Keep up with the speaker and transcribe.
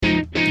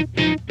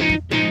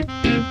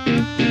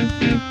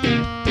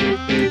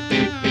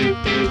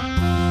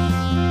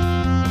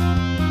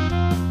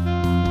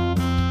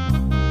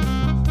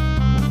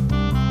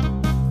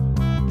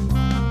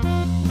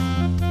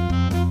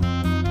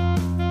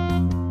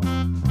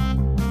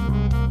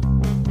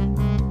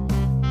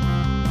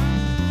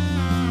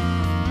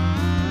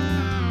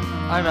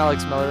I'm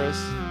Alex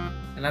Milleris.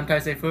 And I'm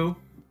Taisei Fu.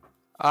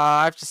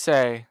 I have to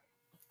say,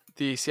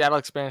 the Seattle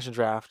expansion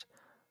draft,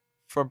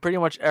 from pretty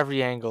much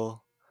every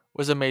angle,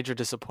 was a major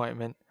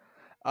disappointment.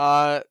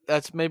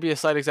 That's maybe a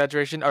slight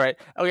exaggeration. All right.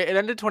 Okay, it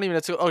ended 20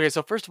 minutes ago. Okay,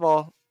 so first of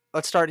all,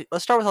 let's start.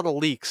 Let's start with all the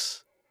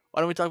leaks.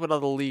 Why don't we talk about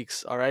all the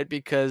leaks? All right,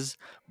 because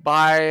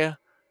by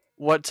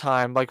what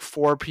time? Like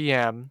 4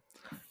 p.m.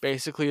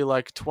 Basically,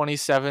 like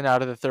 27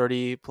 out of the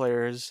 30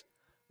 players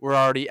were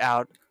already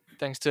out,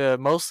 thanks to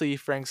mostly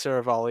Frank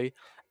Saravalli.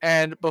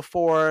 And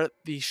before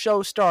the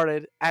show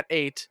started at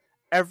 8,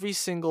 every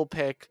single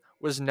pick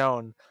was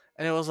known.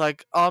 And it was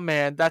like, oh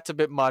man, that's a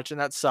bit much, and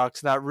that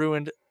sucks. And that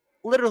ruined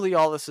literally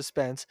all the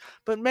suspense.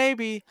 But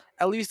maybe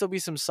at least there'll be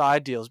some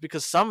side deals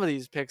because some of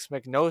these picks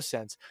make no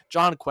sense.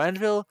 John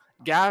Quenneville,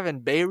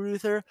 Gavin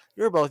Bayreuther,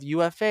 you're both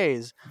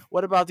UFAs.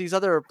 What about these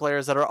other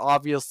players that are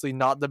obviously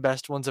not the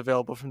best ones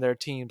available from their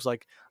teams,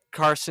 like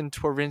Carson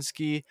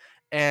Tworinsky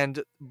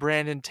and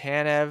Brandon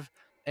Tanev?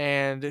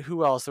 And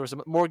who else? There was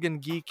Morgan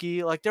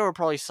Geeky. Like there were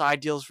probably side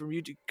deals from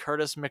you to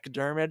Curtis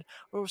McDermott.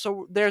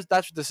 So that's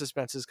where the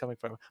suspense is coming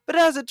from. But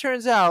as it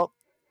turns out,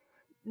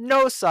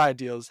 no side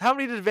deals. How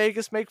many did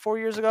Vegas make 4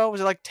 years ago?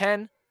 Was it like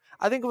 10?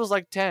 I think it was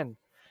like 10.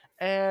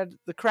 And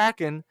the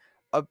Kraken,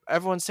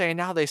 everyone's saying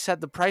now they set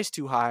the price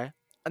too high,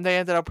 and they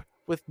ended up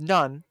with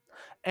none.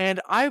 And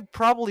I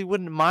probably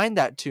wouldn't mind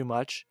that too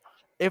much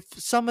if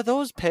some of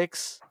those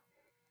picks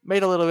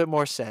made a little bit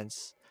more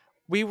sense.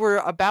 We were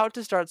about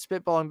to start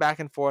spitballing back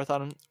and forth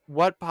on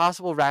what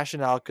possible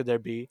rationale could there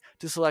be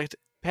to select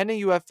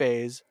pending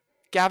UFAs,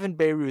 Gavin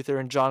Bayreuther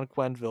and John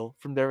Quenneville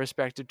from their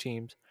respective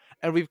teams,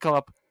 and we've come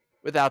up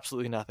with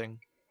absolutely nothing.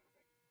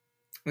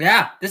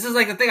 Yeah, this is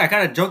like the thing. I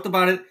kind of joked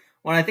about it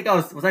when I think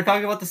was I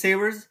talking about the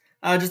Sabres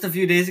just a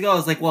few days ago. I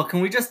was like, well,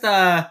 can we just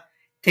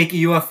take a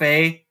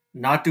UFA,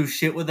 not do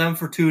shit with them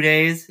for 2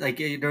 days, like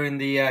during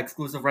the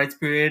exclusive rights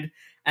period,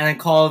 and then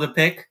call it a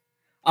pick?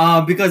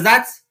 Because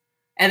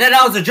and then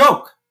that was a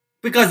joke.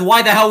 Because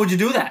why the hell would you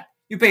do that?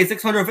 You pay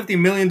 $650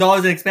 million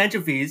in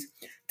expansion fees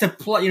to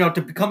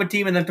to become a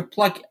team and then to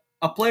pluck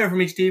a player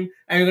from each team,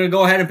 and you're gonna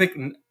go ahead and pick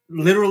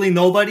literally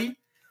nobody.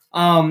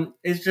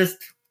 It's just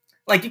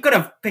like you could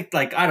have picked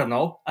like, I don't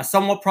know, a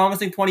somewhat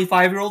promising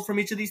 25-year-old from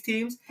each of these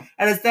teams,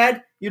 and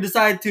instead you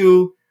decide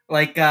to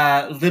like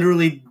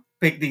literally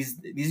pick these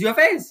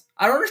UFAs.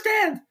 I don't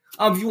understand.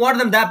 If you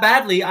wanted them that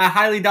badly, I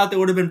highly doubt they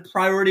would have been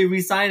priority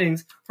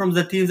re-signings from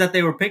the teams that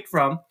they were picked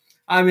from.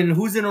 I mean,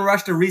 who's in a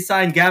rush to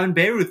re-sign Gavin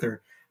Bayreuther?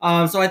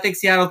 So I think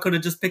Seattle could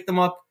have just picked them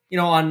up,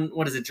 on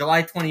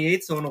July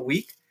 28th, so in a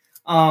week.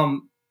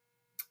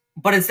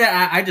 But instead,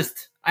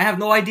 I have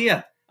no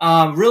idea.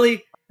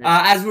 Really.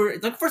 As we're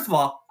like, first of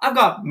all, I've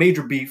got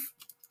major beef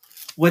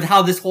with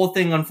how this whole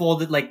thing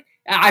unfolded. Like,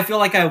 I feel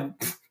like I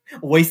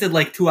wasted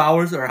like 2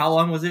 hours, or how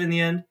long was it in the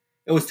end?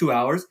 It was 2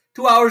 hours.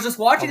 2 hours just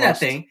watching that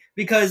thing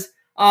because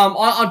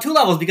on two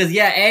levels. Because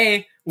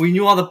A, we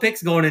knew all the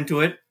picks going into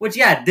it, which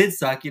it did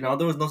suck. There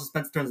was no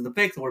suspense in terms of the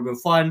picks. It would have been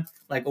fun.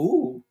 Like,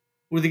 ooh,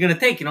 what are they gonna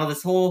take?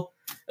 This whole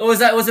it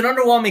was an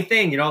underwhelming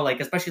thing. Like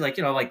especially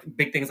like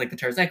big things like the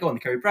Tarasenko and the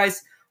Carey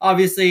Price.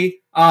 Obviously, it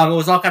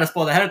was all kind of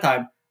spoiled ahead of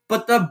time.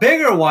 But the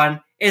bigger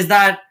one is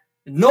that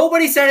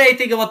nobody said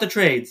anything about the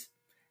trades.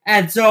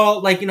 And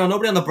so,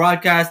 nobody on the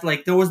broadcast,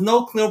 there was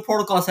no clear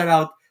protocol set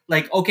out.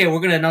 Like, okay, we're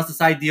going to announce the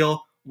side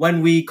deal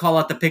when we call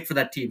out the pick for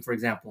that team, for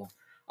example.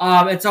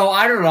 And so,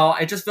 I don't know.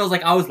 It just feels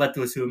like I was led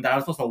to assume that I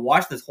was supposed to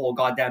watch this whole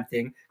goddamn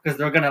thing because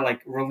they're going to,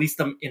 release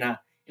them in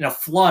a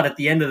flood at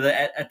the end of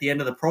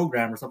the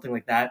program or something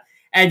like that.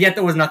 And yet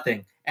there was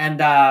nothing. And,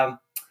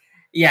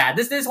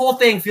 this whole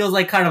thing feels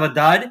like kind of a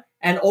dud.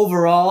 And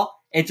overall,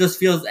 it just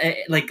feels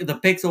like the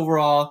picks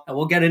overall, and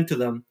we'll get into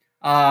them.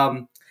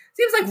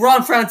 Seems like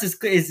Ron Francis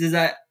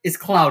is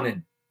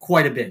clowning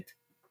quite a bit.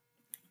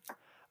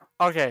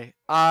 Okay,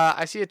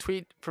 I see a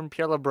tweet from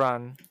Pierre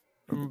LeBrun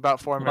from about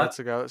 4 minutes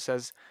ago. It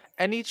says,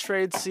 any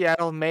trade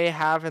Seattle may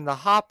have in the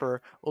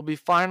hopper will be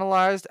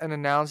finalized and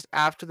announced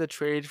after the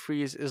trade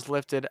freeze is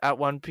lifted at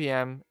 1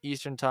 p.m.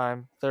 Eastern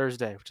Time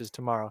Thursday, which is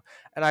tomorrow.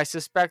 And I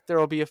suspect there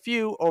will be a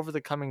few over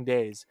the coming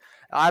days.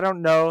 I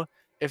don't know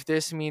if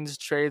this means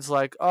trades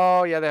like,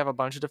 oh, yeah, they have a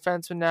bunch of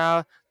defensemen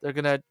now. They're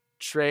going to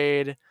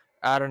trade,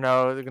 I don't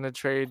know, they're going to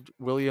trade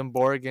William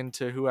Borgen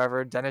to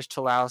whoever, Dennis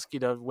Cholowski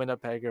to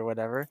Winnipeg or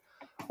whatever.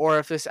 Or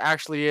if this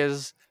actually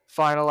is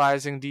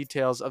finalizing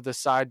details of the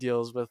side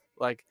deals with,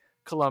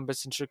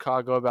 Columbus and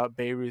Chicago about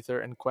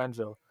Bayreuther and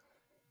Quenneville.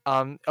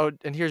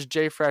 And here's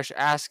Jay Fresh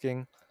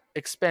asking,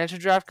 expansion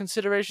draft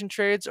consideration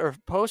trades or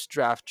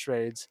post-draft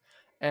trades?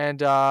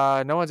 And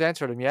no one's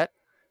answered him yet.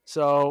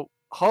 So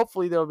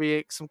hopefully there'll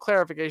be some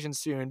clarification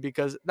soon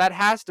because that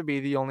has to be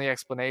the only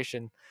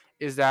explanation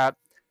is that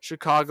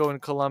Chicago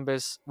and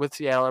Columbus with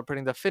Seattle are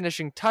putting the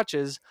finishing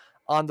touches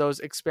on those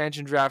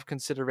expansion draft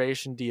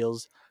consideration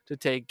deals to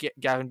take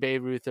Gavin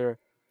Bayreuther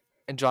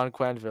and John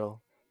Quenneville.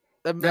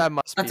 That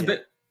must be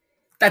it.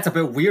 That's a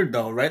bit weird,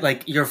 though, right?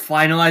 Like, you're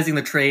finalizing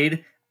the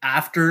trade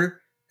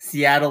after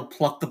Seattle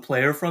plucked the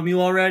player from you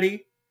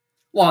already?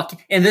 Well,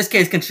 in this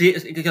case, can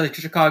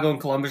Chicago and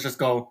Columbus just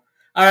go,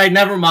 all right,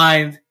 never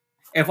mind.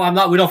 if I'm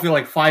not, we don't feel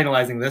like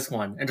finalizing this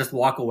one and just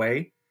walk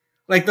away.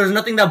 Like, there's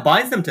nothing that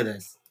binds them to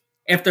this.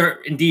 If they're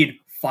indeed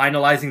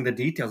finalizing the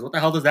details, what the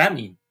hell does that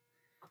mean?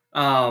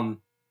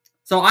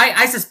 So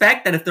I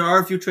suspect that if there are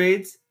a few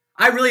trades,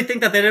 I really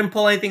think that they didn't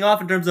pull anything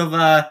off in terms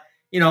of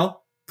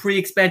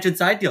pre-expansion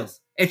side deals.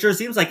 It sure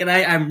seems like, and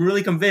I'm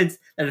really convinced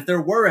that if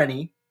there were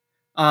any,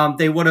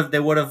 they would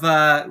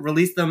have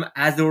released them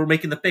as they were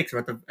making the picks, or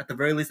at the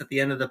very least at the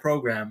end of the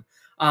program.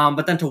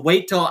 But then to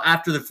wait till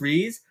after the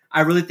freeze,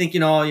 I really think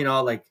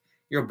like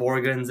your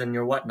Borgans and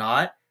your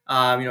whatnot,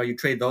 you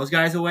trade those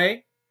guys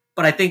away.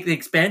 But I think the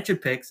expansion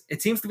picks,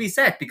 it seems to be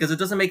set because it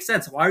doesn't make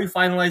sense. Why are you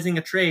finalizing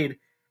a trade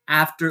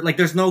after, like,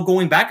 there's no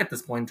going back at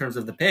this point in terms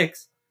of the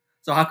picks?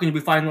 So how can you be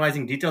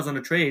finalizing details on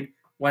a trade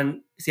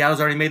when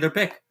Seattle's already made their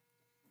pick?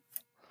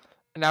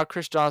 And now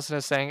Chris Johnson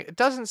is saying, it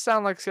doesn't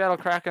sound like Seattle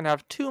Kraken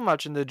have too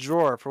much in the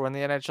drawer for when the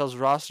NHL's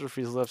roster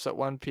freeze lifts at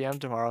 1 p.m.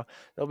 tomorrow.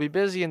 They'll be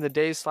busy in the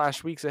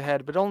days/weeks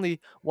ahead, but only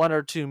one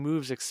or two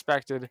moves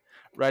expected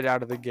right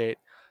out of the gate.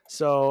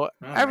 So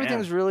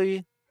everything's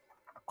really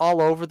all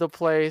over the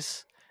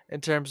place in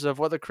terms of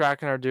what the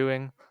Kraken are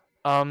doing.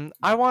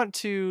 I want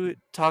to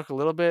talk a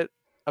little bit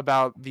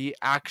about the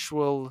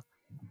actual,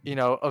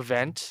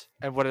 event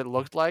and what it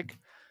looked like,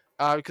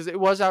 because it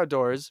was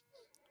outdoors,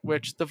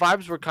 which the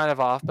vibes were kind of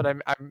off, but I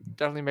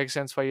definitely makes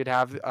sense why you'd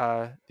have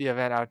the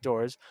event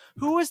outdoors.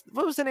 What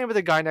was the name of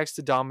the guy next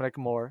to Dominic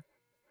Moore?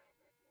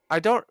 I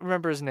don't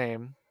remember his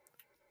name.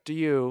 Do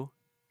you?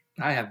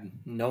 I have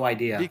no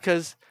idea.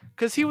 Because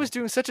he was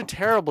doing such a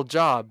terrible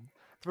job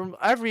from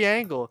every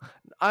angle.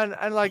 And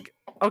like,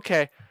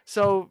 okay,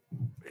 so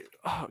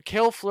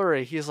Cale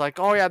Fleury, he's like,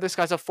 oh yeah, this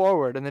guy's a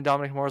forward. And then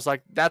Dominic Moore's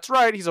like, that's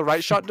right, he's a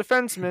right shot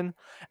defenseman.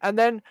 And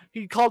then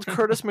he called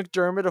Curtis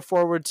McDermott a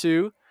forward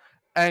too.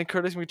 And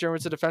Curtis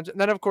McDermott's a defenseman.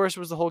 And then, of course,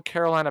 was the whole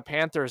Carolina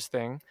Panthers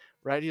thing,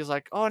 right? He was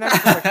like, oh, next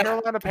to the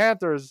Carolina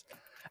Panthers.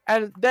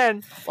 And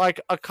then,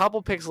 like, a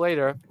couple picks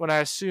later, when I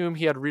assume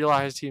he had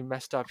realized he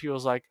messed up, he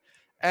was like,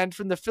 and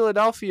from the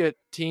Philadelphia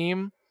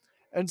team.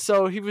 And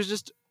so he was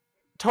just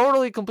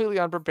totally, completely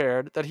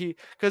unprepared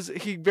because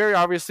he very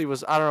obviously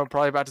was, I don't know,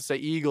 probably about to say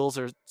Eagles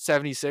or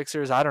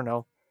 76ers. I don't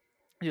know.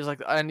 He was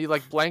like, and he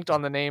like blanked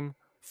on the name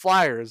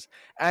Flyers.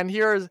 And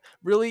here's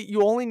really,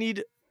 you only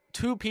need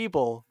two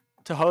people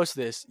to host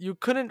this. You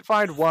couldn't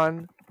find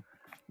one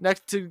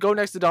next to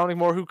Dominic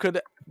Moore who could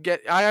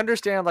get. I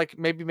understand like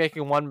maybe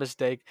making one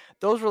mistake.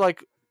 Those were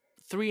like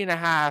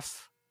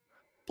 3.5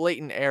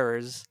 blatant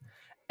errors,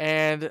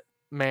 and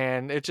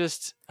man, it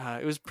just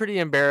it was pretty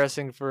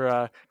embarrassing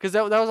for because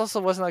that was also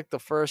wasn't like the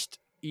first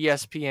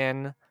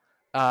ESPN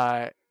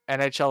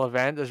NHL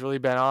event that's really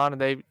been on,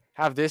 and they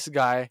have this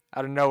guy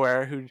out of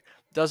nowhere who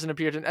doesn't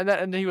appear to,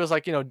 and he was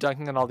like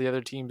dunking on all the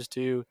other teams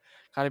too,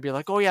 kind of be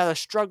like, oh yeah, the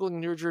struggling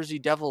New Jersey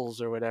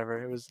Devils or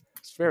whatever. It's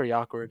very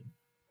awkward.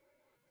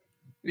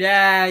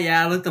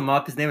 Yeah, I looked him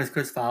up. His name is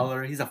Chris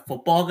Fowler. He's a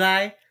football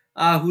guy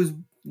who's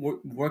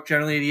worked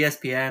generally at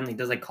ESPN. He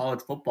does like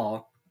college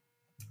football,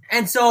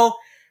 and so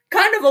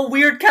kind of a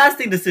weird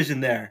casting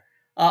decision there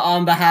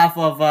on behalf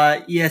of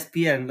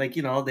ESPN. Like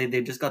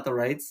they just got the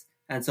rights,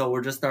 and so we're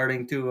just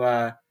starting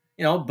to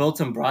build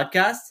some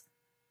broadcasts.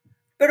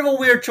 Bit of a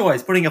weird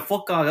choice putting a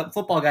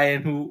football guy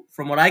in who,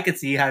 from what I could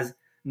see, has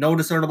no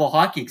discernible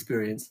hockey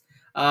experience.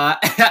 And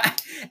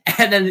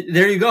then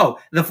there you go.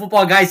 The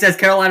football guy says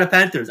Carolina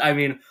Panthers. I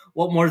mean,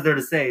 what more is there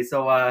to say?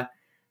 So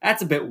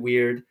that's a bit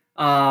weird.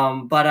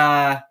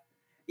 But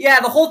yeah,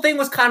 the whole thing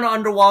was kind of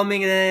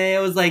underwhelming.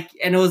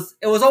 And it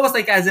was almost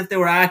like as if they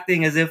were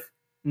acting as if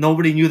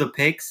nobody knew the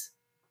picks.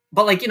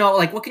 But like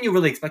what can you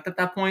really expect at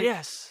that point?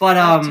 Yes.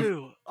 But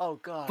too. Oh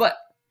god. But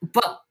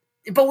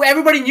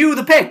everybody knew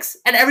the picks,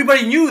 and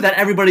everybody knew that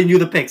everybody knew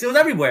the picks. It was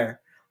everywhere.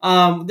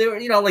 They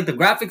were, like the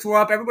graphics were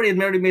up. Everybody had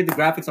already made the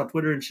graphics on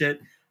Twitter and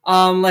shit.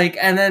 And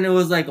then it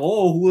was like,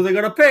 oh, who are they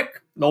gonna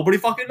pick? Nobody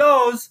fucking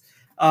knows.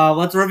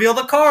 Let's reveal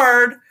the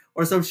card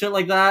or some shit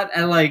like that.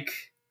 And like,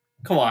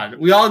 come on,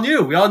 we all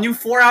knew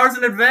 4 hours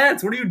in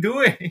advance. What are you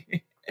doing?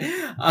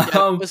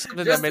 Just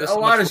a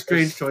lot of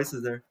strange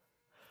choices there.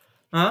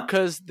 Huh?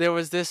 Because there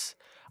was this.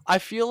 I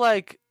feel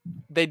like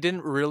they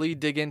didn't really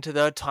dig into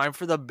the time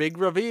for the big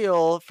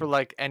reveal for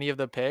like any of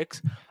the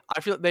picks.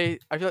 I feel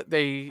like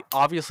they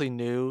obviously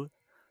knew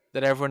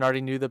that everyone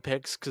already knew the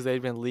picks because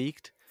they'd been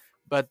leaked,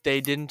 but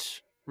they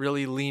didn't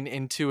really lean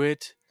into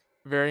it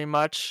very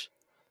much.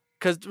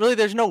 Because really,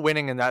 there's no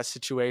winning in that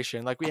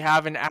situation. Like, we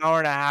have an hour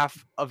and a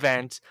half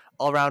event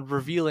all around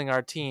revealing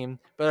our team,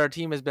 but our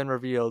team has been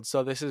revealed.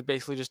 So this is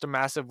basically just a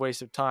massive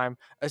waste of time,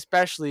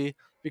 especially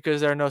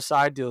because there are no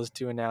side deals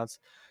to announce.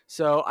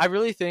 So I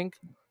really think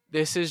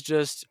this is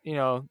just,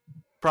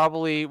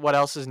 probably what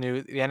else is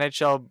new. The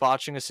NHL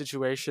botching a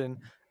situation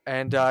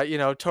and,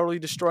 totally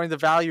destroying the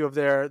value of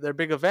their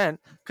big event.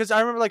 Because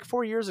I remember like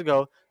 4 years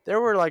ago, there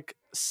were like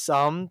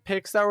some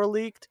picks that were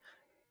leaked,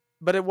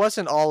 but it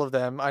wasn't all of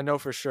them. I know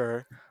for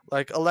sure.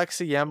 Like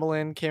Alexei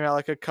Yemelin came out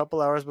like a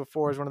couple hours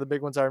before is one of the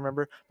big ones I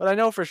remember. But I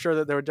know for sure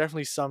that there were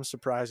definitely some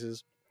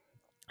surprises.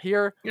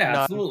 Here, yeah,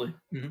 none. absolutely.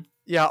 Mm-hmm.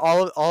 Yeah,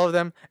 all of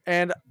them.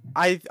 And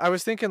I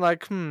was thinking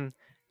like,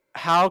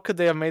 how could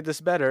they have made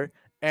this better?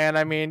 And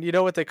I mean, you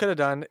know what they could have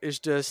done is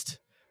just,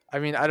 I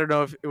mean, I don't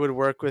know if it would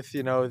work with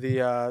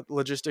the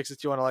logistics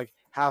that you want to like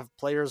have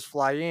players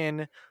fly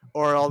in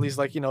or all these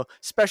like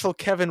special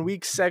Kevin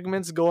Weeks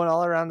segments going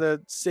all around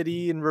the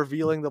city and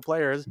revealing the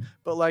players,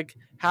 but like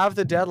have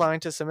the deadline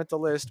to submit the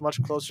list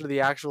much closer to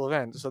the actual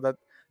event so that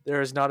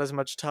there is not as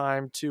much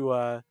time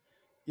to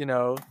you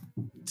know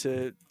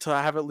to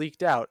have it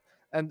leaked out.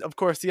 And of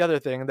course, the other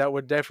thing that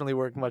would definitely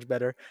work much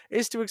better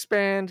is to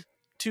expand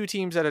two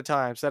teams at a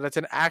time, so that it's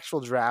an actual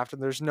draft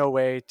and there's no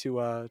way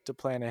to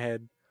plan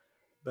ahead.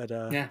 But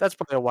Yeah. that's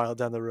probably a while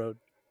down the road.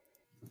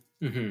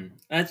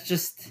 That's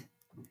just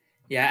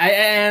yeah.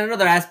 And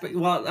another aspect,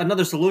 well,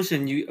 another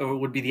solution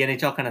would be the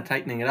NHL kind of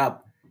tightening it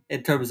up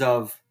in terms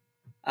of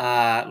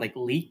like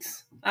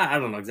leaks. I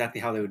don't know exactly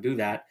how they would do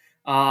that.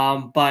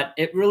 But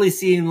it really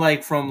seemed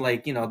like from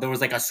like there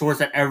was like a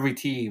source at every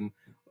team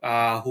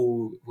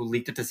who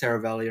leaked it to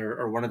Saravelli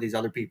or one of these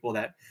other people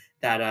that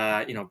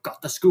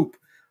got the scoop.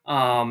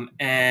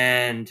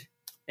 And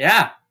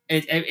yeah,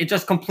 it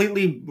just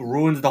completely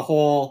ruins the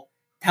whole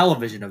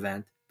television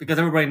event because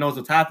everybody knows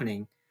what's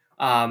happening.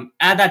 Add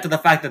that to the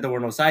fact that there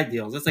were no side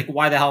deals. It's like,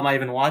 why the hell am I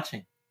even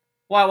watching?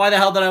 Why the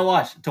hell did I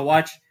watch? To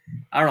watch,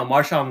 I don't know,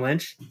 Marshawn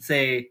Lynch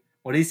say,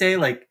 what did he say?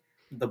 Like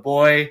the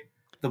boy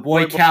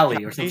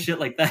Cali or some shit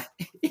like that.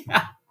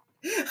 Yeah.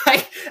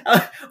 Like,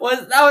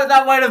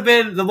 that might have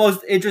been the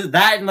most interesting.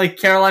 That and like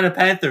Carolina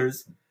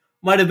Panthers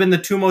might have been the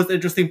two most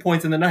interesting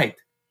points in the night.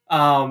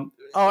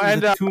 Oh,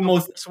 and the two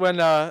most when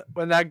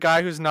that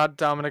guy who's not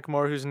Dominic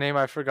Moore, whose name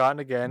I've forgotten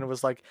again,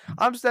 was like,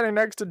 "I'm standing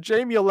next to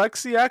Jamie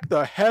Alexiak,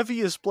 the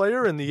heaviest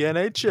player in the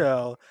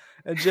NHL,"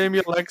 and Jamie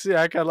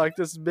Alexiak had like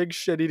this big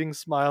shit-eating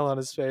smile on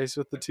his face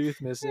with the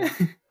tooth missing.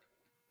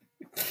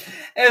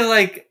 It's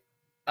like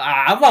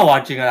I'm not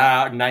watching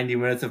 90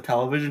 minutes of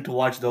television to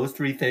watch those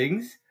three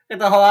things. Get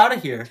the hell out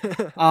of here.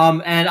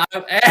 And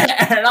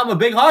I'm a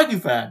big hockey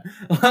fan.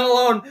 Let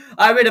alone,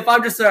 I mean, if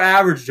I'm just an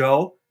average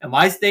Joe, am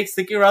I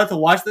sticking around to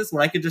watch this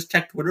when I could just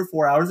check Twitter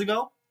 4 hours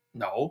ago?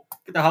 No.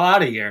 Get the hell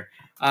out of here.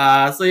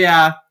 So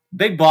yeah,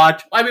 big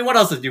botch. I mean, what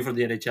else is new from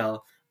the NHL?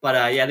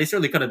 But yeah, they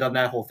certainly could have done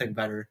that whole thing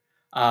better.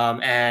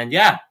 And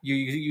yeah,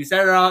 you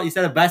said it all. You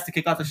said it best to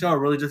kick off the show. It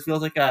really just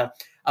feels like a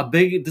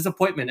big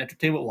disappointment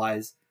entertainment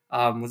wise.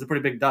 Was a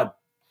pretty big dud.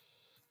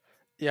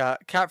 Yeah,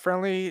 Cat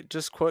Friendly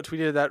just quote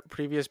tweeted that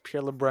previous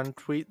Pierre LeBrun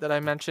tweet that I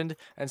mentioned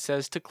and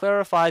says, to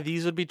clarify,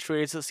 these would be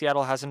trades that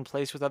Seattle has in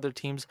place with other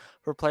teams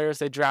for players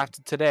they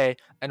drafted today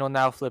and will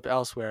now flip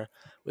elsewhere.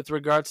 With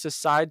regards to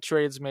side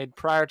trades made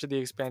prior to the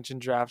expansion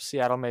draft,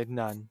 Seattle made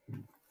none.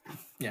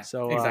 Yeah,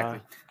 so exactly.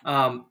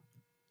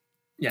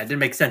 Yeah, it didn't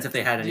make sense if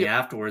they had any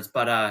afterwards,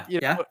 but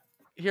yeah.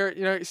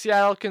 Here,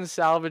 Seattle can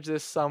salvage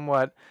this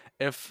somewhat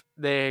if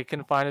they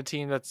can find a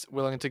team that's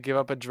willing to give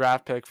up a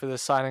draft pick for the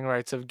signing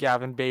rights of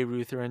Gavin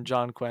Bayreuther and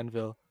John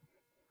Quenneville.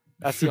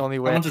 That's the only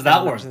way. How much is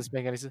that worth?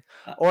 Make any sense.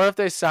 Or if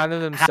they sign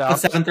them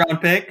themselves. Half a 7th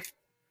round pick?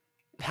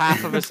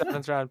 Half of a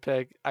 7th round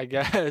pick, I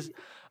guess.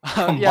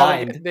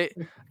 Combined. Yeah,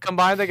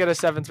 combined they get a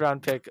 7th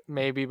round pick,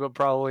 maybe, but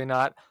probably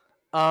not.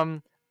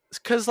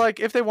 Because like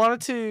if they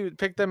wanted to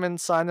pick them and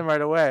sign them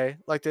right away,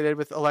 like they did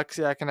with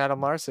Alexiak and Adam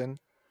Larson,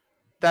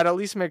 that at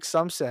least makes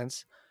some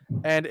sense.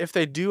 And if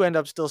they do end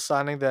up still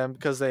signing them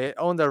because they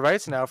own their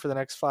rights now for the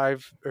next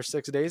 5 or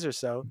 6 days or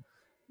so,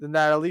 then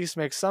that at least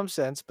makes some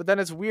sense. But then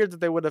it's weird that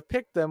they would have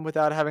picked them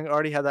without having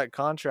already had that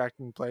contract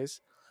in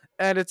place.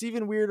 And it's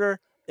even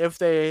weirder if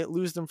they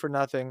lose them for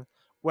nothing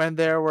when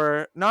there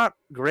were not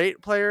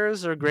great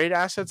players or great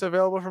assets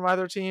available from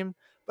either team,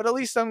 but at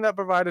least some that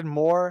provided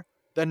more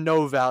than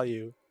no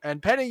value.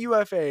 And penny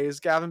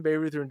UFAs, Gavin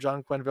Bayreuther and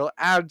John Quenneville,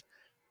 add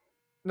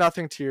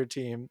nothing to your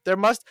team.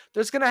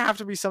 There's gonna have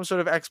to be some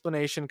sort of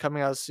explanation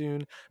coming out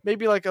soon.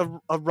 Maybe like a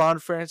Ron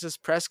Francis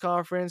press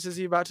conference. Is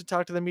he about to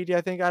talk to the media?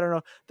 I think, I don't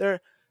know.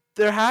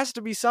 There has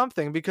to be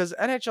something because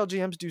NHL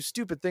GMs do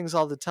stupid things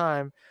all the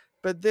time.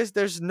 But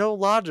there's no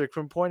logic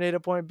from point A to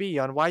point B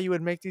on why you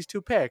would make these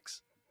two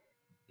picks.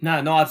 No,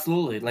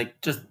 absolutely.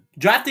 Like just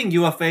drafting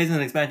UFAs in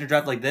an expansion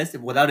draft like this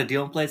without a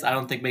deal in place, I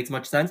don't think makes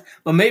much sense.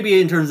 But maybe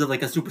in terms of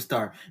like a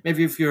superstar,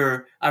 maybe if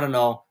you're, I don't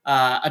know,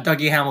 a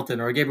Dougie Hamilton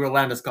or a Gabriel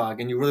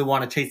Landeskog, and you really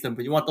want to chase them,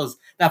 but you want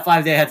that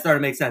 5-day head start to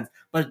make sense.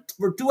 But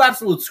for two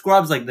absolute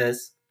scrubs like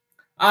this,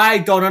 I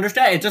don't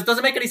understand. It just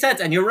doesn't make any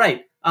sense. And you're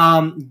right.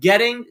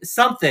 Getting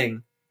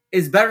something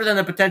is better than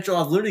the potential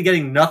of literally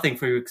getting nothing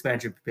for your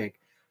expansion pick.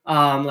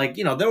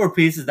 There were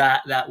pieces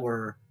that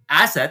were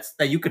assets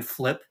that you could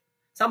flip.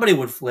 Somebody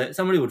would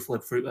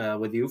flip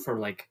with you for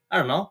like, I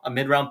don't know, a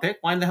mid-round pick.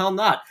 Why the hell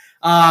not?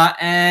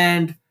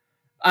 And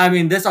I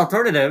mean, this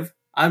alternative,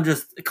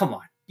 come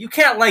on. You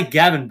can't like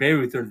Gavin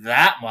Bayreuther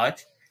that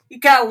much. You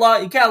can't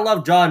love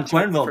John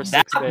Quenneville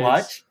that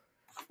much.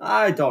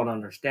 I don't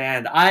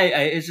understand.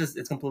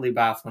 It's completely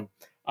baffling.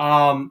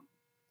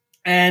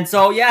 And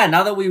so yeah,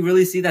 now that we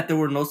really see that there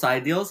were no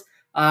side deals,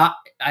 I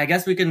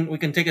guess we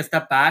can take a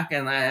step back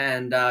and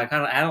kind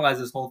of analyze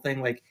this whole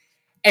thing. Like,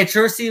 it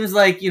sure seems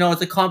like,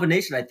 it's a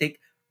combination. I think,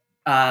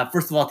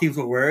 first of all, teams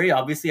were wary,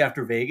 obviously,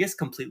 after Vegas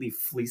completely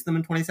fleeced them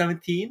in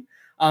 2017.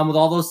 with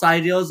all those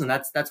side deals, and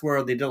that's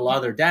where they did a lot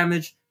of their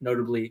damage,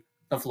 notably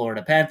the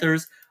Florida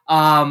Panthers.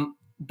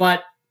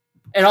 But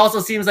it also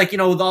seems like,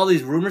 with all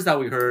these rumors that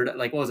we heard,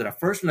 like, what was it, a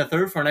first and a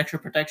third for an extra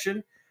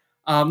protection?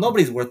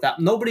 Nobody's worth that.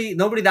 Nobody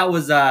that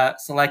was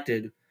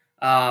selected,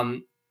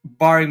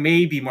 barring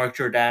maybe Mark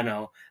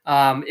Giordano,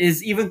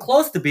 is even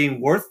close to being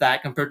worth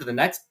that compared to the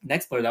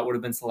next player that would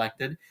have been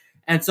selected.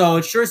 And so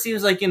it sure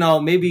seems like,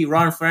 maybe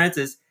Ron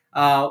Francis.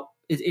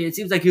 It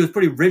seems like he was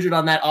pretty rigid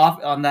on that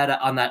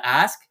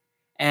ask,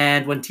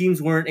 and when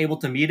teams weren't able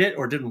to meet it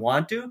or didn't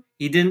want to,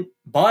 he didn't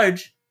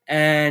budge.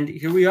 And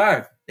here we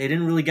are. They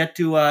didn't really get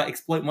to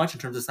exploit much in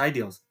terms of side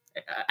deals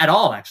at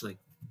all, actually.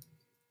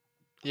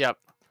 Yep.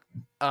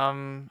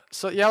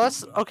 So yeah,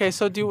 let's. Okay,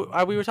 so we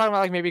were talking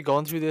about like maybe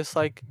going through this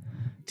like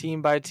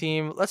team by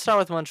team. Let's start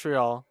with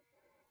Montreal,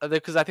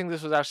 because I think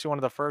this was actually one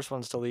of the first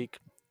ones to leak.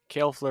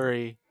 Cale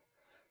Fleury.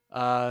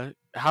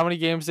 How many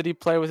games did he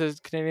play with his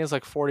Canadians?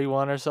 Like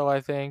 41 or so,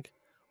 I think.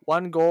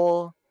 1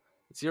 goal,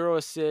 0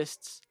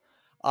 assists.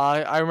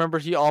 I remember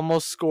he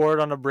almost scored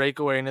on a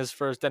breakaway in his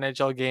first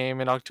NHL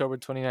game in October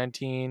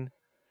 2019.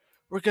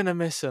 We're gonna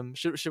miss him.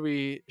 Should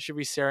we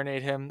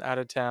serenade him out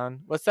of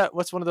town? What's that?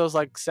 What's one of those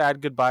like sad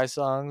goodbye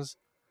songs?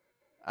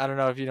 I don't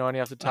know if you know any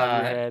off the top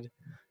of your head.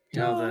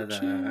 Don't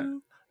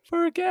you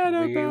forget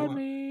about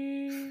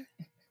me.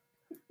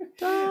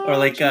 Or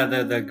like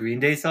the Green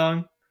Day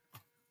song.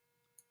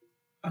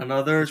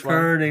 Another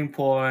turning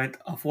point,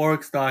 a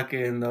fork stuck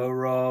in the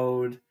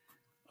road.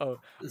 Oh,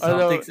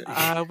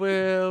 I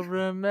will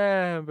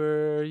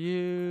remember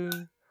you.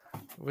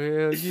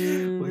 Will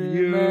you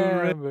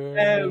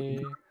remember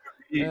me?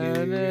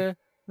 Na,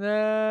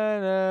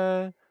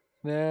 na,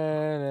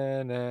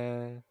 na,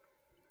 na.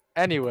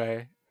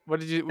 Anyway, what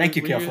did you? Thank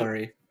you, Cale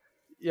Fleury.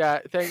 Yeah,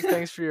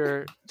 thanks for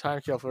your time,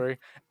 Cale Fleury.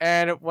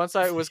 And once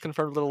I was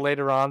confirmed a little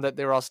later on that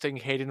they were all taking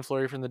Hayden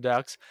Fleury from the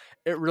Ducks,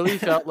 it really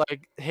felt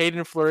like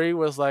Hayden Fleury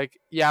was like,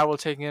 yeah, we'll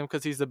take him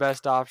because he's the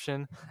best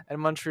option. And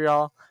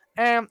Montreal,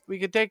 and we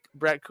could take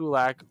Brett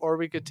Kulak, or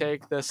we could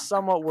take the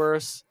somewhat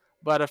worse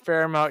but a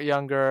fair amount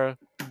younger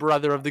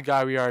brother of the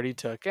guy we already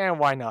took. And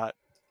why not?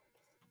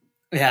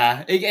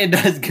 Yeah, it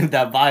does give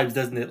that vibes,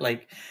 doesn't it?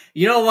 Like,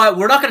 you know what?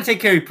 We're not going to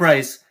take Carey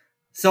Price.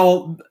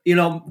 So,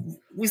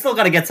 we still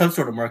got to get some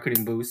sort of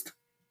marketing boost.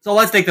 So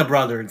let's take the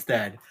brother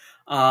instead.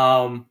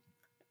 How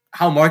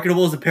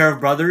marketable is a pair of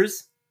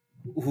brothers,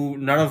 who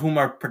none of whom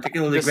are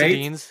particularly great?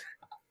 Sedins.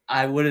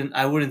 I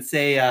wouldn't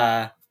say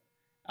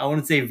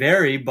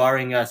very,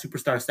 barring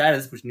superstar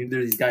status, which neither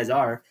of these guys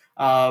are.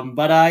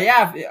 But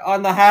yeah,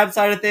 on the Habs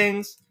side of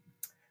things,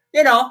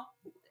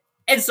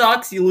 it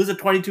sucks. You lose a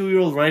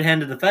 22-year-old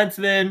right-handed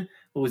defenseman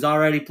who was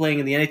already playing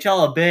in the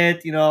NHL a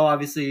bit.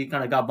 Obviously he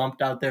kind of got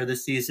bumped out there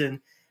this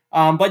season.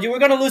 But you were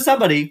going to lose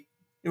somebody.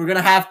 You were going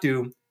to have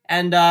to.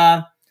 And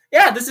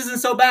yeah, this isn't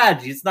so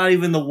bad. It's not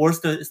even the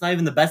worst. It's not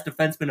even the best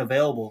defenseman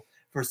available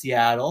for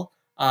Seattle.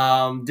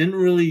 Didn't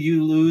really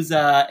you lose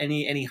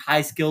any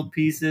high-skilled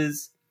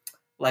pieces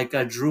like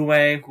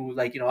Drouin, who,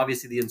 like,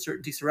 obviously the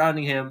uncertainty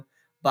surrounding him.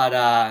 But,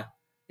 at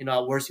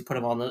worst you put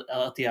him on the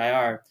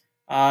LTIR.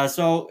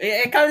 So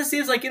it kind of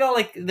seems like,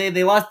 like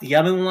they lost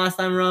Yemen last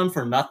time around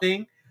for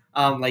nothing,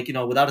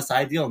 without a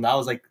side deal. And that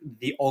was like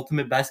the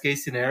ultimate best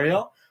case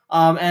scenario.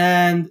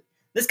 And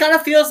this kind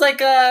of feels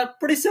like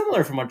pretty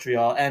similar for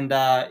Montreal. And,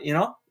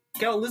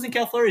 losing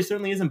Cale Fleury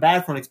certainly isn't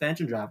bad for an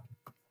expansion draft.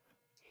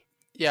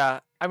 Yeah.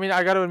 I mean,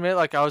 I got to admit,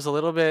 like, I was a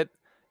little bit,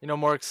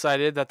 more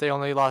excited that they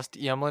only lost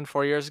Yemlin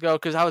 4 years ago,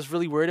 because I was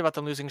really worried about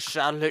them losing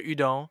Charles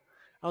Hudon.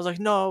 I was like,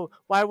 no,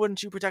 why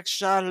wouldn't you protect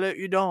Charles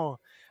Hudon?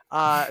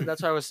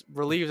 That's why I was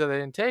relieved that they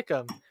didn't take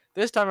him.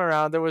 This time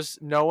around, there was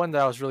no one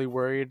that I was really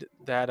worried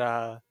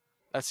that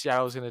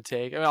Seattle was going to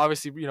take. I mean,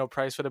 obviously,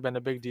 Price would have been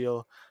a big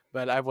deal,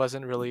 but I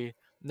wasn't really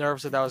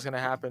nervous that was going to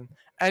happen.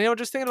 And,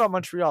 just thinking about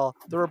Montreal,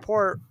 the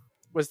report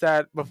was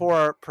that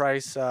before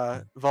Price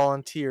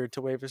volunteered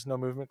to waive his no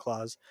movement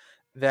clause,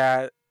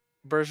 that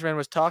Bergevin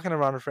was talking to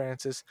Ron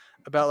Francis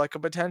about like a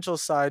potential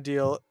side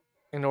deal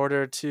in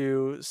order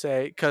to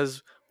say,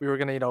 because we were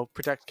going to,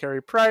 protect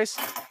Carey Price,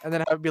 and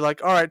then I'd be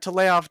like, all right, to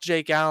lay off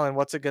Jake Allen,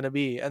 what's it going to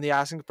be? And the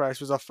asking price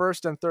was a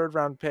first and third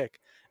round pick,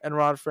 and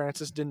Ron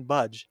Francis didn't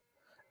budge.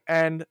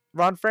 And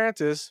Ron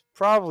Francis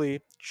probably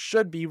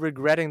should be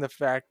regretting the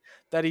fact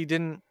that he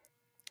didn't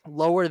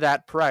lower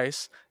that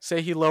price.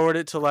 Say he lowered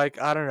it to,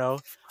 like, I don't know,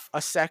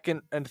 a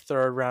second and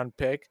third round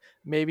pick.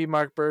 Maybe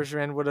Marc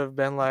Bergevin would have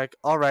been like,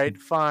 all right,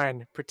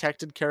 fine,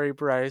 protected Carey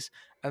Price,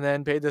 and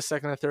then paid the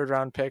second and third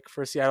round pick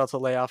for Seattle to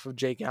lay off of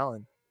Jake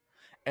Allen.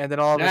 And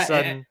then all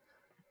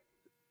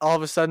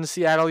of a sudden,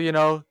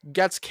 Seattle,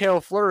 gets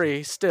Cale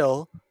Fleury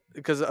still,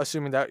 because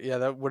assuming that,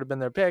 that would have been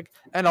their pick,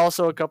 and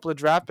also a couple of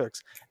draft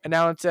picks. And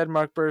now instead,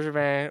 Marc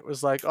Bergevin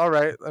was like, all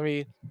right, let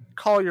me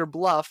call your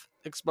bluff,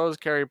 expose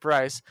Carey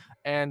Price,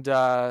 and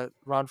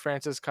Ron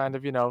Francis kind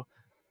of,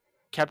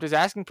 kept his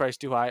asking price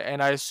too high.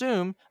 And I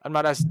assume, I'm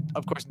not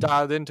of course,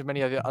 dialed into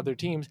many of the other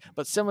teams,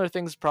 but similar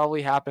things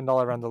probably happened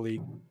all around the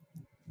league.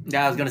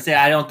 Yeah, I was gonna say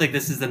I don't think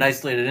this is an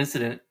isolated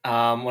incident.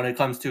 When it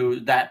comes to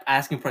that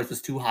asking price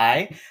was too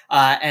high,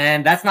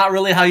 and that's not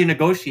really how you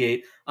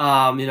negotiate.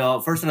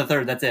 First and a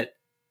third, that's it.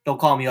 Don't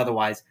call me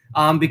otherwise.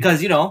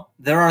 Because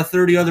there are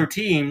 30 other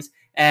teams,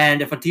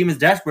 and if a team is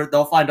desperate,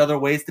 they'll find other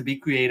ways to be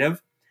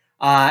creative,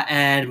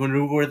 and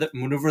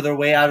maneuver their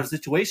way out of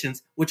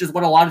situations, which is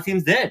what a lot of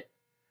teams did.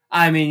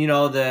 I mean, you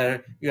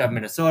have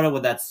Minnesota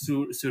with that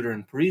Suter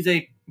and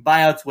Parise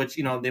buyouts, which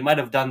they might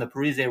have done the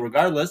Parise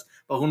regardless,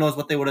 but who knows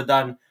what they would have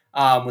done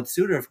with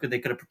Suter if they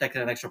could have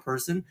protected an extra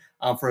person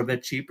for a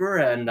bit cheaper.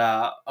 And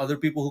other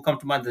people who come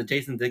to mind, the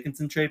Jason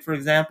Dickinson trade, for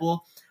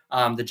example,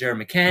 the Jared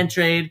McCann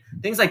trade,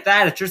 things like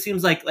that. It just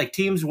seems like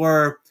teams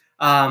were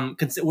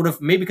would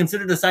have maybe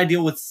considered a side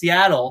deal with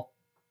Seattle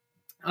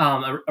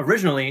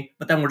originally,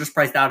 but then we're just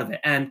priced out of it.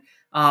 And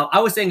I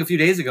was saying a few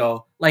days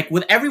ago, like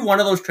with every one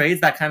of those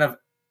trades that kind of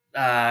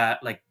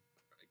like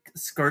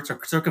skirts or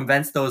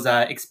circumvents those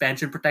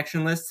expansion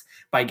protection lists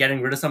by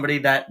getting rid of somebody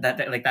that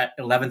like that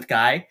 11th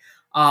guy.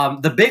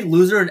 The big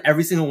loser in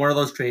every single one of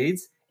those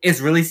trades is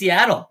really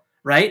Seattle,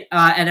 right?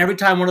 And every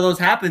time one of those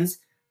happens,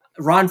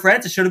 Ron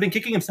Francis should have been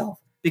kicking himself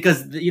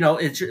because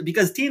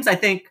because teams, I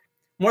think,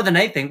 more than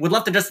anything, would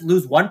love to just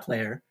lose one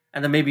player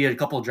and then maybe a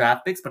couple of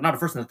draft picks, but not a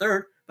first and a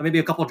third, but maybe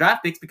a couple of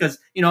draft picks because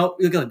you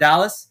look at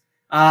Dallas,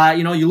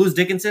 you lose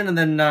Dickinson and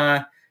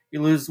then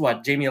you lose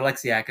Jamie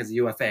Alexiak as a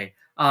UFA.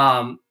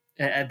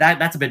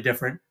 That's a bit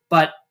different,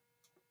 but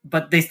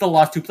they still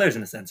lost two players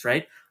in a sense,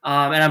 right?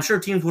 And I'm sure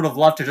teams would have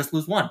loved to just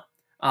lose one.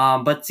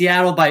 But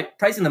Seattle, by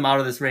pricing them out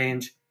of this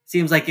range,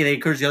 seems like they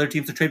encourage the other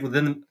teams to trade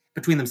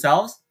between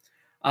themselves,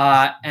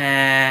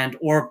 and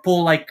or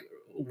pull like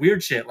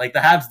weird shit like the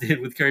Habs did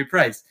with Carey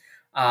Price.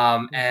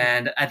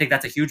 And I think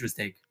that's a huge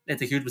mistake.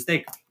 It's a huge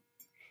mistake.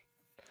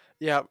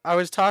 Yeah, I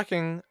was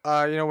talking,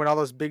 when all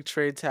those big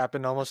trades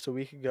happened almost a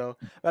week ago,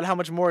 about how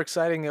much more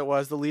exciting it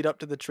was the lead up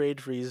to the trade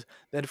freeze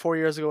than 4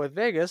 years ago with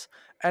Vegas.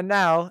 And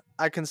now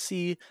I can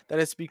see that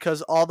it's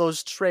because all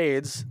those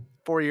trades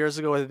 4 years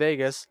ago with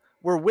Vegas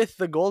were with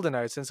the Golden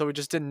Knights. And so we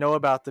just didn't know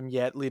about them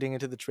yet leading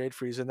into the trade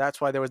freeze. And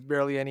that's why there was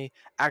barely any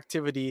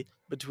activity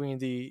between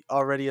the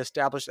already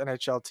established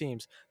NHL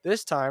teams.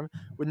 This time,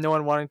 with no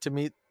one wanting to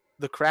meet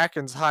the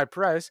Kraken's high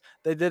price,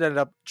 they did end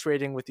up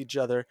trading with each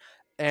other.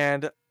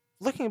 And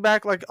looking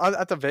back, like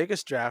at the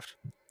Vegas draft,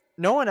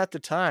 no one at the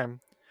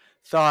time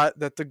thought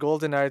that the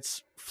Golden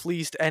Knights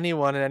fleeced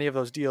anyone in any of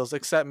those deals,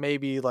 except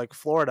maybe like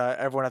Florida.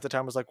 Everyone at the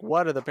time was like,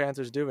 "What are the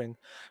Panthers doing?"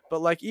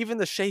 But like even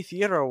the Shea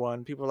Theodore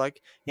one, people were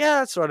like, "Yeah,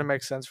 that sort of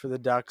makes sense for the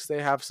Ducks.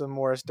 They have some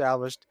more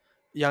established."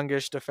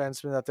 Youngish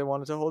defensemen that they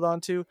wanted to hold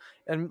on to,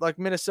 and like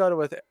Minnesota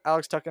with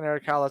Alex Tuch and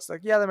Eric Howell, it's like,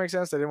 yeah, that makes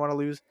sense. They didn't want to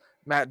lose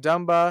Matt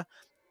Dumba.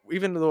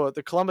 Even though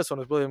the Columbus one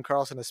with William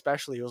Karlsson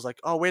especially, it was like,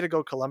 oh, way to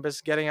go, Columbus,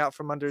 getting out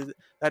from under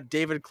that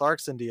David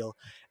Clarkson deal.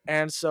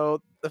 And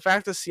so the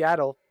fact that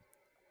Seattle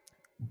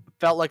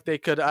felt like they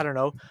could, I don't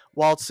know,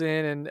 waltz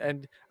in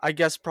and I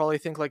guess probably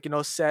think like,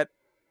 set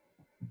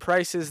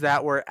prices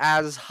that were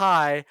as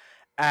high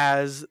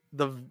as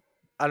I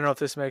don't know if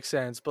this makes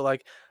sense, but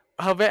like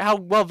how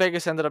well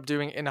Vegas ended up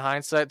doing in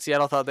hindsight,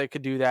 Seattle thought they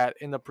could do that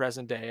in the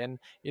present day. And,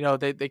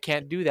 they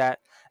can't do that.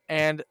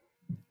 And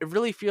it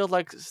really felt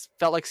like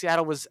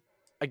Seattle was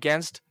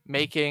against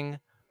making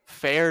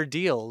fair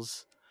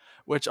deals,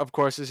 which of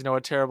course is a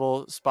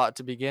terrible spot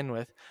to begin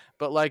with.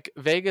 But like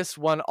Vegas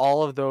won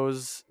all of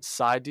those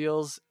side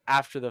deals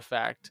after the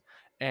fact,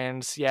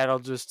 and Seattle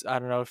just I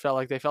don't know felt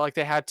like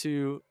they had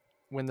to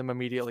win them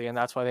immediately, and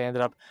that's why they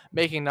ended up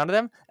making none of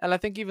them. And I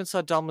think even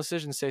saw Dom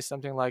Decision say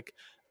something like,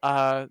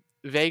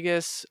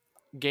 Vegas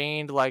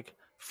gained like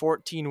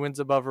 14 wins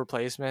above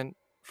replacement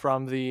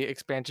from the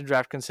expansion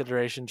draft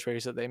consideration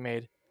trades that they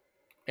made.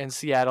 And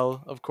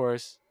Seattle, of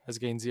course, has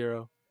gained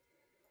 0.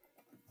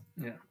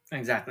 Yeah,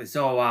 exactly.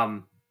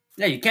 So,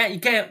 yeah, you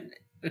can't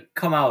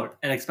come out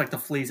and expect to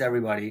fleece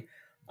everybody.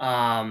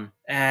 And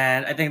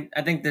I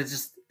think there's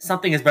just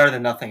something is better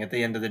than nothing at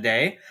the end of the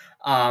day.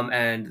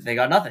 And they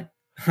got nothing,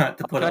 to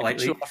put Can it I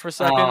cut you lightly. off for a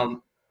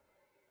second?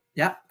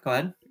 Yeah, go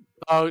ahead.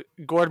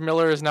 Gord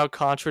Miller is now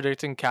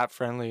contradicting Cap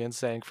Friendly and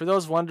saying, for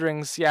those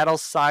wondering,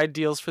 Seattle's side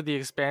deals for the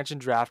expansion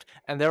draft,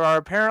 and there are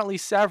apparently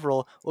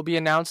several, will be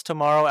announced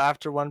tomorrow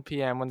after 1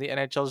 p.m. when the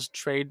NHL's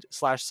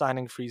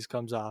trade/signing freeze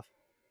comes off.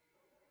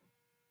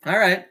 All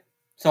right.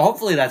 So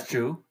hopefully that's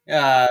true,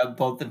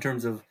 both in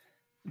terms of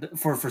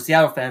for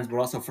Seattle fans, but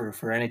also for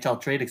NHL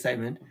trade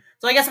excitement.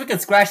 So I guess we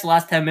could scratch the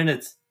last 10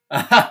 minutes,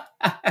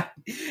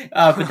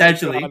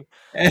 potentially, God.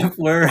 if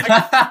we're.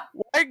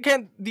 Why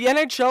can't the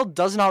NHL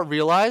does not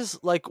realize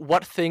like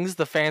what things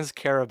the fans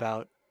care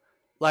about?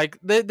 Like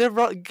they're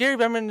Gary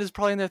Bettman is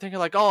probably in there thinking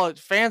like, oh,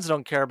 fans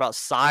don't care about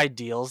side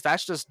deals.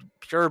 That's just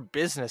pure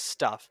business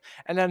stuff.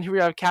 And then here we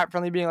have Cap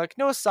Friendly being like,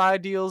 no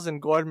side deals,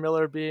 and Gordon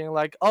Miller being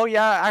like, oh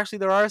yeah, actually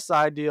there are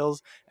side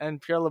deals,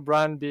 and Pierre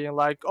LeBrun being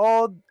like,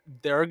 oh,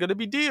 there are gonna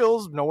be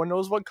deals. No one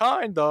knows what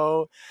kind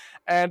though.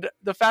 And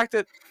the fact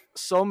that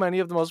so many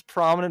of the most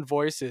prominent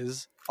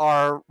voices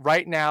are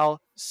right now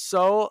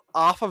so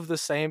off of the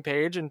same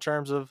page in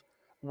terms of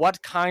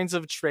what kinds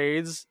of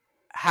trades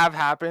have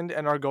happened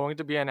and are going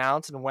to be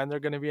announced and when they're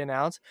going to be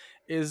announced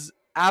is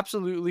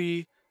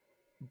absolutely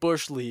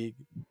Bush League.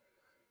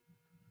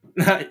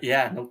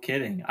 Yeah, no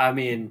kidding. I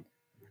mean,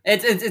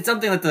 it's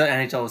something that the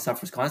NHL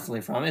suffers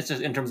constantly from. It's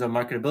just in terms of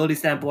marketability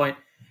standpoint,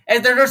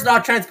 and they're just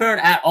not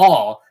transparent at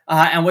all.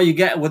 And what you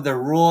get with their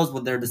rules,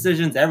 with their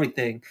decisions,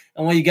 everything,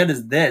 and what you get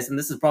is this, and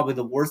this is probably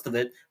the worst of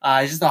it.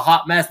 It's just a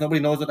hot mess. Nobody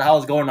knows what the hell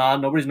is going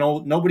on.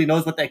 Nobody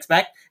knows what to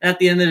expect. And at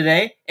the end of the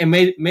day, it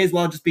may as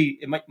well just be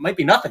it might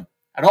be nothing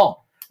at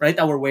all, right?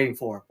 That we're waiting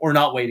for or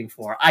not waiting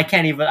for. I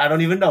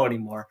don't even know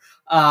anymore.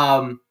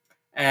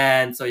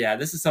 And so, yeah,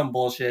 this is some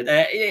bullshit.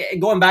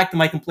 Going back to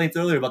my complaints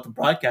earlier about the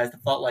broadcast, I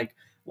felt like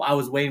I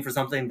was waiting for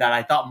something that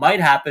I thought might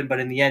happen, but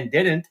in the end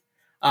didn't.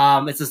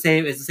 It's the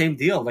same. It's the same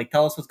deal. Like,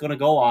 tell us what's going to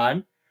go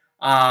on,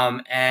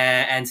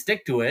 and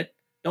stick to it.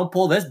 Don't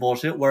pull this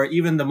bullshit where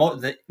even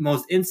the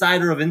most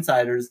insider of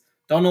insiders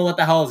don't know what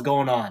the hell is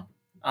going on.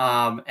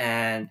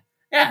 And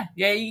yeah,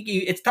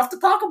 it's tough to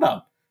talk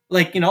about.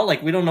 Like,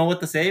 like we don't know what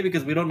to say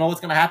because we don't know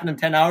what's going to happen in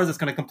 10 hours. It's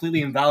going to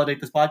completely invalidate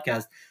this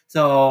podcast.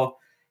 So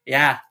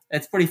yeah,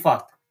 it's pretty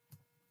fucked.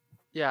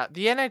 Yeah,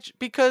 the NH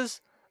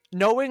because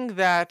knowing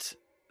that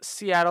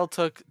Seattle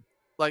took,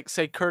 like,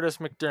 say, Curtis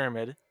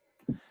McDermott,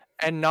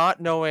 and not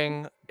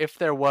knowing if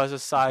there was a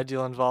side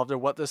deal involved or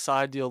what the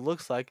side deal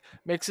looks like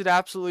makes it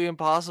absolutely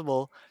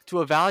impossible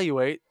to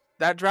evaluate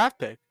that draft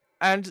pick.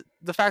 And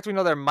the fact we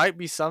know there might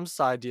be some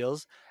side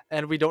deals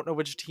and we don't know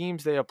which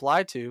teams they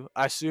apply to,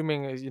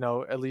 assuming,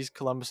 at least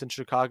Columbus and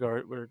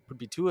Chicago would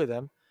be two of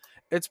them,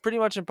 it's pretty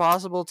much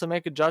impossible to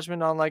make a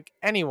judgment on like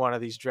any one of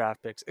these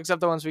draft picks,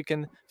 except the ones we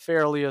can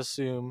fairly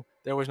assume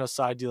there was no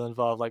side deal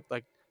involved,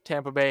 like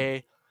Tampa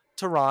Bay,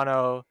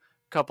 Toronto,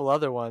 a couple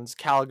other ones,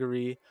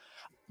 Calgary.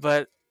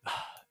 But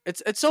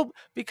it's so,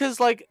 because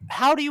like,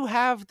 how do you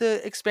have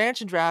the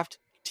expansion draft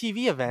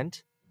TV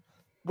event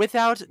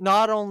without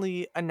not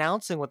only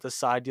announcing what the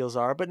side deals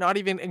are, but not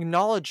even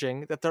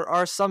acknowledging that there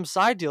are some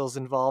side deals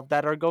involved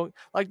that are going,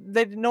 like,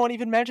 no one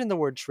even mentioned the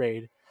word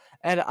trade.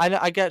 And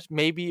I guess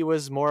maybe it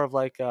was more of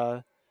like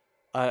an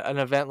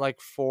event like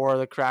for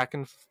the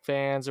Kraken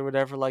fans or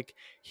whatever. Like,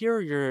 here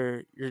are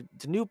your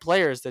the new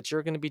players that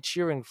you're going to be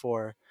cheering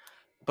for.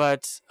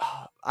 But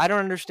I don't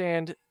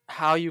understand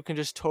how you can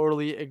just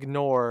totally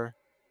ignore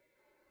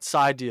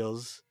side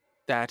deals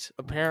that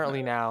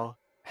apparently now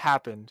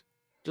happened.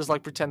 Just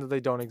like pretend that they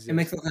don't It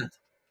makes exist. no sense.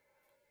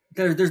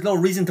 There's no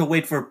reason to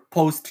wait for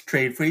post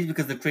trade freeze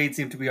because the trades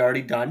seem to be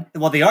already done.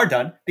 Well, they are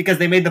done because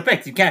they made the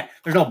picks. You can't.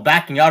 There's no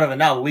backing out of it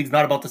now. The league's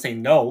not about to say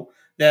no.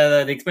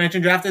 The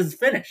expansion draft is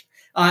finished.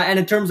 And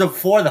in terms of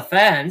for the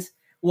fans,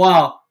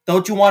 well,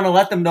 don't you want to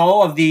let them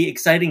know of the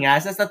exciting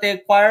assets that they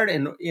acquired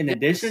in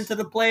addition Yes. to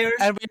the players?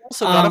 And we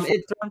also got a It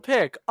first round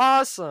pick.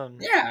 Awesome.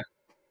 Yeah,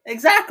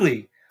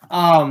 exactly.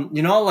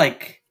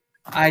 Like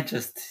I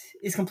just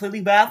it's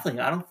completely baffling.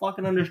 I don't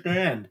fucking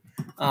understand.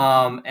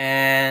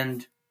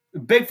 And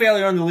big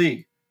failure on the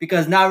league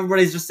because now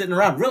everybody's just sitting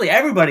around. Really,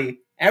 everybody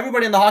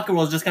in the hockey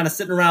world is just kind of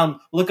sitting around,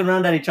 looking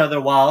around at each other.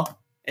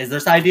 While is there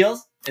side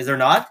deals? Is there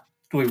not?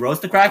 Do we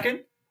roast the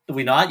Kraken? Do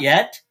we not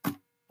yet?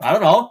 I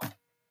don't know.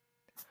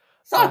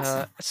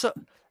 Sucks. So,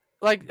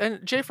 like,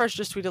 and Jay Fresh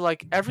just tweeted,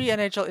 like, every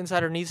NHL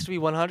insider needs to be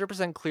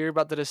 100% clear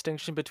about the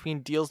distinction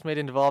between deals made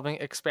involving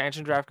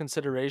expansion draft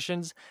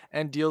considerations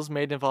and deals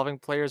made involving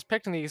players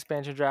picked in the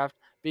expansion draft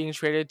being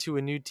traded to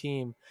a new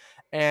team.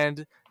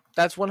 And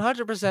that's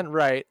 100%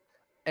 right.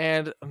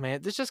 And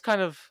man, this just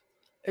kind of,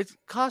 it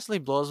constantly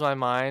blows my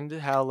mind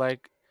how,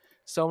 like,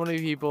 so many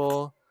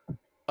people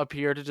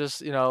appear to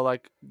just,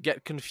 like,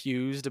 get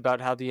confused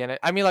about how the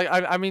I mean, like,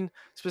 I mean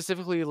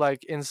specifically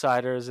like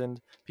insiders and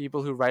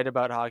people who write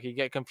about hockey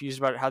get confused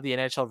about how the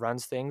NHL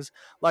runs things.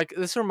 Like,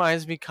 this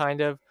reminds me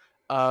kind of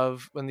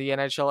when the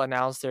NHL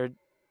announced their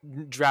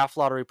draft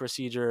lottery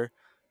procedure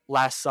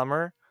last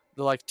summer,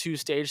 the like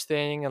two-stage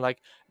thing, and like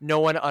no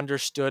one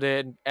understood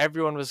it and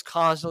everyone was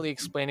constantly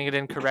explaining it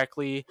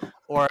incorrectly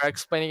or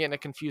explaining it in a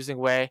confusing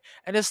way.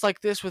 And it's like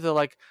this with the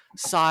like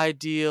side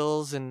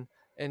deals and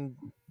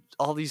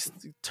all these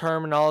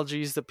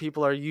terminologies that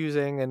people are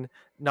using and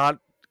not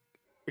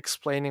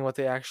explaining what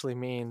they actually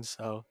mean.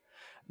 So,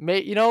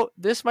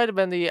 this might have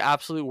been the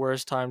absolute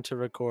worst time to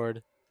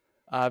record,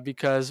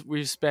 because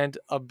we've spent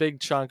a big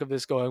chunk of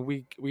this going,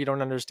 we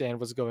don't understand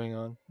what's going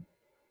on.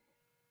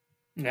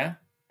 Yeah.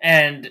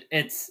 And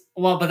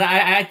but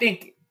I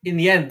think in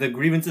the end, the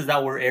grievances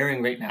that we're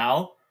airing right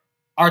now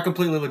are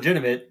completely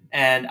legitimate.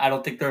 And I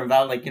don't think they're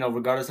invalid, like,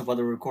 regardless of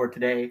whether we record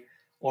today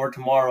or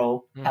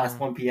tomorrow past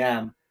Mm-hmm. 1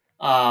 p.m.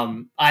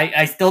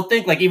 I still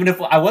think, like, even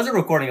if I wasn't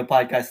recording a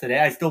podcast today,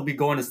 I'd still be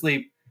going to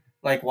sleep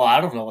like, well,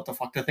 I don't know what the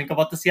fuck to think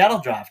about the Seattle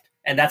draft.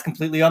 And that's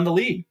completely on the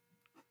league.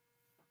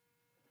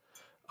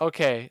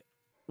 Okay,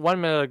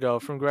 1 minute ago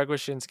from Greg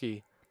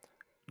Wyshynski.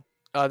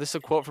 This is a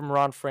quote from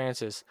Ron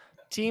Francis.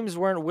 Teams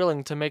weren't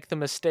willing to make the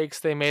mistakes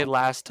they made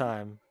last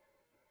time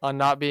on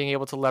not being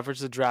able to leverage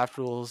the draft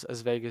rules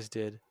as Vegas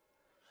did.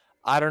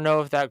 I don't know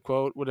if that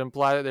quote would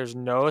imply that there's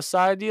no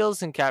side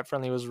deals and Cat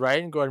Friendly was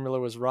right and Gordon Miller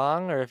was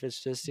wrong, or if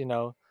it's just,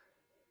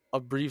 a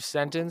brief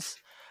sentence.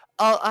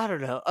 I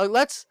don't know.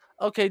 Let's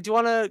okay. Do you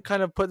want to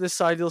kind of put this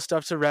side deal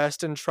stuff to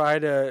rest and try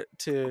to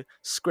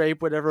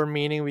scrape whatever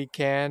meaning we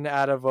can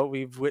out of what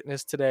we've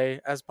witnessed today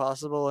as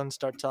possible, and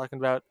start talking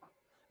about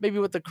maybe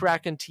what the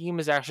Kraken team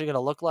is actually going to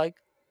look like?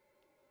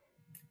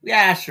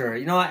 Yeah, sure.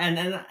 You know,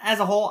 and as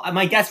a whole,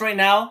 my guess right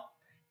now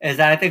is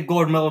that I think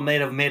Gordon Miller may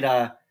have made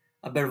a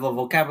bit of a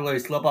vocabulary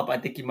slip up. I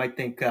think he might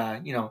think,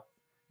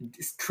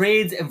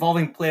 trades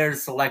involving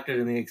players selected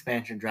in the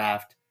expansion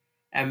draft,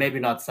 and maybe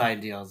not side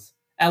deals.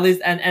 At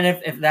least, and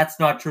if that's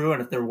not true,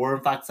 and if there were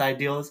in fact side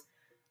deals,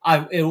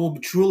 it will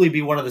truly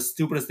be one of the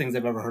stupidest things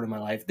I've ever heard in my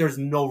life. There's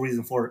no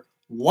reason for it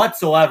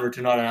whatsoever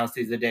to not announce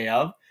these the day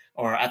of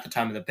or at the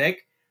time of the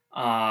pick.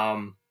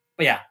 But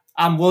yeah,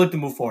 I'm willing to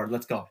move forward.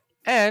 Let's go.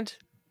 And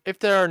if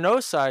there are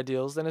no side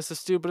deals, then it's the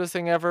stupidest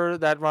thing ever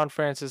that Ron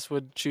Francis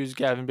would choose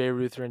Gavin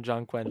Bayreuther and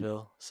John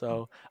Quenneville.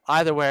 So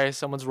either way,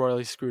 someone's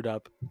royally screwed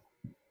up.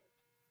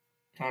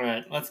 All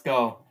right, let's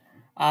go.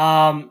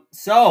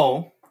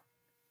 So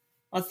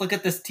let's look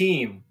at this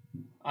team.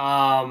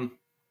 I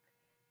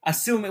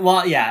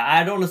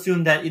don't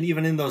assume that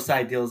even in those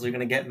side deals, they're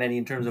going to get many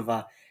in terms of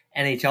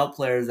NHL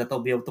players that they'll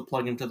be able to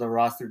plug into the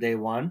roster day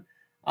one.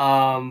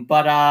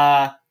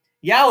 Yeah,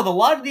 with a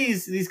lot of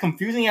these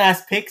confusing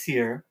ass picks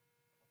here,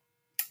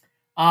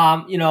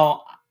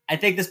 I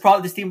think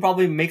this team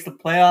probably makes the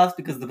playoffs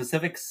because the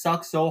Pacific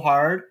sucks so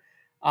hard.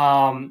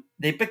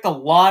 They picked a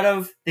lot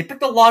of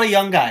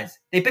young guys.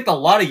 They picked a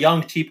lot of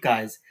young cheap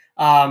guys.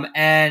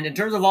 And in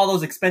terms of all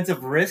those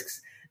expensive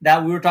risks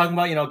that we were talking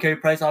about, Carey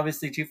Price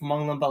obviously chief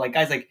among them, but like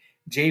guys like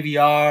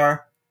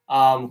JVR,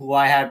 who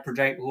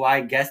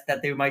I guessed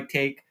that they might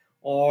take,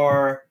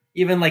 or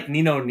even like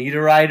Nino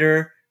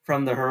Niederreiter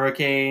from the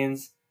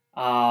Hurricanes.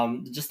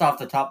 Just off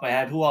the top of my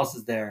head, who else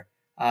is there?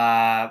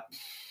 I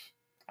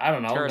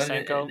don't know.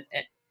 Tarasenko.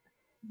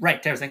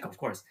 Right, Tarasenko, of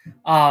course.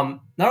 None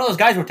of those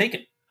guys were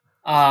taken.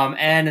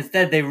 And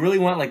instead they really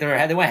went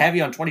they went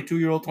heavy on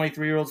 22-year-olds,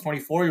 23-year-olds,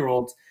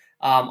 24-year-olds,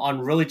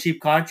 on really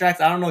cheap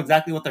contracts. I don't know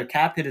exactly what their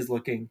cap hit is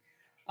looking,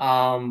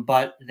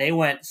 but they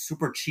went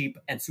super cheap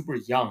and super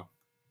young.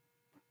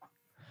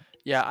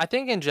 Yeah, I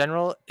think in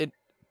general it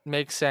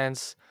makes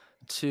sense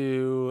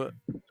to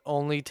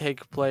only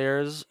take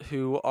players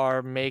who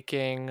are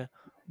making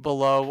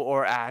below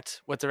or at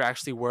what they're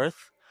actually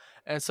worth.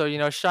 And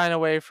so, shying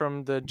away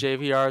from the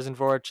JVRs and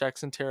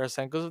Voraceks and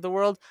Tarasenkos of the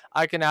world,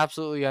 I can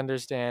absolutely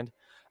understand.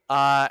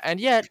 And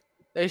yet,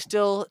 they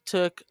still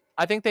took,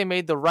 I think they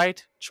made the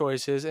right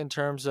choices in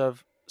terms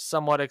of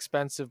somewhat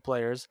expensive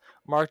players.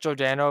 Mark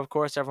Giordano, of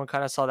course, everyone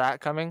kind of saw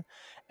that coming.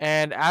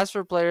 And as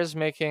for players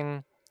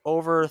making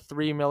over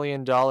 $3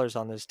 million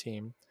on this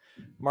team,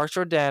 Mark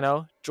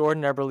Giordano,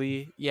 Jordan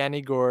Eberle,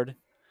 Yanni Gourde,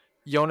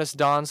 Jonas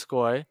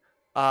Donskoy,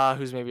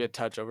 who's maybe a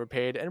touch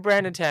overpaid, and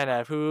Brandon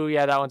Tanev, who,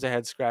 yeah, that one's a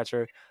head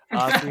scratcher.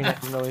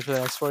 $3.5 million for the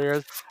next 4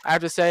 years. I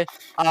have to say,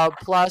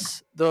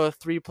 plus the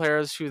three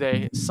players who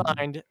they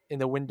signed in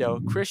the window: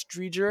 Chris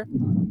Driedger,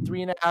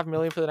 $3.5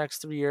 million for the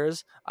next 3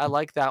 years. I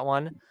like that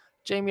one.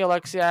 Jamie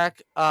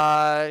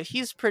Oleksiak,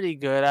 he's pretty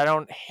good. I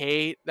don't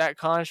hate that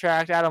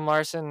contract. Adam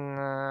Larson,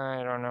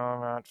 I don't know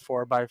about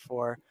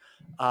 4x4.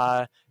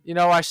 I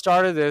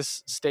started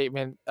this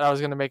statement. I was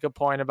going to make a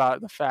point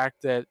about the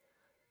fact that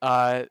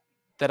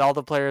that all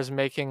the players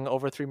making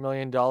over $3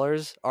 million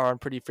are on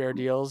pretty fair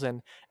deals,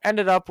 and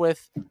ended up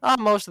with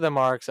most of them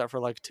are, except for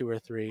like two or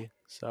three.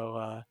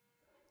 So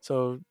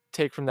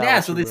take from that. Yeah,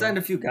 so they signed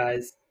a few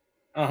guys.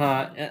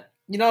 That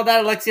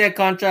Oleksiak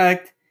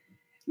contract,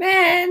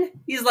 man,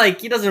 he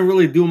doesn't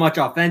really do much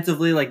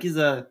offensively. Like, he's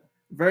a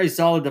very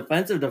solid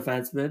defensive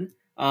defenseman.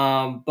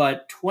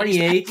 But 28, he's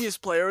the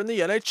happiest player in the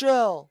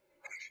NHL.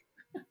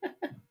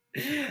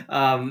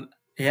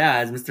 Yeah,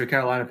 as Mr.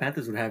 Carolina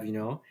Panthers would have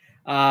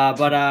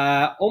but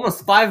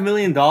almost $5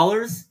 million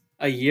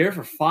a year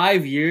for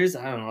 5 years.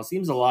 I don't know,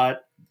 seems a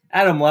lot.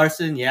 Adam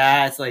Larson,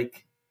 yeah, it's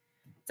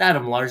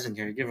Adam Larson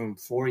here. Give him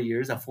 4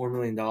 years at $4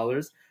 million.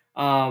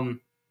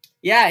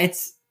 Yeah,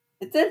 it's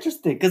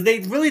interesting because they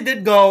really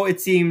did go,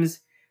 it seems,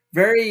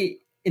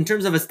 very, in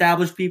terms of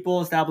established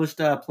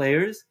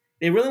players,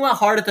 they really went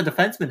hard at the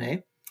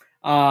defensemen,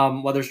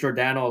 whether it's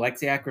Giordano,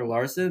 Oleksiak, or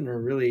Larson, or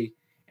really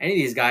any of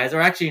these guys,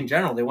 or actually in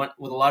general, they went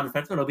with a lot of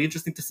defensemen. It'll be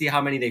interesting to see how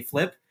many they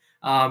flip,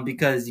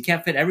 because you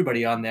can't fit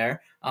everybody on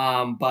there.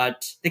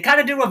 But they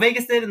kind of did what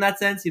Vegas did in that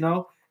sense, It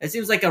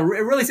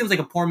really seems like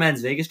a poor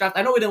man's Vegas draft.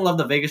 I know we didn't love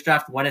the Vegas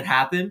draft when it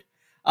happened,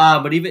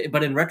 but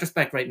in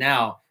retrospect, right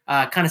now,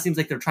 kind of seems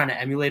like they're trying to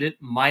emulate it,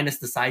 minus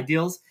the side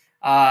deals.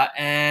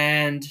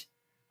 And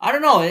I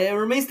don't know. It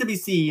remains to be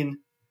seen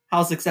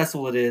how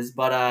successful it is.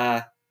 But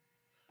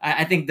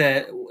I think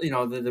that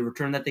the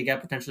return that they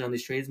get potentially on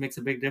these trades makes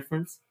a big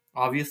difference,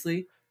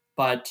 obviously.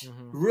 But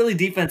really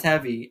defense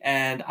heavy,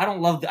 and I don't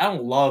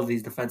love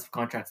these defensive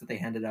contracts that they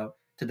handed out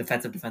to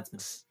defensive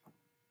defensemen.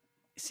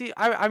 See,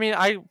 I like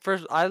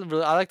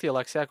the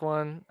Oleksiak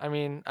one.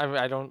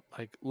 I don't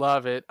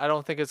love it. I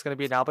don't think it's going to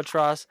be an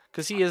albatross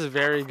because he is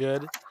very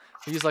good.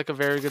 He's like a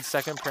very good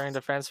second pairing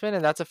defenseman,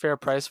 and that's a fair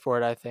price for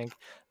it, I think.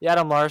 The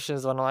Adam Larson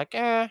is one I'm like,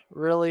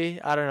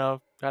 really? I don't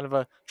know. kind of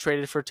a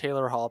traded for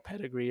Taylor Hall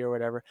pedigree or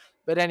whatever.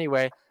 But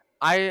anyway,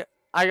 I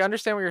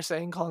understand what you're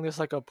saying, calling this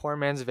like a poor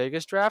man's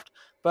Vegas draft.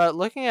 But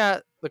looking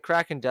at the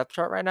Kraken depth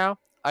chart right now,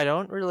 I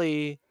don't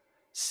really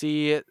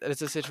see it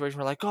as a situation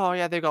where like, oh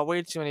yeah, they got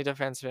way too many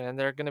defensemen and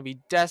they're gonna be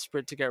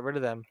desperate to get rid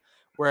of them.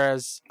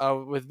 Whereas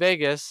with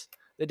Vegas,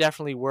 they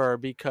definitely were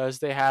because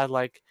they had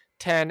like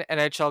 10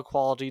 NHL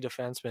quality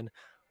defensemen.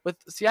 With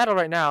Seattle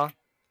right now,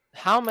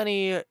 how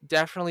many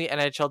definitely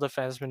NHL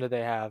defensemen do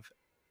they have?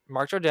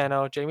 Mark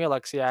Giordano, Jamie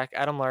Alexiak,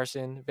 Adam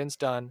Larson, Vince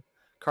Dunn,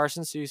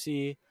 Carson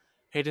Soucy,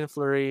 Hayden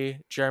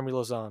Fleury, Jeremy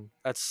Lauzon.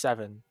 That's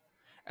 7.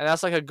 And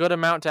that's like a good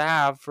amount to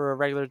have for a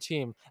regular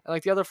team. And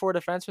like the other 4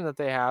 defensemen that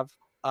they have,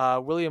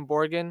 William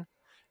Borgen,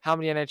 how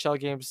many NHL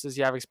games does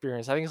he have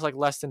experience? I think it's like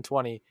less than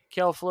 20.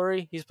 Cale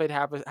Fleury, he's played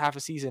half a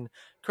season.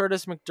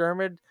 Curtis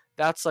McDermott,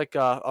 that's like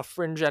a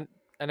fringe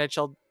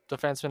NHL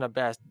defenseman at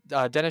best.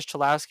 Dennis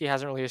Cholowski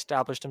hasn't really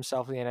established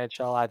himself in the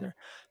NHL either.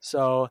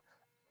 So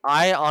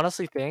I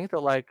honestly think that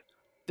like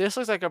this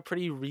looks like a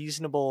pretty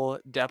reasonable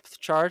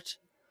depth chart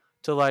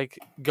to like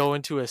go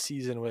into a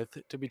season with,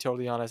 to be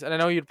totally honest. And I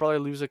know you'd probably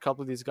lose a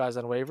couple of these guys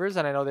on waivers,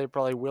 and I know they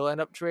probably will end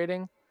up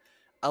trading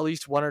at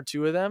least 1 or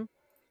 2 of them.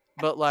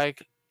 But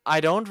like I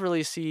don't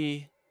really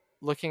see,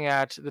 looking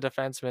at the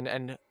defensemen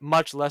and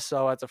much less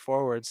so at the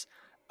forwards,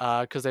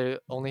 because they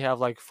only have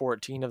like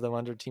 14 of them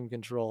under team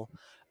control,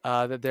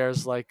 that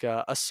there's like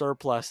a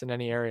surplus in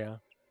any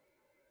area.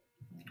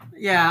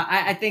 Yeah,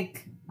 I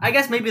think I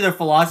guess maybe their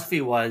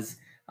philosophy was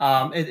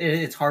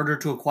it's harder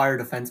to acquire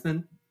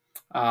defensemen,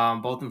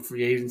 both in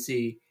free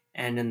agency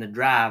and in the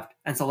draft,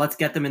 and so let's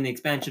get them in the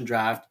expansion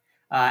draft,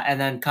 and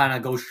then kind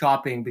of go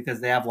shopping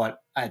because they have what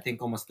I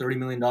think almost $30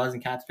 million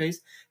in cap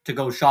space to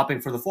go shopping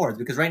for the forwards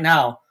because right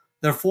now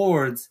their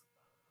forwards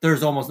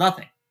there's almost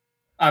nothing.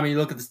 I mean, you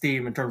look at this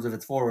team in terms of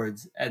its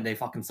forwards, and they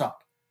fucking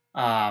suck.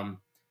 Um,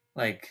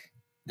 like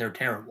they're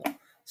terrible.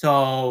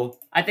 So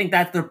I think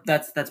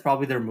that's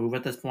probably their move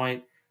at this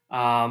point.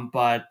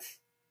 But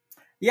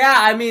yeah,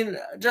 I mean,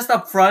 just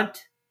up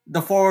front,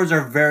 the forwards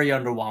are very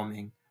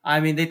underwhelming. I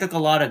mean, they took a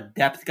lot of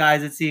depth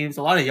guys. It seems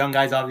a lot of young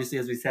guys. Obviously,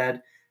 as we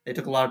said, they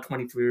took a lot of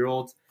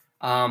 23-year-olds.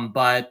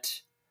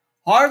 But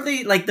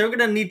hardly like they're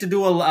gonna need to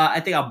do I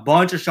think a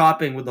bunch of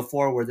shopping with the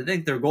forwards. I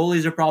think their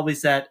goalies are probably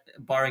set,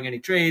 barring any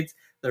trades.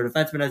 Their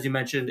defensemen, as you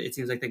mentioned, it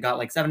seems like they got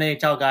like 7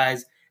 NHL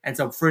guys and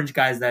some fringe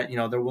guys that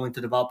they're willing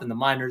to develop in the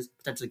minors,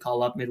 potentially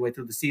call up midway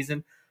through the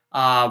season.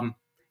 Yeah,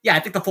 I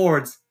think the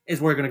forwards is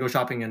where we're gonna go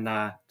shopping in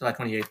July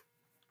 28th.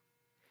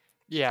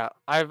 Yeah,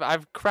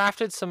 I've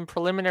crafted some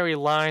preliminary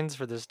lines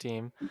for this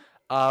team.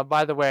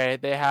 By the way,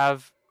 they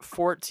have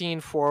 14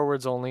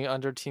 forwards only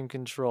under team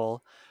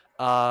control,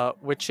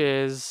 which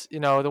is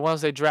the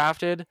ones they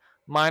drafted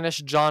minus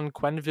John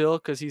Quenville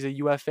because he's a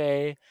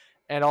UFA,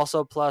 and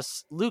also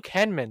plus Luke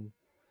Henman,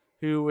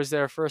 who was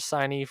their first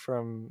signee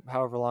from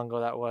however long ago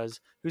that was,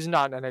 who's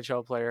not an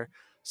NHL player.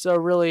 So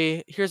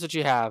really, here's what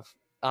you have.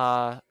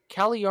 Calle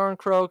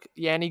Yarncroke,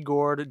 Yanni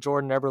Gourde,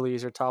 Jordan Eberle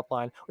is your top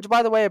line. Which,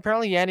 by the way,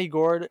 apparently Yanni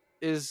Gourde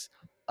is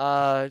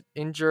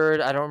injured.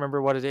 I don't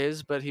remember what it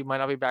is, but he might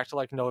not be back till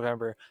like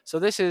November. So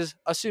this is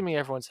assuming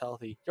everyone's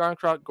healthy.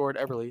 Yarncroke, Gourde,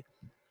 Eberle.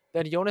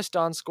 Then Jonas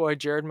Donskoy,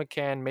 Jared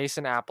McCann,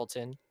 Mason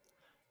Appleton.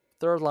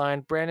 Third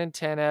line, Brandon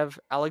Tanev,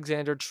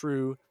 Alexander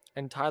True,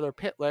 and Tyler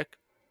Pitlick.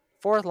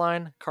 Fourth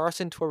line,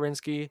 Carson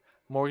Twarynski,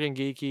 Morgan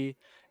Geekie,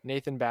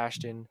 Nathan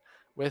Bastion.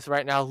 With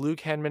right now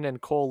Luke Henman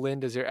and Cole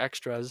Lind as your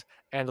extras,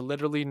 and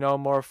literally no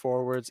more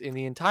forwards in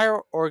the entire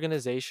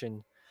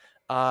organization.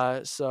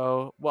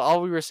 So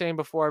all we were saying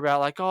before about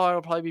like, oh,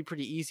 it'll probably be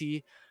pretty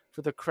easy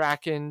for the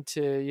Kraken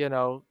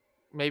to,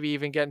 maybe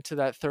even get into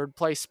that third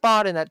place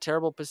spot in that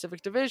terrible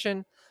Pacific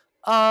Division.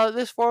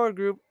 This forward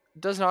group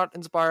does not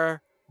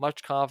inspire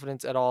much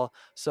confidence at all.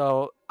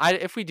 So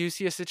if we do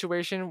see a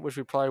situation, which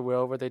we probably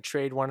will, where they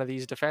trade one of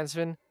these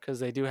defensemen, because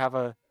they do have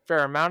a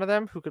fair amount of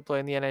them who could play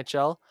in the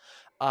NHL,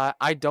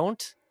 I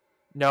don't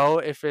know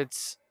if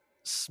it's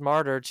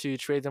smarter to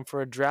trade them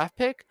for a draft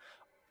pick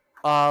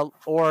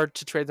or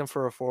to trade them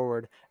for a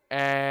forward.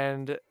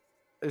 And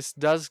this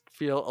does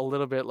feel a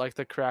little bit like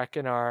the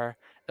Kraken are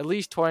at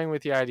least toying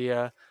with the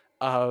idea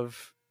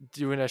of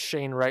doing a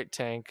Shane Wright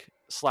tank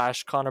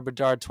 / Connor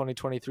Bedard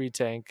 2023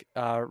 tank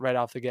right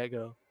off the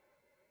get-go.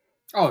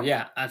 Oh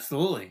yeah,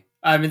 absolutely.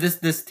 I mean,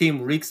 this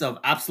team reeks of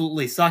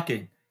absolutely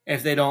sucking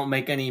if they don't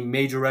make any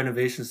major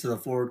renovations to the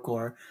forward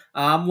core.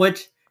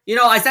 Which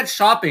I said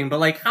shopping, but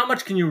like, how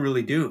much can you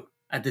really do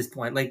at this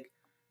point? Like,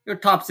 your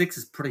top 6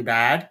 is pretty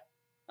bad,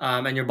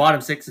 and your bottom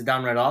 6 is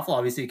downright awful.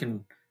 Obviously, you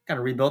can kind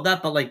of rebuild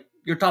that, but like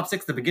your top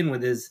 6 to begin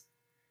with is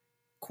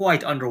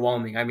quite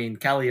underwhelming. I mean,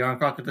 Calle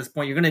Yarncroc at this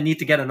point, you're going to need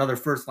to get another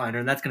first liner,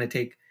 and that's going to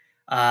take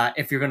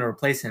if you're going to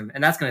replace him,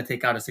 and that's going to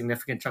take out a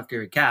significant chunk of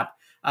your cap.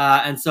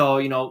 And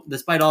so,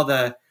 despite all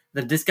the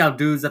discount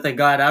dudes that they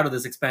got out of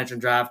this expansion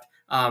draft,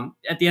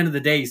 at the end of the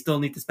day, you still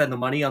need to spend the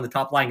money on the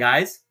top line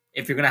guys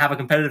if you're going to have a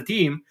competitive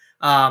team.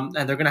 And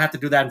they're going to have to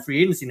do that in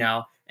free agency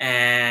now.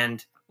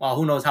 And, well,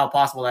 who knows how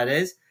possible that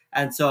is.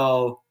 And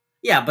so,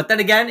 yeah, but then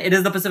again, it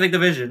is the Pacific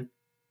Division.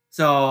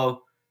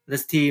 So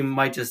this team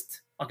might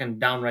just fucking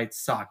downright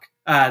suck.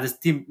 This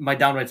team might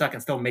downright suck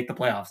and still make the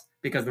playoffs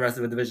because the rest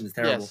of the division is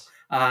terrible. Yes,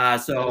 that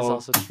is So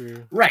also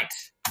true. right,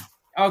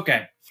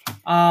 okay.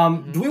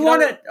 Do we You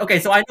want know, to? Okay,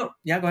 so I know.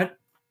 Yeah, go ahead.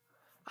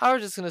 I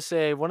was just gonna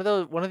say one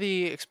of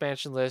the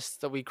expansion lists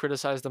that we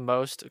criticized the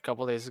most a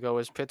couple days ago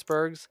was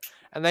Pittsburgh's,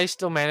 and they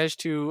still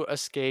managed to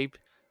escape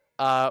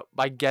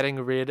by getting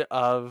rid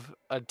of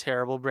a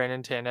terrible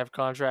Brandon Tanev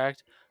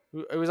contract.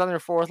 It was on their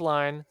fourth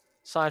line,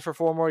 signed for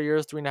 4 more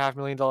years, $3.5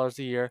 million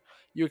a year.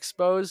 You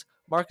expose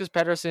Marcus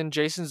Pettersson,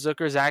 Jason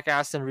Zucker, Zach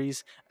Aston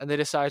Reese, and they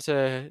decide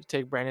to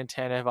take Brandon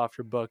Tanev off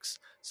your books.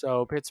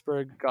 So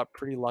Pittsburgh got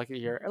pretty lucky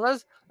here.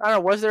 Unless I don't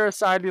know, was there a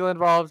side deal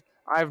involved?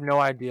 I have no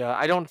idea.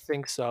 I don't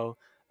think so.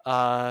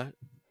 Uh,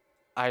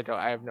 I don't.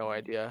 I have no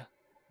idea.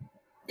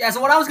 Yeah,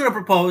 so what I was going to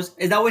propose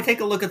is that we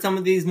take a look at some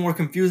of these more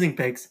confusing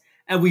picks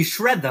and we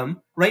shred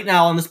them right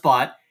now on the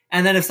spot.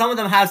 And then if some of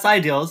them have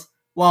side deals,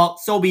 well,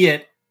 so be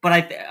it.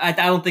 But I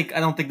don't think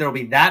there'll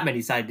be that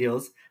many side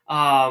deals.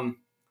 And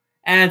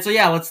so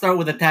yeah, let's start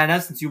with the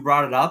Tanev since you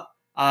brought it up.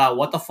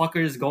 What the fuck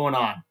is going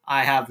on?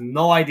 I have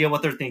no idea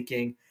what they're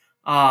thinking.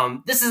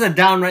 This is a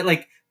downright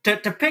like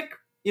to pick,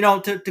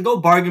 to go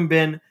bargain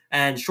bin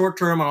and short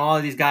term on all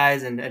of these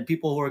guys and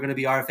people who are going to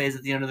be RFAs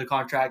at the end of the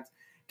contract.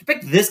 To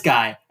pick this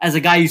guy as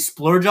a guy you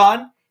splurge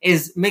on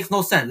makes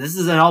no sense. This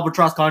is an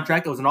albatross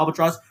contract. It was an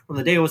albatross from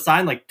the day it was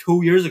signed, like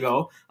 2 years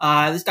ago.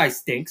 This guy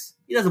stinks.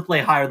 He doesn't play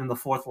higher than the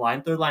fourth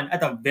line, third line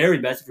at the very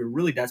best if you're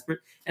really desperate.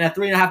 And at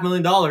 $3.5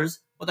 million,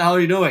 what the hell are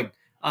you doing?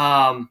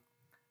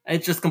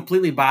 It's just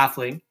completely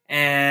baffling.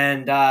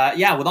 And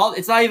yeah, with all,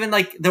 it's not even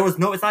like there was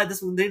no. It's not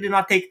this. They did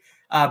not take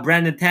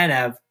Brandon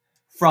Tanev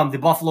from the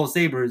Buffalo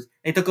Sabres.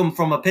 They took him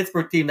from a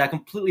Pittsburgh team that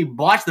completely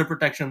botched their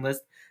protection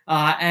list.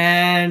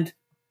 And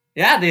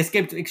yeah, they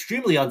escaped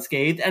extremely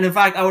unscathed. And in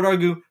fact, I would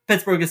argue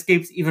Pittsburgh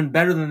escapes even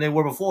better than they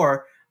were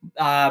before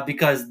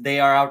because they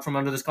are out from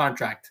under this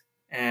contract.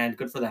 And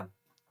good for them.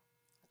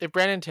 If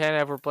Brandon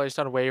Tanev were placed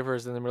on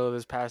waivers in the middle of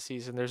this past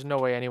season, there's no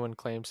way anyone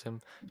claims him,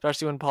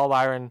 especially when Paul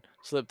Byron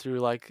slipped through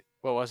like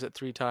what was it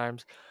 3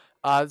 times.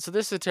 So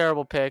this is a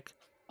terrible pick.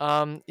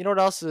 You know what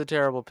else is a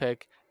terrible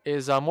pick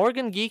is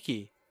Morgan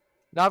Geeky.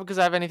 Not because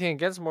I have anything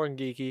against Morgan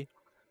Geeky,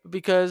 but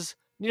because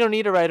Nino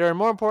Niederreiter and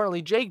more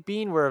importantly Jake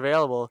Bean were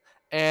available,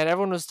 and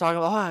everyone was talking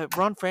about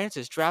Ron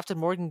Francis drafted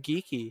Morgan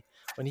Geeky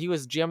when he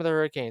was GM of the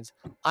Hurricanes.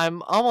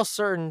 I'm almost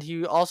certain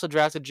he also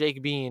drafted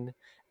Jake Bean,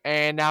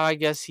 and now I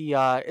guess he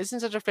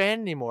isn't such a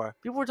fan anymore.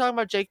 People were talking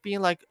about Jake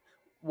Bean like,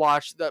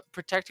 watch the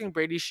protecting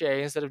Brady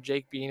Shea instead of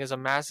Jake Bean is a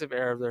massive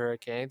error of the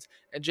Hurricanes,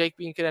 and Jake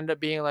Bean could end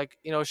up being like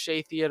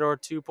Shea Theodore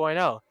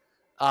 2.0.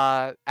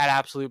 At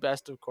absolute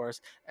best, of course.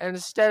 And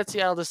instead,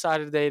 Seattle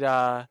decided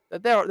that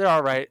they're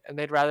all right, and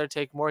they'd rather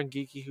take Morgan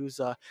Geeky, who's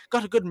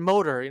got a good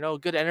motor,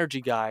 good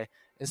energy guy,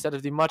 instead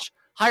of the much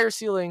higher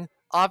ceiling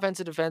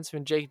offensive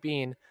defenseman Jake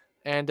Bean.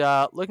 And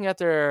looking at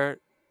the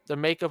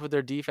makeup of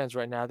their defense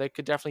right now, they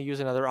could definitely use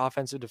another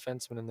offensive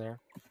defenseman in there.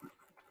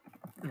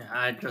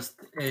 Yeah,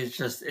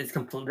 it's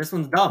complete. This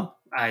one's dumb.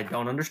 I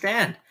don't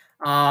understand.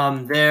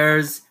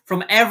 There's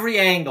from every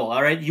angle.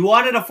 All right, you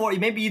wanted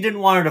maybe you didn't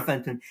want a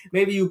defenseman.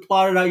 Maybe you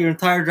plotted out your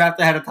entire draft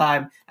ahead of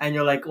time, and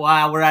you're like,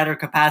 wow, we're at our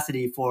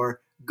capacity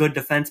for good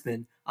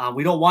defensemen.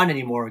 We don't want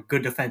any more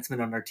good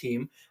defensemen on our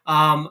team.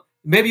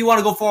 Maybe you want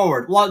to go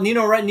forward. Well,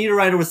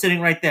 Niederreiter was sitting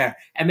right there.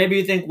 And maybe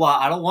you think, well,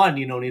 I don't want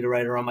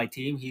Niederreiter on my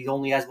team. He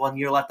only has 1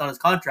 year left on his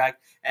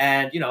contract.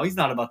 And, he's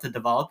not about to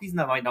develop.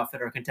 Might not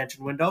fit our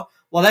contention window.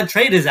 Well, then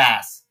trade his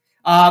ass.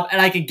 And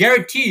I can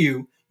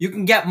guarantee you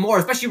can get more,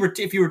 especially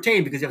if you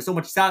retain because you have so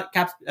much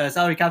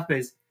salary cap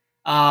space.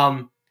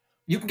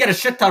 You can get a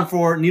shit ton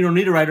for Nino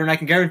Niederreiter, and I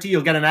can guarantee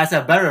you'll get an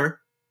asset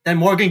better than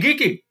Morgan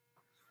Geeky.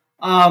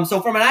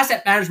 So from an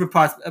asset management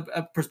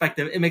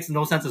perspective, it makes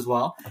no sense as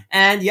well.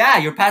 And yeah,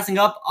 you're passing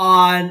up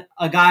on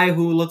a guy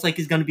who looks like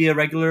he's going to be a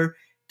regular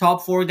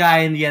top 4 guy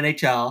in the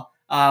NHL,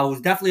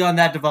 who's definitely on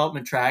that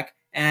development track,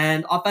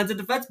 and offensive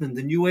defenseman,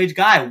 the new age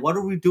guy. What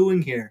are we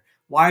doing here?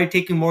 Why are you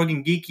taking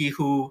Morgan Geeky,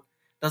 who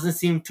doesn't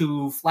seem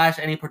to flash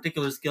any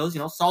particular skills?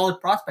 Solid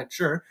prospect,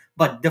 sure,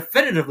 but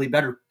definitively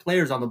better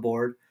players on the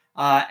board.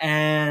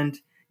 And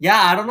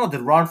yeah, I don't know.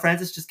 Did Ron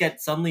Francis just get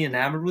suddenly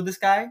enamored with this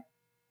guy?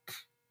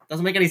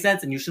 Doesn't make any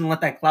sense, and you shouldn't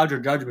let that cloud your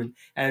judgment.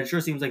 And it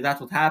sure seems like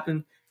that's what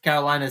happened.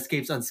 Carolina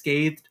escapes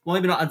unscathed. Well,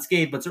 maybe not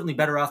unscathed, but certainly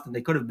better off than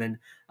they could have been.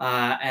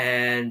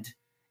 And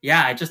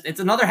yeah, it's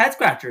another head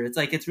scratcher. It's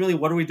like, it's really,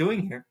 what are we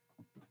doing here?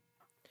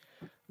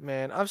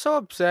 Man, I'm so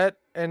upset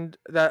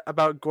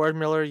about Gord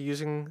Miller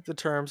using the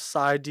term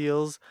side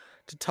deals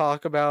to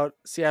talk about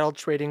Seattle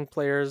trading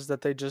players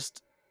that they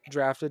just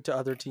drafted to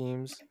other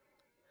teams.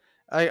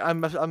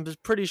 I'm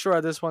pretty sure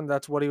at this one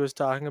that's what he was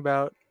talking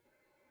about.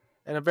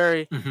 And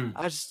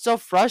it's so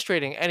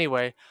frustrating.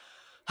 Anyway,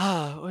 what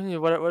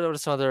are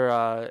some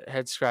other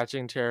head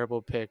scratching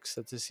terrible picks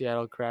that the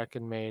Seattle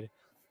Kraken made?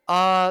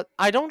 I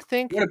don't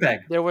think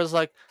Winnipeg. there was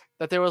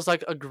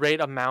like a great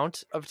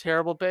amount of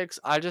terrible picks.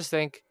 I just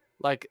think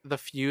like the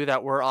few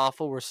that were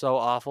awful were so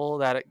awful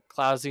that it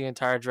clouds the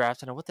entire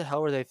draft. And what the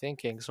hell were they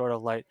thinking? Sort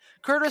of like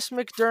Curtis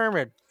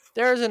McDermott.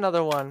 There's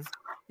another one.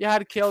 You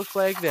had Kale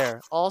Clegg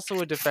there, also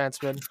a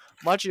defenseman,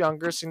 much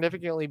younger,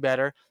 significantly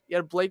better. You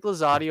had Blake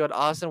Lizotte, you had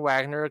Austin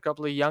Wagner, a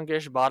couple of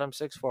youngish bottom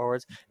six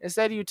forwards.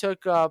 Instead, you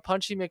took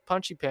Punchy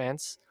McPunchy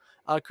Pants,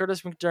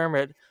 Curtis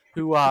McDermott,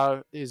 who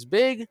is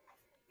big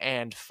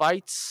and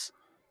fights,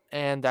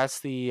 and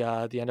that's the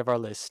end of our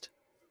list.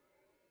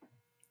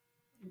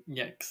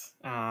 Yikes.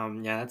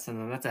 Yeah, that's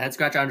a head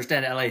scratch. I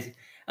understand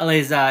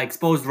LA's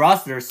exposed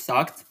roster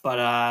sucked,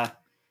 but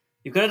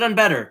you could have done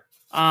better.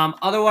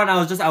 Other one, I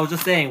was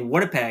just saying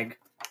Winnipeg.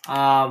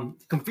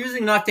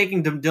 Confusing not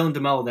taking Dylan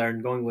DeMello there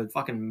and going with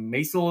fucking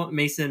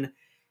Mason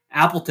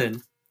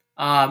Appleton.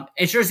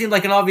 It sure seemed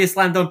like an obvious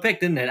slam dunk pick,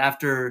 didn't it?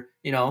 After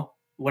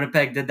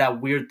Winnipeg did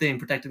that weird thing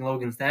protecting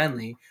Logan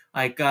Stanley.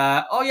 Like,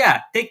 oh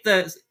yeah, take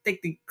the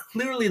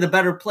clearly the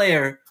better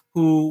player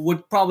who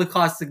would probably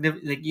cost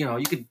significant. Like,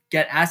 you could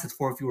get assets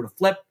for if you were to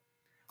flip.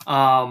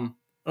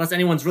 Unless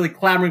anyone's really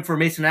clamoring for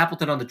Mason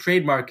Appleton on the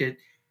trade market,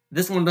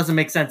 this one doesn't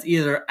make sense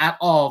either at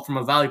all from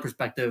a value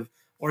perspective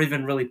or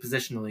even really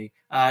positionally.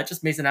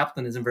 Just Mason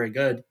Appleton isn't very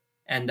good,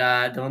 and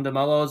Dylan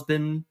DeMello has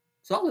been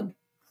solid.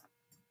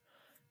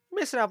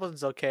 Mason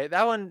Appleton's okay.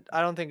 That one I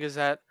don't think is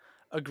that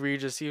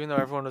egregious, even though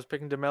everyone was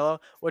picking DeMello.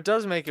 What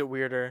does make it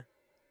weirder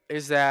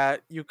is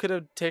that you could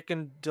have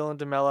taken Dylan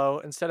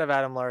DeMello instead of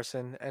Adam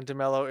Larson, and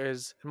DeMello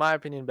is, in my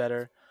opinion,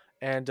 better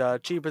and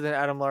cheaper than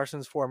Adam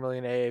Larson's 4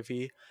 million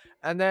AAV.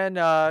 And then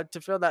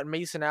to fill that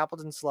Mason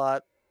Appleton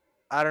slot,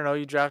 I don't know,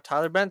 you draft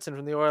Tyler Benson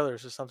from the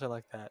Oilers or something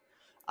like that.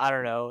 I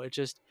don't know. It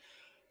just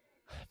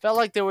felt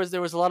like there was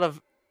a lot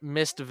of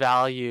missed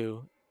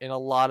value in a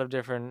lot of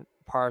different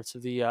parts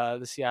of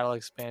the Seattle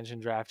expansion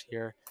draft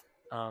here.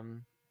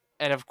 Um,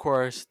 and of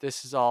course,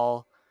 this is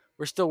all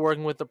we're still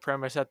working with the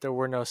premise that there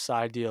were no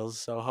side deals,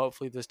 so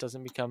hopefully this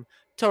doesn't become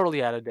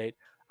totally out of date.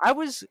 I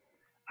was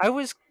I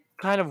was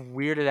kind of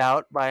weirded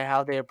out by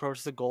how they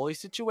approached the goalie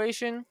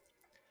situation.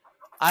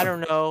 I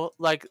don't know,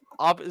 like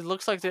it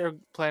looks like they're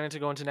planning to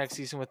go into next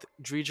season with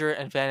Dreger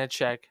and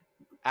Vanacek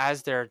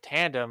as their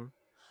tandem,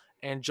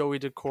 and Joey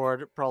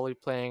Decord probably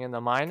playing in the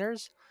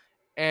minors.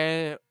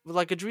 And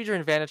like a Dreger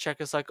and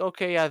Vanacek is like,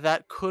 okay, yeah,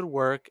 that could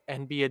work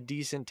and be a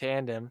decent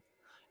tandem.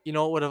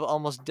 What would have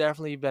almost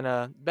definitely been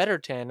a better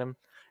tandem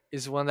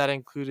is one that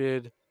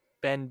included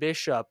Ben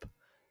Bishop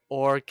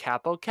or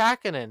Capo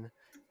Kakinen.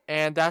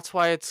 And that's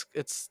why it's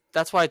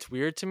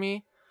weird to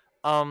me.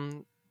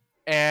 Um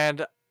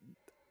and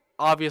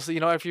obviously,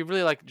 if you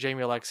really like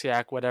Jamie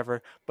Alexiak,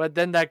 whatever, but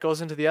then that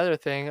goes into the other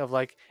thing of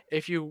like,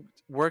 if you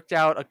worked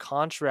out a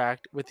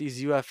contract with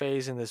these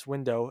UFAs in this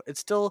window, it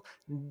still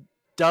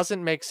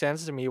doesn't make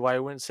sense to me why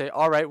you wouldn't say,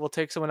 all right, we'll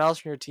take someone else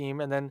from your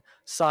team and then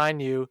sign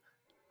you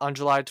on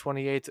July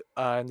 28th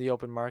in the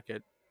open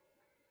market.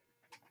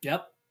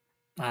 Yep.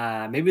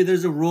 Maybe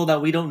there's a rule that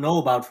we don't know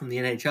about from the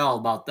NHL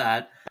about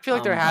that. I feel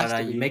like there has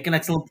to be. You make an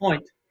excellent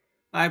point.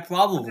 I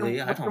probably.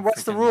 I don't.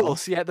 What's the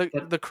rules? Know. Yeah,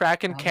 the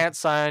Kraken can't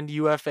sign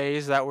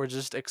UFAs that were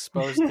just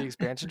exposed to the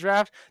expansion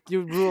draft.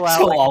 You rule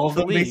out like all of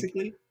them, league.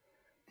 basically.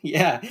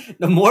 Yeah,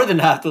 the more than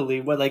half the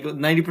league, but like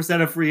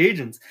 90% of free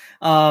agents.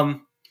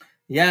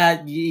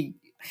 Yeah,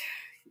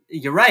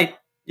 you're right.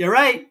 You're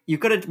right. You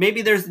could have.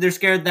 Maybe they're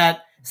scared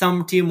that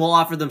some team will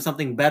offer them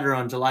something better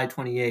on July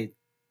 28th.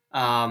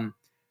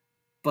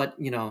 But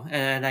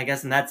and I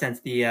guess in that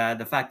sense,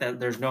 the fact that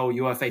there's no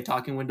UFA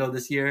talking window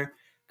this year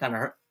kind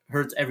of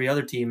hurts every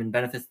other team and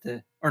benefits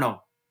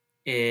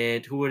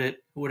who would it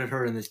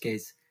hurt in this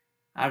case?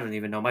 I don't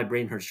even know. My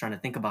brain hurts trying to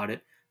think about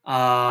it.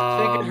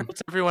 I think it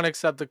hurts everyone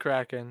except the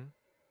Kraken.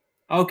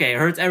 Okay, it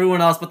hurts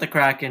everyone else but the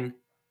Kraken.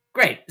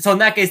 Great. So in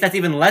that case, that's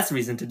even less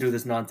reason to do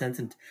this nonsense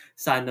and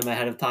sign them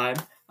ahead of time.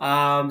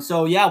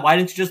 So yeah, why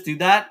didn't you just do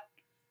that?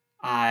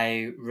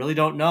 I really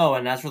don't know.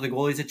 And as for the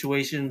goalie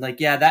situation, that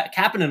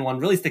Kapanen one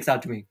really sticks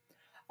out to me.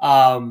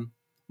 From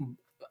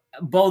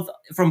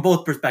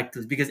both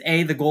perspectives, because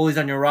A, the goalie's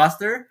on your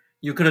roster,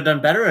 you could have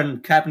done better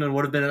and Kapanen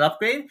would have been an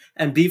upgrade.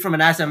 And B, from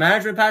an asset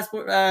management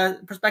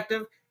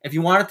perspective, if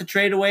you wanted to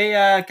trade away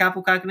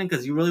Capo Kakinen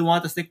because you really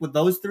want to stick with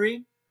those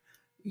three,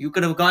 you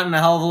could have gotten a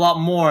hell of a lot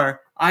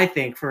more, I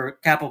think, for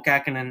Capo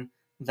Kakinen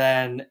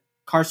than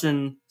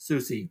Carson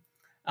Soucy.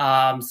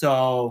 Or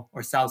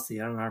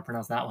Soucy, I don't know how to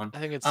pronounce that one. I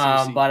think it's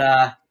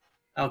Soucy.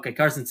 Okay,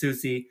 Carson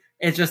Soucy.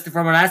 It's just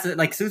from an asset,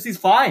 like Soucy's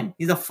fine.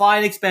 He's a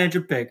fine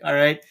expansion pick, all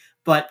right?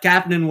 But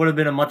Kapanen would have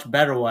been a much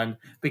better one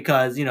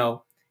because,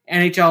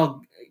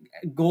 NHL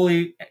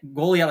goalie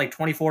at like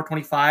 24,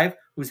 25,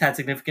 who's had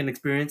significant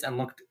experience and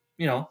looked,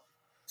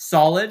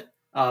 solid.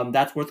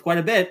 That's worth quite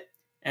a bit.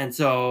 And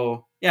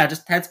so, yeah,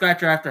 just head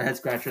scratcher after head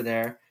scratcher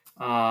there.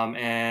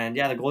 And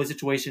yeah, the goalie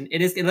situation,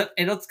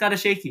 it looks kind of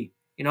shaky.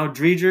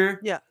 Dreger,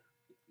 yeah,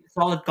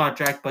 solid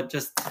contract, but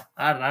just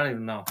I don't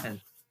even know.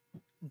 And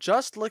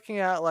just looking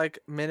at like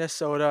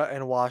Minnesota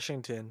and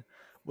Washington,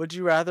 would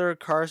you rather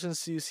Carson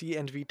Soucy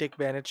and Vitek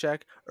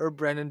Vanacek or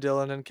Brendan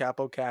Dillon and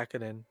Capo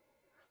Kakinen?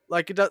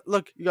 Look,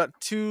 you got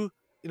two,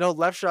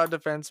 left shot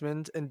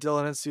defensemen and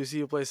Dillon and Soucy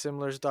who play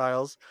similar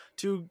styles,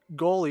 two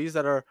goalies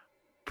that are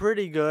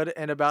pretty good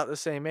and about the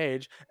same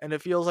age, and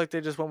it feels like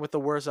they just went with the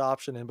worst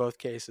option in both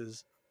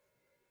cases.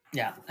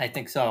 Yeah, I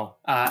think so.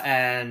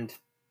 And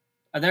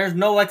there's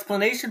no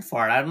explanation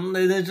for it. I don't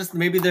know. They're just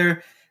maybe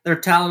their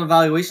talent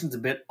evaluation's a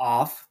bit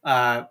off.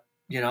 I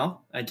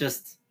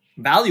just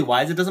value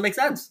wise, it doesn't make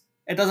sense.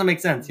 It doesn't make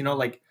sense.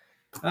 Mhm.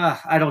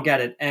 I don't get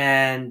it.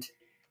 And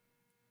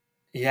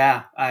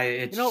yeah, I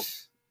You know,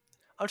 it's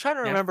I'm trying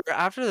to yeah. remember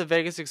after the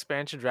Vegas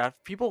expansion draft,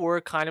 people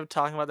were kind of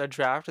talking about their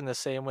draft in the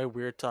same way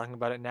we're talking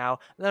about it now.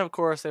 And then of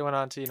course they went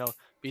on to,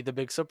 be the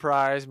big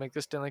surprise, make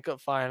the Stanley Cup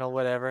final,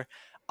 whatever.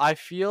 I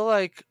feel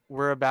like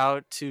we're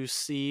about to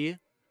see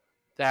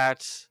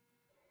that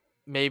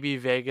maybe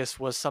Vegas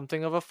was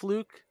something of a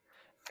fluke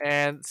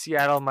and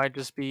Seattle might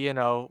just be,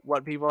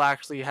 what people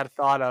actually had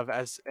thought of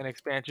as an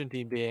expansion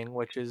team being,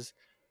 which is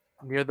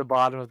near the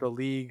bottom of the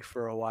league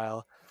for a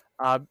while.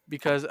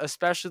 Because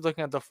especially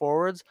looking at the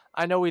forwards,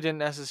 I know we didn't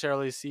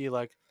necessarily see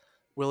like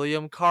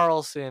William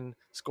Carlson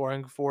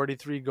scoring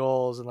 43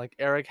 goals and like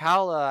Eric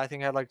Howla, I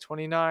think had like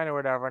 29 or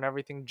whatever, and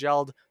everything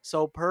gelled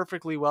so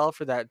perfectly well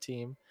for that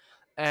team.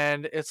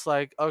 And it's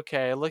like,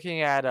 okay,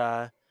 looking at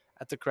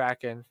the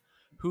Kraken,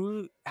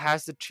 who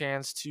has the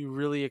chance to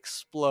really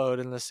explode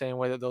in the same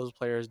way that those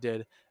players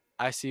did?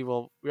 I see.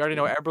 Well, we already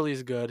know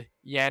Eberle's good.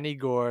 Yanni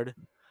Gord,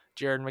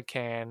 Jared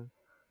McCann,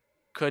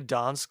 could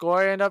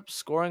Donskoy end up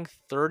scoring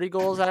 30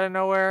 goals out of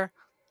nowhere?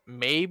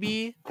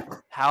 Maybe.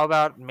 How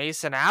about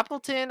Mason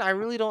Appleton? I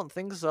really don't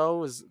think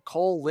so. Is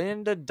Cole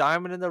Lind a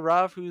diamond in the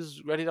rough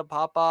who's ready to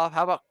pop off?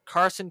 How about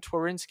Carson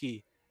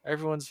Twerinsky,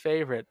 everyone's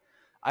favorite?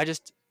 I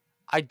just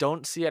I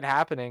don't see it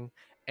happening,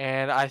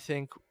 and I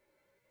think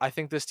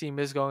this team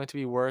is going to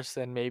be worse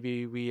than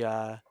maybe we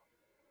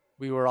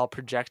were all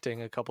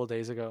projecting a couple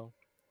days ago.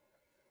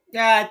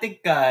 Yeah, I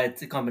think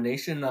it's a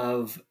combination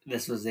of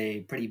this was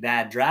a pretty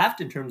bad draft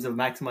in terms of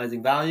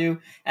maximizing value,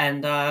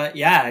 and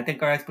yeah, I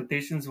think our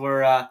expectations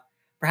were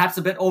perhaps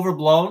a bit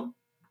overblown.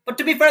 But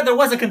to be fair, there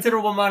was a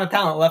considerable amount of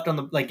talent left on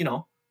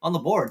the on the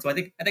board. So I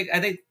think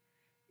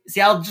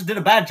Seattle just did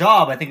a bad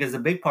job. I think is a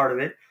big part of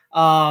it.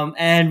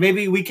 And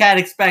maybe we can't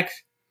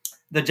expect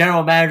the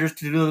general managers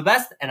to do the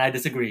best, and I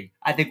disagree.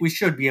 I think we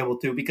should be able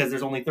to because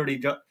there's only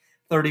 30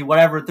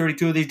 whatever,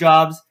 32 of these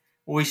jobs.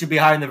 We should be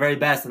hiring the very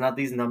best and not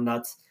these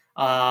numbnuts.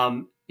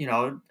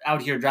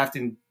 Out here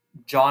drafting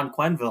John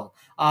Quenville.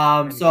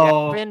 And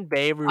So Gavin I,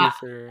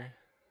 Bayreuther.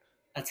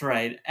 that's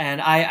right.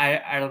 And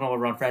I don't know what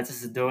Ron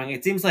Francis is doing.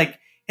 It seems like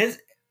his.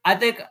 I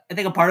think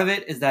a part of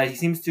it is that he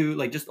seems to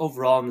like just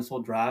overall in this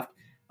whole draft.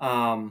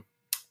 Um,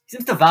 he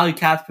seems to value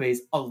cap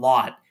space a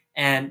lot,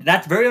 and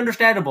that's very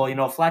understandable.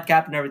 Flat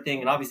cap and everything,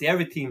 and obviously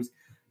every team's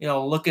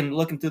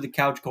looking through the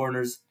couch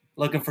corners,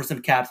 looking for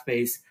some cap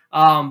space.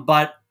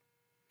 But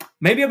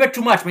maybe a bit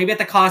too much. Maybe at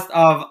the cost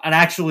of an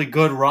actually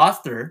good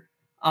roster.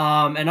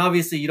 And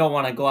obviously you don't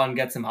want to go out and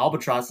get some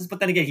albatrosses,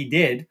 but then again he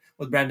did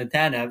with Brandon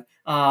Tanev.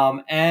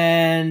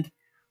 And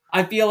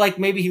I feel like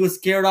maybe he was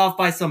scared off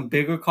by some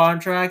bigger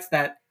contracts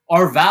that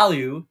are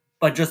value,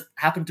 but just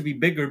happen to be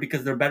bigger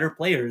because they're better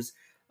players.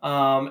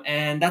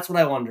 And that's what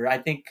I wonder. I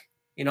think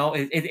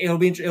it'll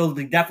be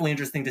definitely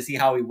interesting to see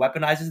how he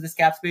weaponizes this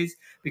cap space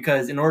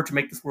because in order to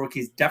make this work,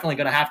 he's definitely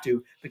going to have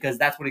to because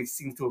that's what he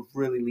seems to have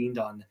really leaned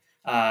on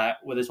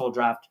with his whole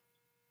draft.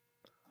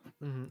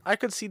 I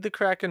could see the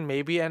Kraken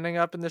maybe ending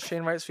up in the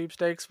Shane Wright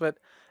sweepstakes, but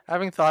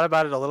having thought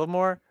about it a little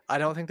more, I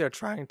don't think they're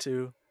trying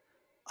to.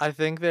 I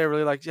think they're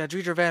really like, yeah,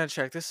 Dreger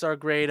Vanacek, this is our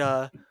great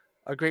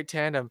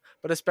tandem.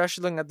 But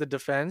especially looking at the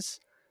defense,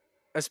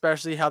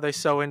 especially how they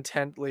so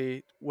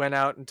intently went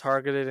out and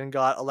targeted and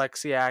got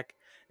Alexiak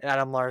and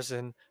Adam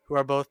Larson, who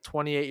are both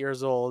 28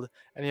 years old,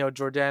 and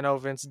Giordano,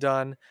 Vince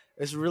Dunn.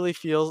 This really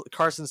feels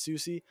Carson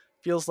Soucy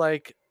feels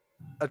like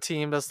a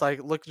team that's like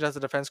looking at the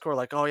defense core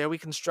like, oh yeah, we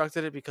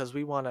constructed it because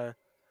we want to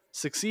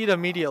succeed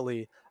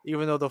immediately,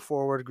 even though the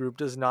forward group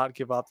does not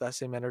give up that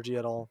same energy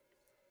at all.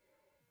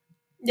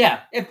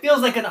 Yeah, it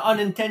feels like an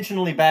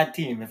unintentionally bad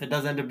team if it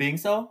does end up being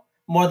so,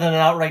 more than an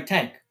outright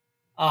tank.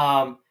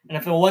 And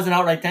if it was an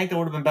outright tank, there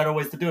would have been better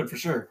ways to do it for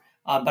sure.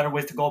 Better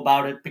ways to go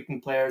about it, picking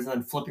players and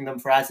then flipping them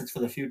for assets for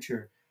the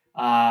future.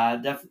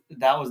 That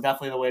was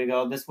definitely the way to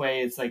go. This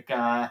way, it's like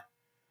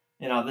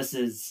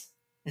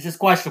this is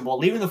questionable.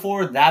 Leaving the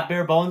forward that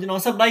bare bones,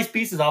 some nice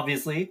pieces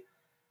obviously,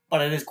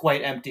 but it is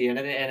quite empty.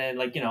 And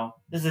like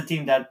this is a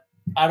team that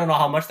I don't know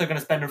how much they're going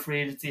to spend in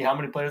free agency, how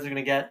many players they're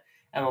going to get,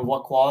 and with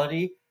what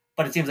quality.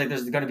 But it seems like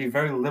there's going to be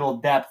very little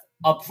depth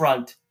up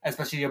front,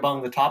 especially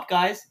among the top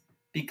guys,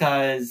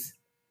 because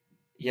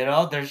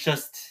there's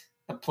just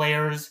the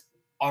players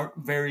aren't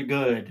very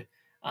good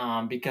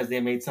because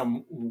they made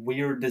some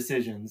weird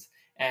decisions.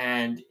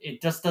 And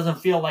it just doesn't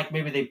feel like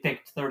maybe they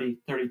picked 30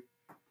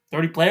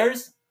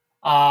 players,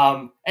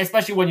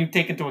 especially when you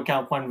take into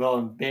account Quenville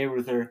and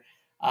Bayreuther.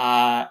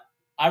 I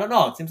don't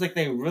know. It seems like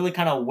they really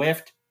kind of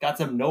whiffed, got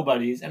some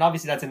nobodies, and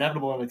obviously that's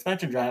inevitable in an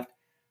expansion draft.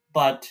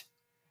 But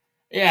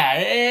yeah,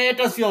 it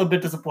does feel a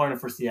bit disappointing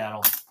for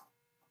Seattle.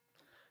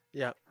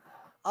 Yeah.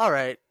 All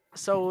right.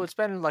 So it's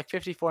been like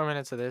 54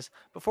 minutes of this.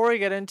 Before we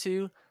get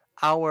into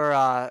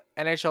our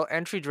NHL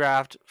entry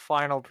draft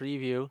final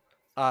preview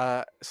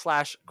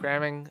 /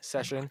 cramming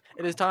session,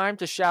 it is time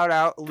to shout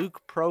out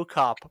Luke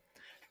Prokop.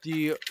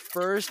 the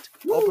first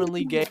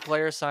openly gay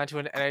player signed to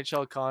an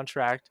NHL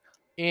contract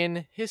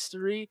in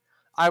history.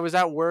 I was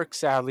at work,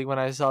 sadly, when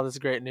I saw this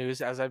great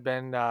news, as I've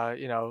been,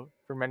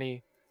 for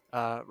many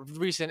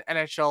recent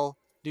NHL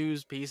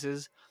news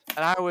pieces,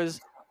 and I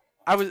was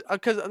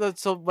because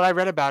so what I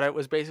read about it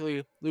was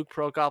basically Luke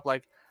Prokop,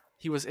 like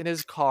he was in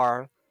his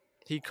car,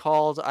 he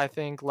called, I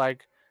think,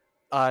 like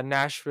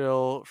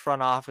Nashville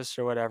front office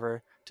or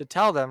whatever to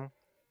tell them,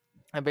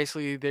 and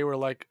basically they were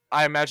like,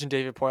 I imagine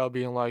David Poyle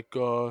being like,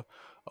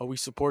 we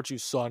support you,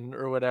 son,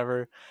 or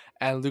whatever,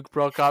 and Luke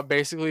Prokop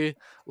basically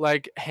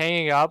like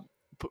hanging up.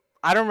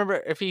 I don't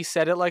remember if he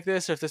said it like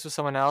this or if this was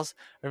someone else,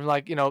 or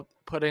like,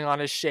 putting on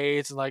his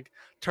shades and like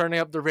turning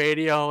up the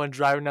radio and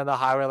driving down the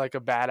highway like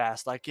a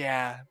badass, like,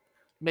 yeah,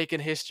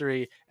 making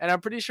history. And I'm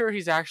pretty sure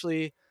he's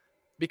actually,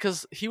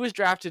 because he was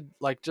drafted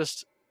like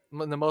just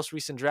in the most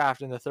recent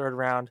draft in the third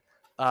round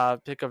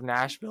pick of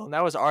Nashville, and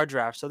that was our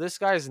draft. So this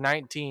guy's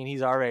 19,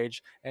 he's our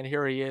age, and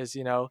here he is,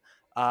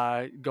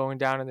 going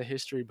down in the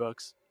history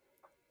books.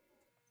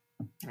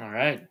 All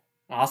right,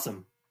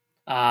 awesome.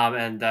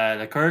 And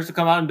the courage to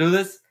come out and do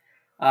this,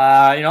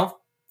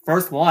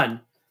 first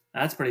one,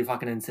 that's pretty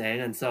fucking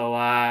insane. And so,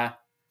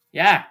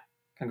 yeah,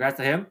 congrats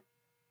to him.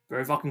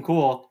 Very fucking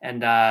cool.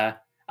 And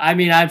I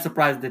mean, I'm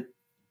surprised it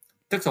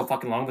took so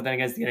fucking long, but then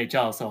against the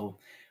NHL, so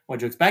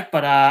what'd you expect?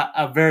 But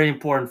a very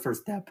important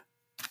first step.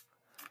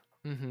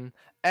 Mm-hmm.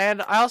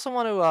 And I also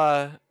want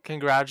to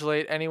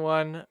congratulate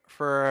anyone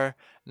for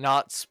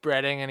not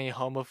spreading any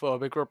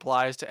homophobic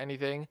replies to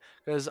anything,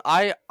 because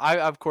I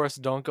of course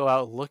don't go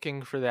out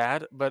looking for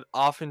that, but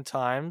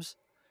oftentimes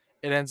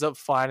it ends up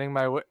finding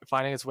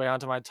its way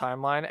onto my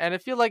timeline, and I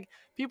feel like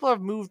people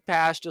have moved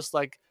past just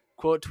like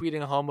quote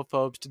tweeting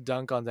homophobes to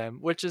dunk on them,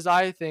 which is,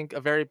 I think,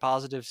 a very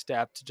positive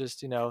step to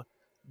just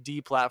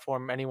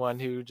deplatform anyone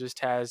who just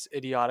has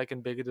idiotic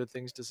and bigoted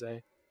things to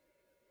say.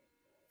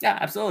 Yeah,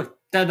 absolutely.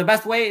 The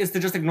best way is to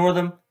just ignore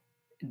them.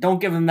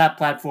 Don't give them that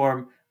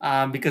platform,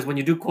 because when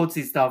you do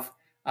quotesy stuff,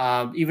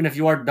 even if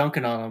you are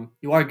dunking on them,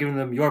 you are giving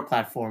them your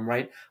platform,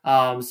 right?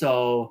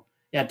 So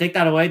yeah, take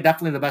that away.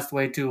 Definitely the best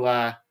way to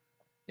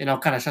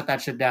kind of shut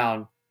that shit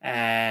down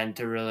and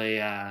to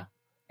really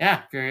if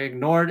you're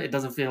ignored, it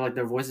doesn't feel like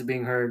their voice is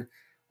being heard.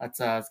 Let's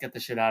get the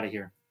shit out of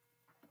here.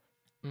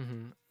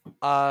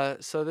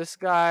 Mm-hmm. So this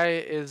guy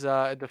is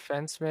a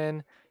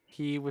defenseman.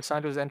 He was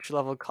signed to his entry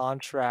level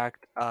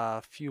contract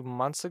a few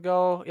months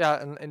ago.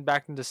 Yeah, and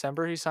back in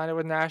December he signed it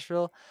with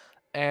Nashville,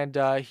 and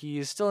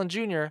he's still in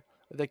junior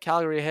with the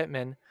Calgary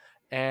Hitmen,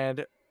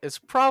 and it's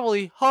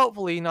probably,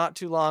 hopefully, not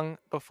too long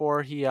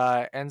before he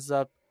ends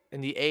up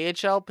in the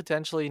AHL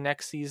potentially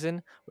next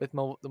season with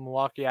the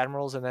Milwaukee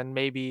Admirals, and then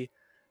maybe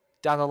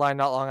down the line,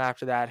 not long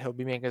after that, he'll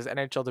be making his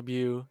NHL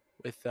debut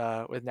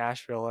with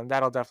Nashville, and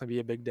that'll definitely be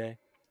a big day.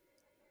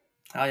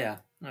 Oh yeah,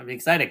 that'd be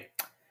exciting.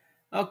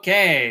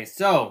 Okay,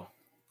 so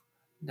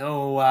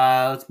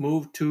let's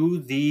move to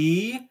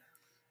the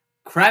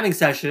cramming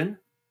session,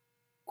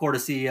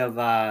 courtesy of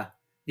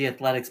the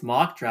Athletics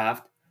mock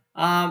draft.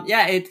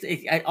 Yeah, it's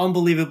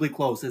unbelievably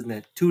close, isn't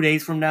it? 2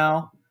 days from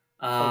now,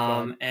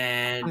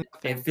 and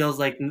it feels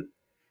like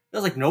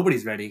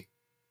nobody's ready.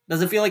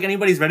 Does it feel like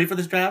anybody's ready for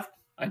this draft?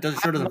 It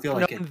doesn't feel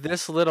like it.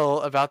 This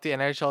little about the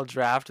NHL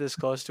draft this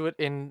close to it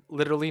in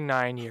literally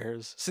 9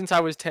 years, since I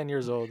was 10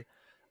 years old.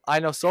 I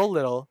know so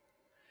little.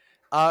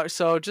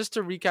 So just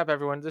to recap,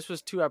 everyone, this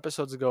was 2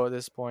 episodes ago at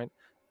this point.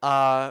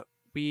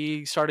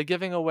 We started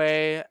giving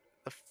away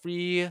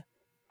free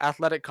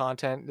athletic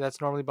content that's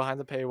normally behind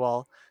the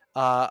paywall,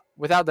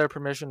 without their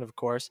permission, of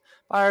course,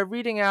 by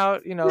reading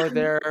out,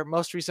 their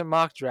most recent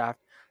mock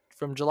draft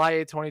from July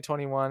 8th,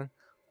 2021.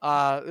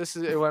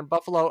 It went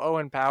Buffalo,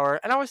 Owen Power,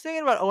 and I was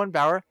thinking about Owen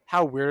Power,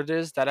 how weird it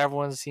is that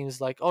everyone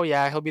seems like, oh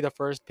yeah, he'll be the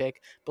first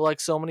pick, but like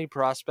so many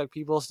prospect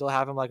people still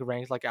have him like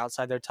ranked like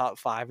outside their top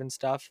 5 and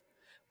stuff,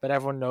 but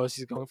everyone knows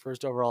he's going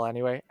first overall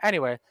anyway.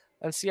 Anyway,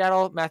 and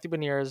Seattle, Matthew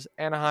Beniers;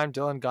 Anaheim,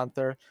 Dylan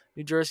Gunther;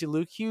 New Jersey,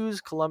 Luke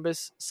Hughes;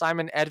 Columbus,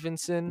 Simon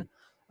Edvinsson,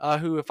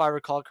 who, if I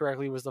recall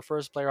correctly, was the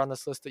first player on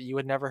this list that you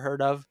had never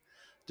heard of;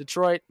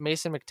 Detroit,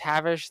 Mason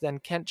McTavish; then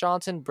Kent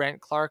Johnson,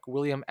 Brant Clark,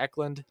 William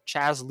Eklund,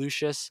 Chaz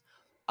Lucius.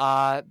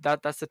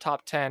 That's the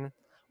top 10.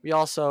 We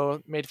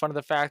also made fun of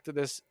the fact that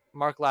this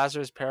Mark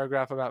Lazarus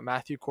paragraph about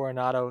Matthew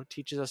Coronado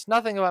teaches us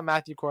nothing about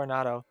Matthew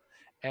Coronado.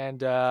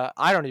 And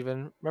I don't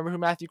even remember who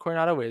Matthew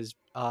Coronado is.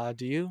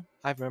 Do you?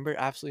 I remember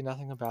absolutely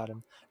nothing about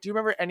him. Do you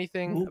remember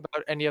anything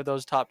about any of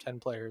those top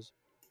 10 players?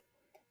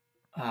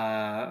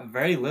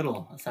 Very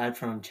little, aside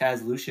from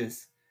Chaz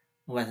Lucius,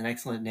 who has an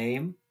excellent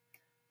name.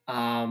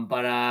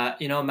 But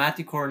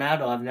Matthew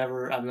Coronado, I've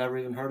never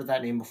even heard of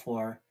that name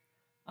before.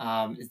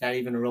 Is that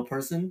even a real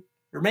person?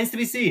 Remains to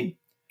be seen.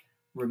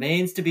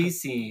 Remains to be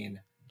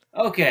seen.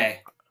 Okay.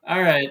 All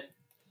right.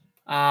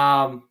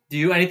 Do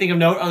you anything of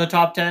note on the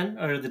top 10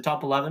 or the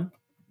top 11?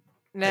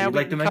 Nah,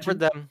 we covered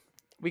them.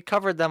 We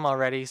covered them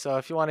already. So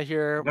if you want to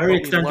hear very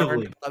what we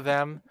learned about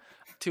them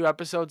 2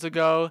 episodes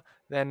ago,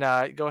 then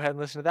go ahead and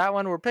listen to that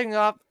one. We're picking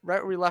up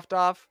right where we left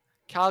off.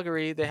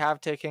 Calgary, they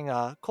have taken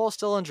Cole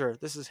Stillinger.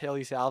 This is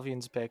Haley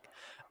Salvian's pick.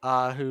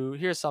 who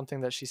here's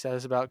something that she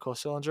says about Cole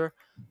Sillinger.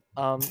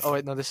 Oh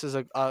wait, no, this is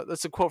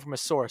that's a quote from a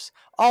source.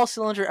 All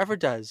Sillinger ever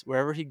does,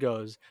 wherever he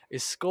goes,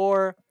 is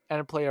score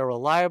and play a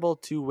reliable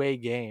two-way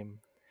game,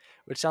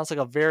 which sounds like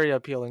a very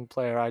appealing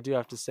player, I do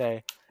have to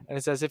say. And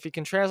it says if he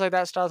can translate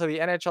that style to the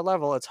NHL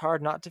level, it's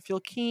hard not to feel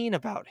keen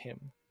about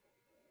him.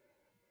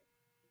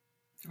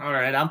 All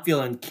right, I'm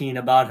feeling keen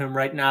about him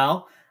right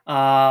now.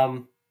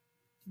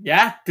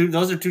 Yeah, dude,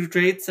 those are two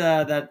traits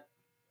that,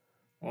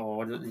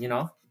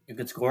 you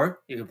could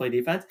score, you can play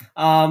defense.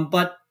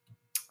 But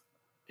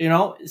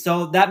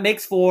so that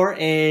makes for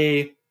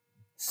a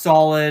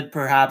solid,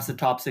 perhaps a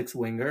top six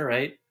winger,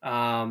 right?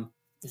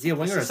 Is he a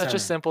winger This or is a such a center?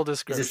 simple He's a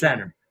description.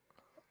 center.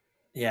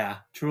 Yeah,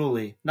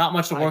 truly, not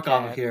much to I work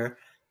off of can't. here.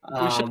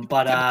 We should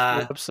But get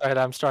a website.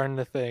 I'm starting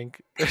to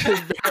think.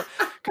 Because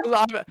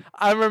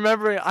I'm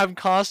remembering. I'm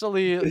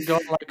constantly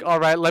going like, all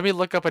right, let me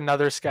look up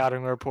another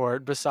scouting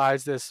report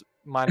besides this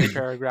minor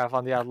paragraph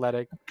on the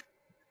Athletic.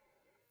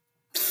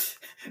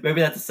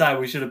 maybe that's a sign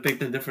we should have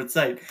picked a different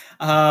site.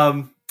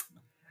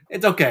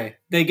 It's okay.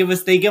 They give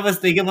us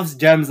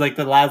gems like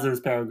the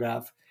Lazarus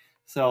paragraph.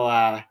 So we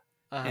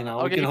Okay, can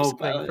here's hope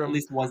something at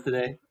least once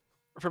today.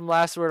 from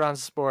Last Word on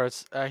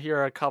Sports. Here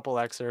are a couple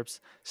excerpts.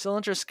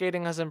 Sillinger's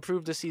skating has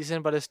improved this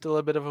season, but is still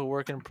a bit of a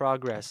work in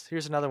progress.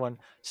 Here's another one.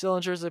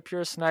 Sillinger is a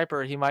pure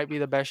sniper. He might be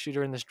the best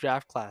shooter in this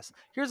draft class.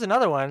 Here's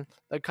another one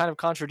that kind of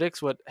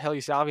contradicts what Heli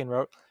Salvian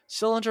wrote.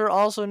 Sillinger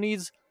also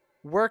needs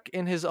work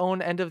in his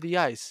own end of the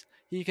ice.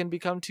 He can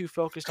become too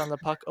focused on the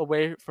puck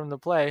away from the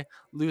play,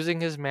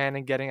 losing his man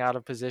and getting out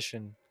of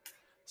position.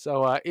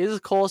 So, is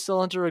Cole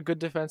Sillinger a good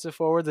defensive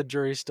forward? The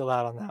jury's still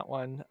out on that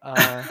one.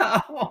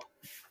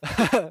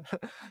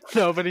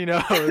 Nobody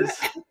knows.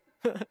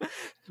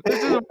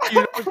 This is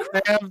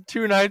crammed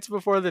 2 nights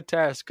before the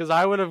test because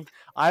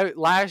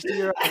last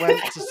year I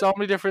went to so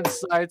many different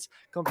sites,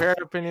 compared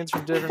opinions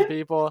from different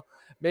people,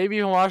 maybe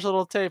even watch a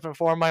little tape and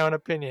form my own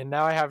opinion.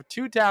 Now I have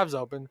 2 tabs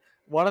open.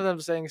 One of them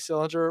saying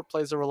Sillinger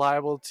plays a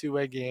reliable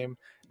two-way game,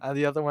 and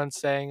the other one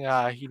saying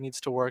he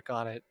needs to work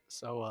on it.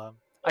 So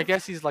I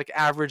guess he's like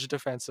average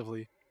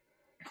defensively.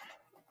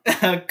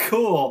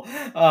 Cool.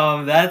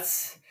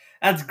 That's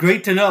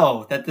great to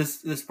know that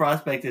this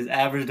prospect is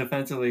average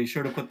defensively.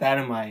 Sure to put that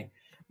in my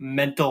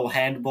mental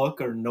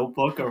handbook or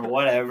notebook or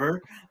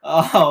whatever.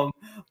 Um,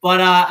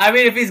 but I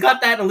mean, if he's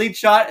got that elite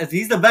shot, if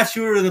he's the best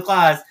shooter in the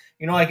class,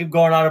 I keep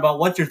going on about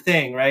what's your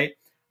thing, right?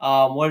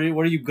 What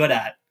are you good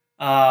at?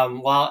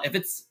 Well, if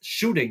it's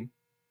shooting,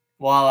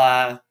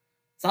 sounds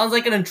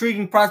like an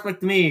intriguing prospect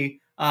to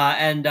me.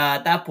 And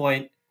at that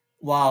point,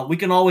 well, we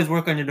can always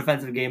work on your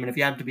defensive game, and if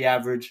you happen to be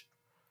average,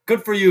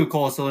 good for you,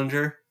 Cole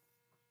Sillinger.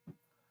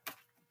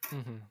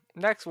 Mm-hmm.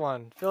 Next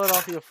one,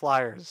 Philadelphia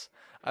Flyers.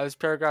 This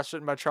paragraph's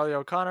written by Charlie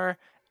O'Connor,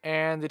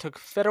 and they took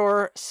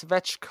Fedor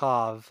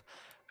Svechkov.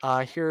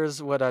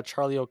 Here's what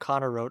Charlie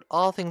O'Connor wrote.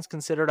 All things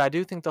considered, I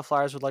do think the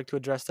Flyers would like to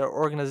address their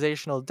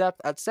organizational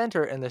depth at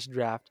center in this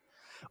draft,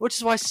 which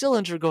is why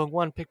Sillinger going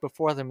 1 pick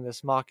before them in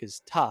this mock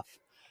is tough.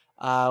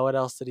 What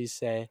else did he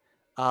say?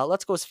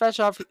 Let's go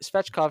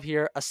Svechkov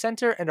here, a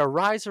center and a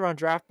riser on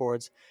draft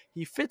boards.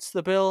 He fits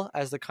the bill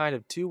as the kind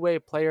of two-way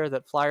player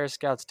that Flyers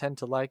scouts tend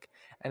to like,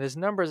 and his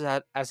numbers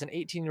as an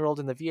 18-year-old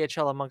in the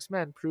VHL amongst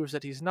men proves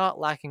that he's not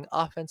lacking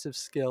offensive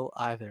skill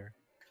either.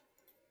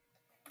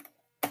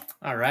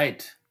 All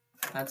right.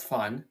 That's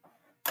fun.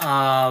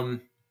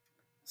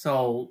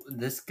 So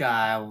this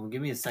guy,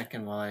 give me a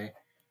second while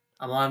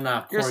I'm on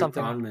Corey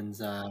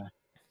Pronman's.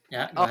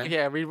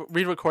 Yeah.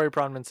 Read what Corey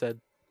Pronman said.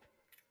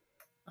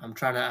 I'm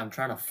trying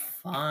to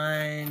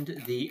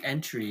find the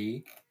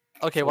entry.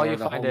 Okay, while you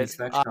find it,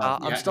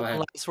 I'm still on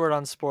Last Word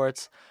on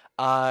Sports.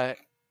 They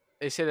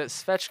say that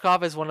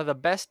Svechkov is one of the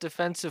best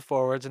defensive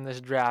forwards in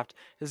this draft.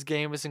 His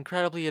game is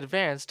incredibly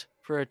advanced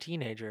for a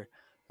teenager.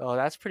 Oh,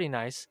 that's pretty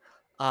nice.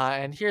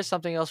 And here's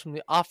something else from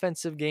the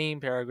offensive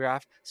game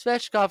paragraph.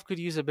 Svechkov could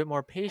use a bit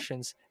more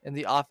patience in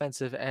the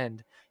offensive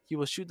end. He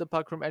will shoot the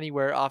puck from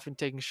anywhere, often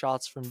taking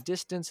shots from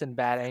distance and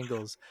bad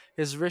angles.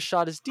 His wrist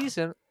shot is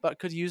decent, but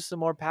could use some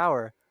more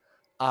power.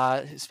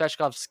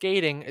 Svechkov's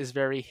skating is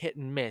very hit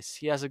and miss.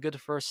 He has a good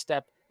first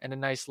step and a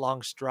nice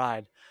long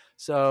stride.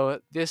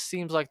 So this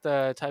seems like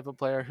the type of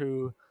player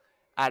who,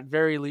 at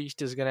very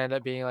least, is going to end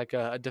up being like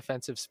a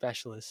defensive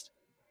specialist.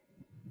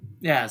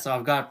 Yeah, so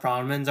I've got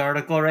Pronman's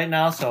article right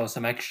now, so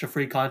some extra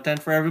free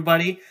content for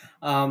everybody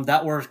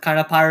that we're kind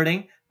of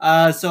pirating.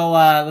 So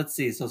let's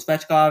see. So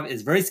Svechkov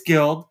is very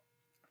skilled.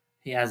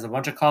 He has a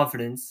bunch of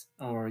confidence,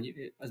 or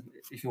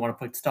if you want to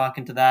put stock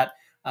into that,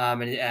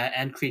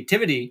 and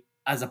creativity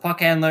as a puck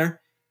handler.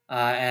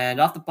 And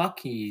off the puck,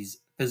 he's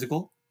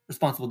physical,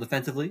 responsible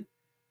defensively,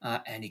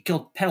 and he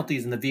killed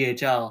penalties in the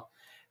VHL.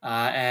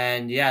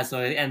 And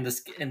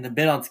the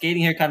bit on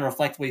skating here kind of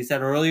reflects what you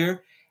said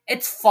earlier.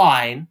 It's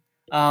fine,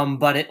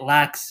 but it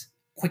lacks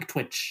quick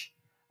twitch.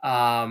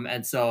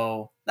 And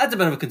so that's a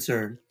bit of a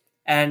concern.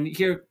 And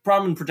here,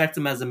 Pronman projects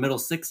him as a middle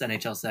six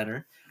NHL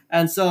center.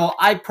 And so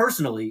I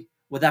personally,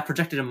 with that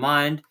projected in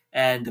mind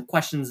and the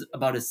questions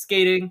about his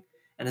skating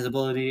and his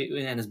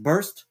ability and his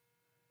burst,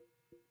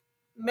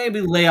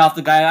 maybe lay off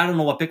the guy. I don't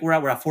know what pick we're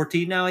at. We're at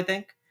 14 now, I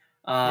think.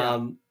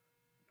 Yeah.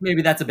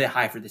 Maybe that's a bit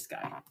high for this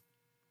guy.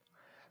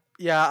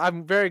 Yeah,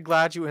 I'm very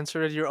glad you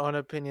inserted your own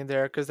opinion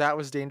there because that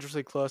was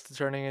dangerously close to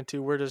turning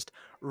into we're just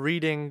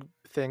reading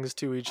things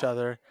to each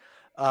other.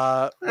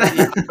 But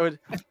yeah,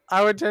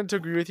 I would tend to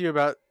agree with you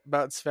about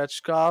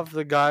Svechkov,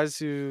 the guys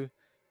who,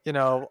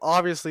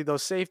 obviously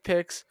those safe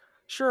picks,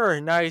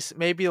 sure, nice.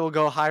 Maybe it'll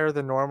go higher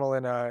than normal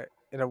in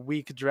a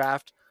weak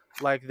draft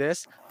like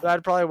this, but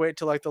I'd probably wait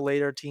till like the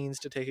later teens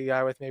to take a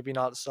guy with maybe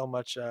not so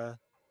much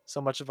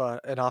of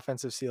an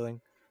offensive ceiling.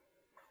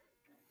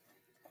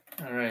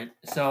 All right.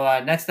 So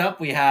next up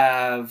we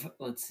have,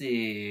 let's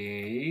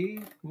see,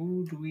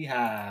 who do we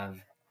have?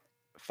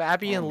 Oh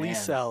Fabian man,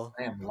 Liesel.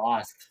 I am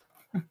lost.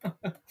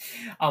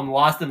 I'm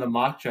lost in the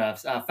mock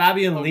drafts.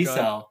 Fabian Oh god.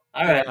 Liesel.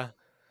 All right.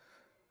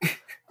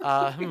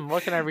 Yeah.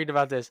 What can I read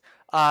about this?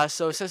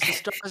 So it says the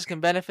Stars can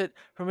benefit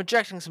from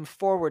injecting some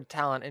forward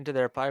talent into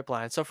their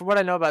pipeline. So from what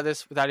I know about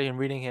this, without even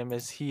reading him,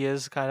 is he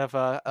is kind of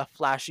a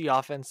flashy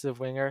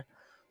offensive winger.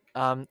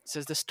 It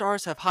says the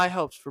Stars have high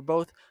hopes for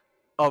both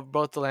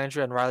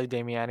Dellandrea and Riley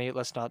Damiani.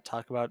 Let's not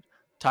talk about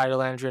Ty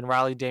Dellandrea and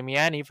Riley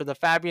Damiani for the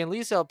Fabian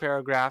Liesel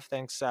paragraph.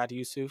 Thanks, Sad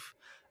Yusuf.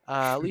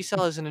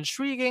 Liesel is an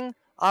intriguing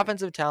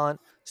offensive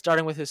talent,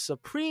 starting with his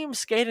supreme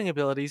skating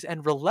abilities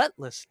and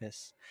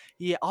relentlessness.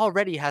 He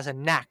already has a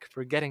knack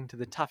for getting to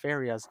the tough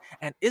areas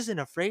and isn't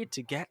afraid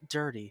to get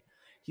dirty.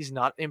 He's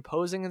not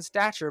imposing in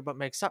stature, but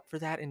makes up for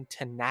that in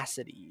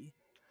tenacity.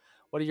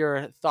 What are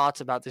your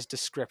thoughts about this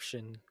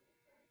description?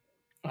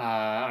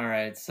 All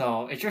right.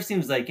 So it sure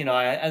seems like,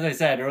 as I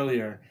said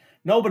earlier,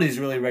 nobody's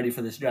really ready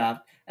for this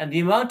draft, and the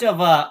amount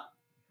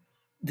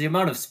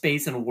of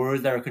space and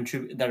words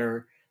that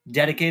are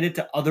dedicated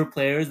to other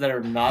players that are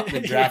not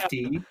the Yeah,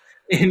 draftee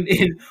in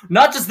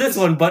not just this this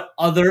one but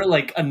other,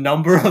 like, a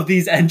number of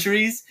these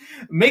entries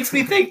makes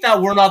me think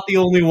that we're not the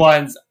only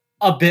ones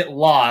a bit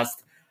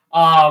lost.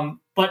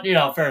 But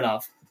fair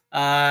enough.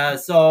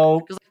 So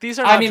because like these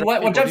are I not mean, draft what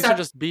people; jumps these are out.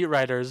 just beat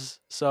writers.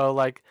 So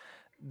like,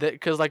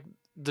 because like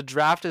the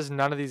draft is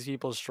none of these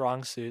people's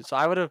strong suit. So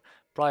I would have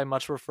probably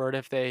much preferred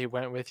if they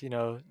went with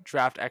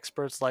draft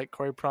experts like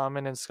Corey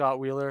Proman and Scott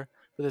Wheeler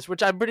for this,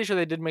 which I'm pretty sure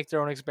they did make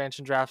their own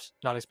expansion drafts,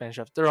 not expansion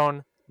drafts, their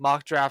own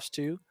mock drafts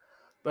too.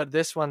 But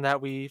this one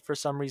that we for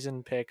some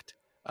reason picked,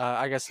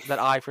 I guess that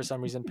I for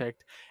some reason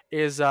picked,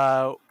 is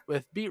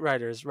with beat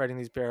writers writing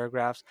these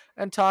paragraphs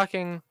and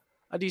talking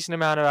a decent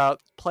amount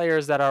about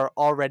players that are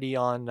already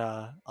on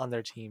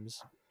their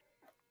teams.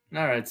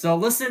 All right, so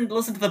listen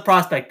to the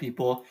prospect,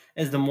 people,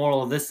 is the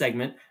moral of this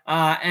segment.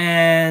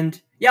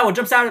 And yeah, what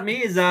jumps out at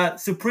me is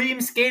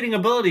supreme skating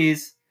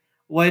abilities,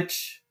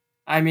 which,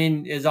 I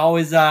mean, is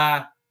always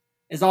a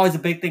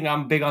big thing.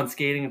 I'm big on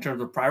skating in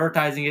terms of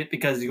prioritizing it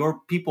because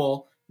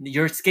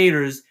your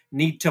skaters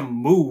need to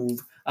move,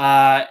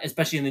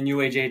 especially in the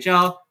new age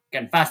AHL,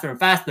 getting faster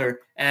and faster,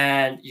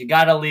 and you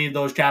gotta leave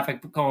those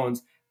traffic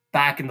cones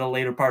back in the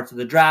later parts of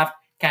the draft.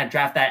 Can't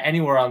draft that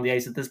anywhere on the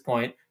ice at this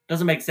point.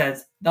 Doesn't make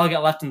sense. They'll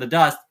get left in the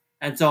dust.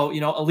 And so,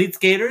 elite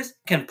skaters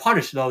can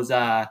punish those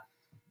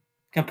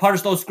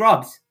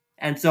scrubs.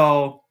 And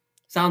so,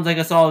 sounds like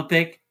a solid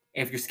pick.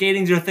 If your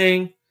skating's your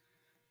thing,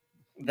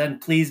 then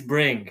please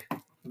bring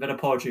a bit of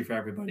poetry for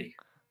everybody.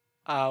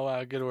 Oh,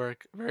 wow, good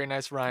work. Very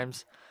nice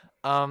rhymes.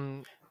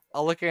 Um,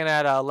 I'm looking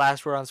at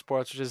Last Word on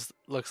Sports, which is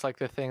looks like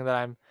the thing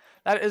that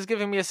is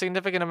giving me a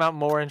significant amount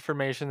more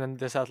information than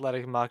this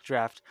athletic mock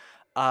draft.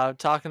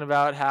 Talking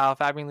about how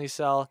Fabian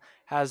Liesel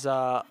has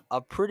a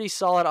pretty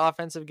solid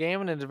offensive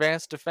game and an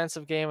advanced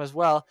defensive game as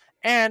well,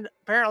 and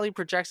apparently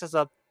projects as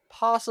a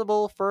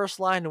possible first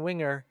line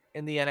winger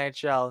in the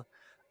NHL.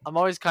 I'm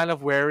always kind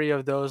of wary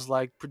of those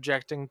like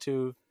projecting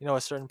to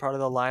a certain part of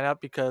the lineup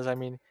because I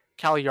mean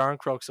Cal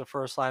Yarncroke's a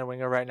first line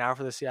winger right now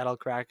for the Seattle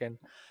Kraken.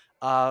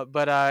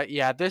 But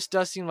yeah, this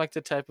does seem like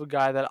the type of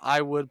guy that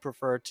I would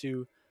prefer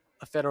to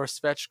a Fedor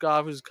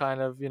Svechkov, who's kind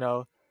of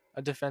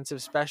a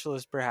defensive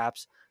specialist,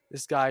 perhaps.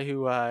 This guy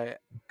who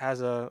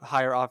has a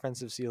higher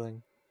offensive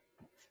ceiling.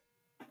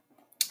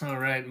 All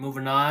right,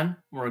 moving on.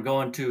 We're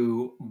going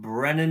to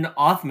Brennan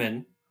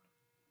Othman,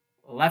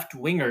 left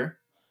winger,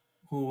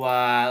 who,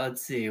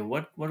 let's see,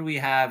 what do we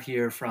have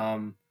here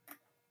from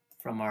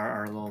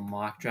our little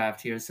mock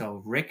draft here?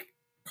 So Rick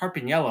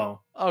Carpiniello.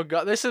 Oh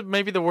god, this is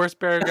maybe the worst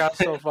paragraph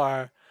so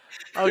far.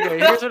 Okay,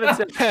 here's what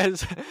it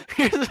says.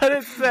 Here's what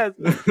it says.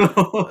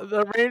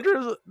 The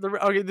Rangers.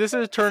 Okay, this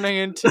is turning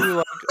into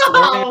like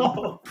learning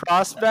Oh,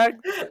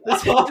 prospect.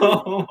 This is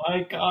oh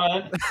my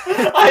god.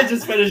 I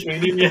just finished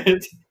reading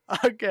it.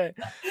 okay.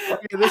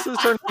 Okay, this is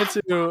turning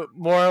into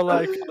more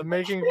like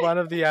making fun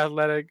of the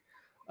athletic,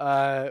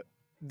 uh,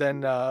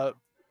 than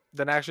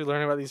actually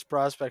learning about these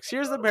prospects.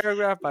 Here's the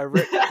paragraph by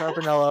Rick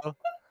Carpiniello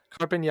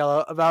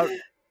about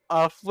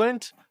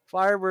Flint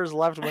Firebirds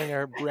left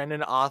winger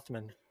Brendan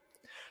Othman.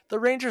 The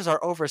Rangers are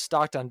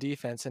overstocked on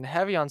defense and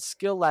heavy on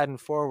skill-laden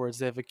forwards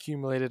they've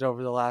accumulated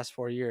over the last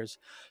 4 years.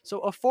 So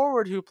a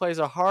forward who plays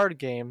a hard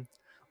game,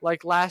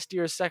 like last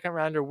year's second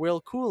rounder Will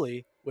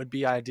Cooley, would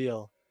be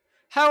ideal.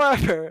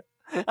 However,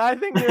 I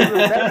think there's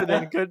a better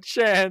than good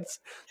chance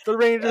the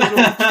Rangers will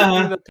be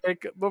trading the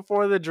pick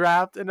before the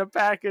draft in a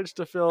package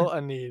to fill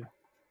a need.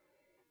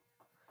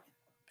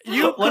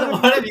 You could have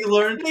What have you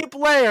learned?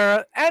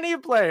 any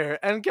player,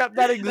 and kept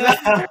that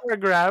exact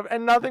paragraph,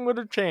 and nothing would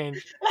have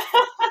changed.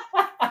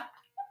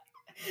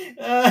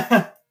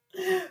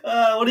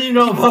 What do you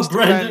know He about must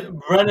have been.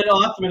 Brendan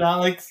Othman,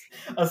 Alex?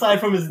 Aside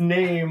from his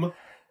name.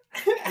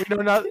 We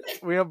know not.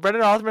 We know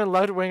Brendan Othman,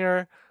 left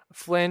winger,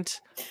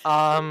 Flint.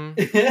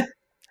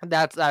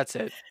 That's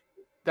it.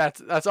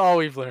 That's all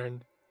we've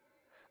learned.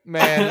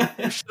 Man,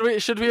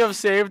 should we have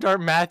saved our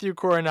Matthew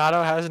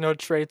Coronado has no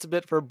traits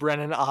bit for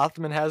Brennan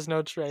Othman has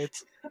no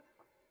traits?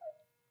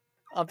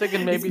 I'm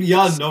thinking It's maybe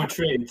beyond no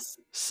traits.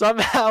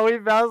 somehow we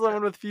found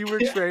someone with fewer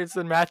traits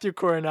than Matthew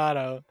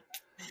Coronado.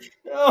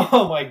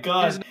 Oh my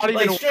god! He's not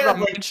even straight up,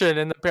 mentioned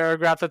in the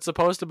paragraph that's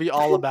supposed to be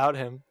all about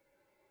him.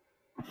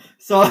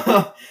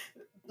 So,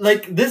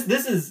 this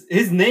is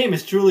his name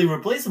is truly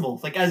replaceable.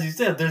 Like as you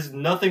said, there's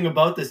nothing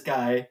about this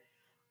guy.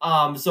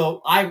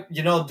 So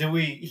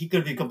he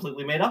could be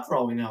completely made up for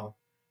all we know.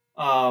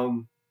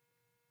 Hell,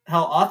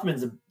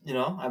 Othman's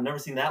I've never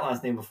seen that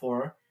last name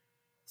before.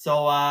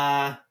 So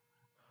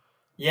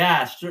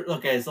yeah, sure.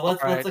 Okay, so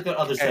let's look at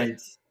other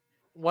sites.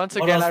 Once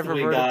again, I've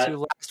reverted to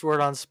last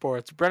word on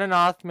sports. Brennan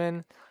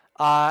Othman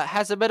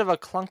has a bit of a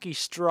clunky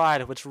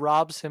stride, which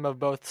robs him of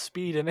both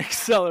speed and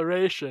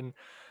acceleration.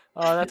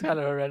 That's kind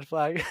of a red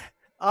flag.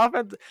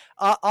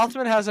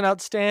 Othman has an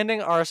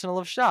outstanding arsenal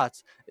of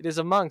shots. It is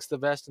amongst the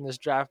best in this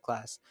draft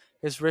class.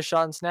 His wrist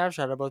shot and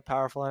snapshot are both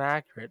powerful and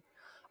accurate.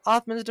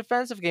 Othman's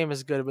defensive game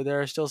is good, but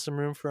there is still some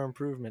room for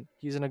improvement.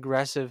 He's an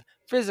aggressive,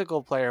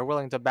 physical player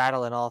willing to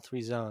battle in all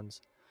three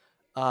zones.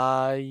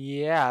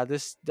 Yeah,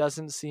 this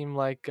doesn't seem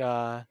like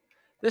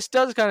this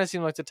does kind of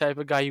seem like the type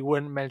of guy you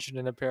wouldn't mention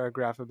in a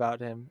paragraph about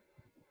him.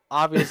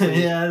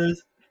 Obviously, yeah,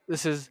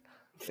 this is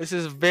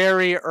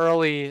very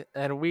early,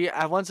 and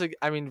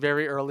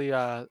very early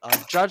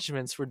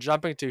judgments we're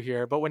jumping to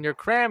here. But when you're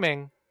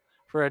cramming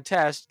for a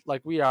test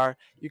like we are,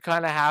 you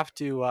kind of have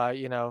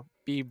to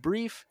be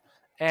brief.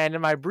 And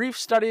in my brief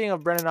studying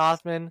of Brennan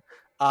Othman,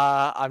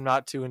 I'm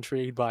not too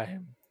intrigued by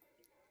him.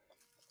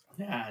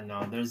 Yeah,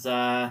 no, there's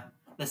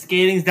the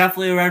skating's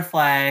definitely a red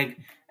flag,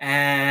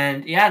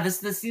 and yeah, this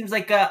seems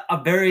like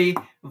a very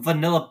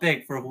vanilla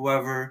pick for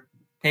whoever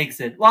takes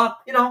it. Well,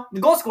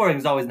 the goal scoring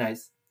is always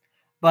nice,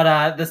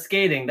 but the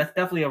skating, that's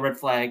definitely a red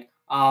flag.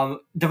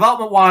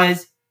 Development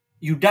wise,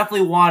 you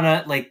definitely want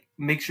to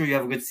make sure you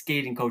have a good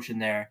skating coach in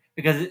there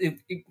because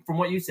from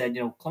what you said,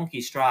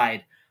 clunky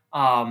stride.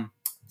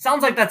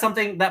 Sounds like that's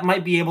something that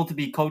might be able to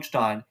be coached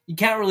on. You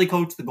can't really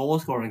coach the goal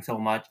scoring so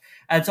much,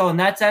 and so in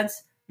that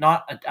sense,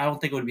 I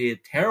don't think it would be a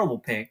terrible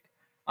pick.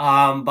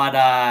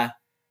 But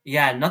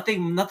yeah,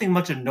 nothing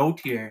much of note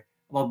here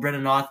about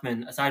Brennan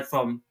Othman aside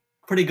from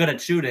pretty good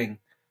at shooting.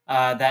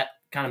 That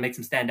kind of makes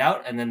him stand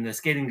out, and then the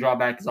skating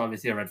drawback is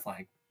obviously a red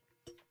flag.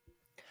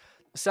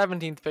 The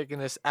 17th pick in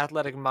this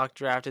athletic mock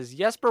draft is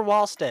Jesper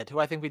Wallstedt, who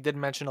I think we did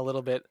mention a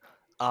little bit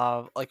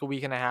like a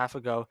week and a half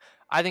ago.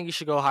 I think he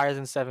should go higher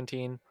than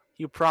 17.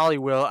 He probably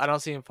will. I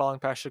don't see him falling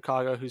past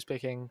Chicago, who's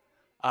picking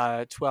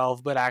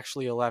 12, but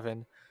actually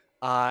 11.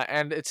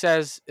 And it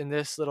says in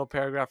this little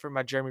paragraph from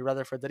my Jeremy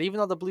Rutherford that even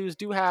though the Blues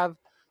do have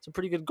some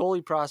pretty good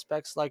goalie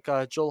prospects like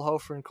Joel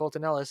Hofer and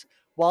Colton Ellis,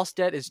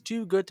 Wallstedt is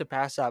too good to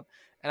pass up.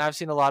 And I've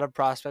seen a lot of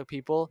prospect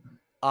people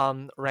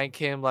rank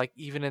him like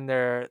even in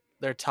their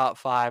top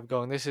 5,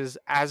 going, this is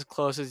as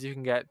close as you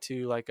can get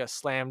to like a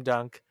slam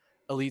dunk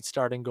elite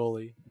starting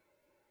goalie.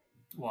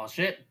 Well,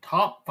 shit,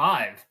 top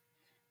 5.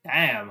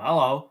 Damn,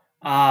 hello.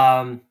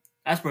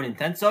 That's pretty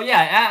intense. So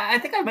yeah, I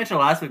think I mentioned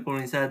last week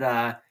when we said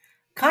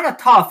kind of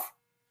tough.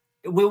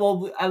 We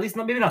will at least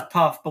maybe not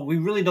tough, but we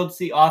really don't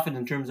see often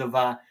in terms of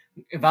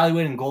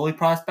evaluating goalie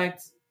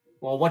prospects.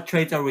 Well, what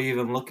traits are we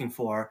even looking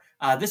for?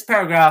 This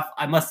paragraph,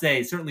 I must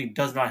say, certainly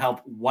does not help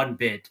one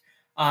bit.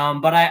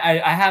 But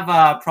I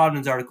have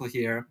Prodman's article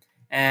here,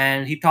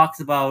 and he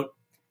talks about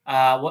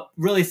what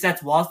really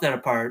sets Wallstedt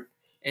apart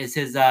is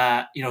his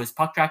his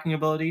puck tracking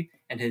ability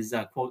and his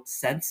quote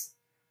sense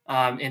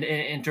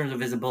in terms of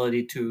his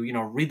ability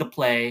to read the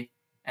play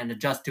and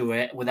adjust to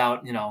it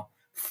without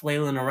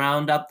flailing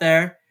around up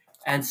there.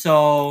 And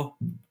so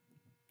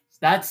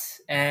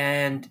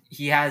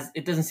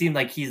it doesn't seem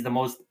like he's the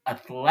most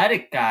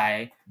athletic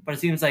guy, but it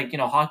seems like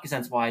hockey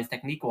sense wise,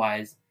 technique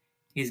wise,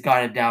 he's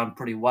got it down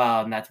pretty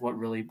well, and that's what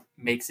really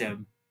makes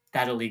him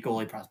that elite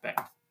goalie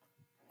prospect.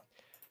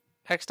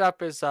 Next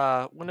up is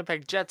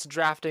Winnipeg Jets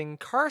drafting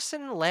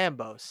Carson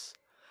Lambos.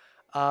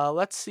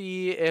 Let's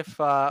see if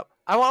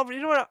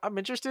I'm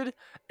interested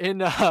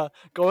in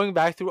going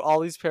back through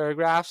all these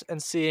paragraphs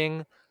and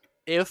seeing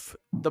if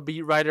the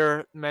beat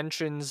writer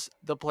mentions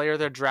the player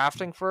they're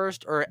drafting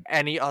first or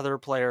any other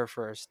player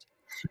first.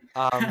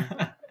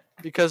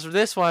 Because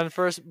this one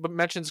first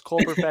mentions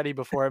Cole Perfetti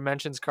before it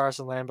mentions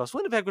Carson Lambos.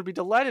 Winnipeg would be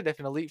delighted if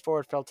an elite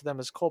forward fell to them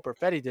as Cole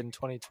Perfetti did in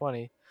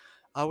 2020.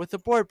 With the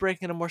board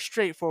breaking in a more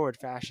straightforward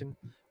fashion,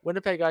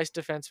 Winnipeg Ice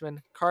defenseman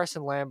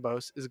Carson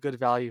Lambos is good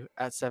value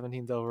at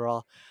 17th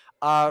overall.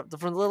 From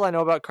the little I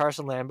know about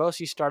Carson Lambos,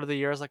 he started the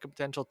year as like a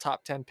potential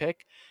top 10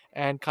 pick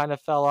and kind of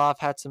fell off,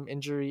 had some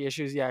injury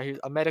issues. Yeah,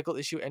 a medical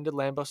issue ended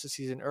Lambos'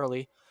 season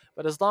early.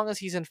 But as long as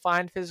he's in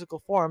fine physical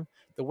form,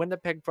 the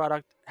Winnipeg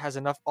product has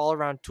enough all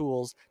around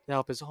tools to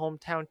help his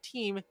hometown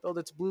team build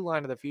its blue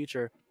line of the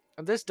future.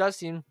 And this does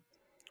seem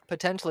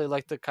potentially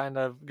like the kind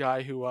of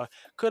guy who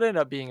could end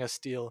up being a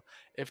steal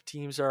if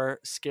teams are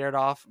scared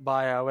off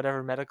by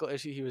whatever medical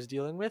issue he was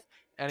dealing with,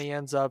 and he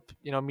ends up,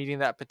 meeting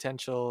that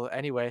potential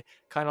anyway.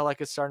 Kind of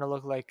like it's starting to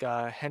look like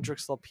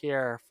Hendrix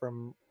Lapierre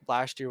from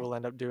last year will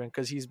end up doing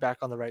because he's back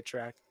on the right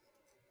track.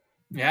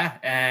 Yeah,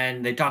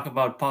 and they talk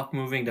about puck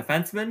moving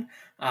defensemen.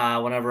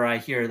 Whenever I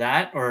hear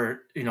that,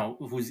 or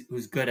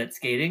who's good at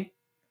skating,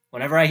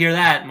 whenever I hear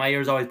that, my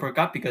ears always perk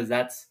up because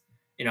that's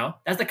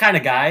the kind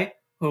of guy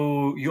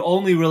who you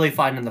only really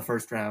find in the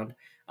first round,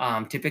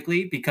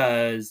 typically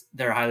because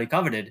they're highly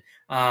coveted.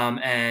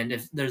 And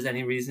if there's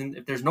no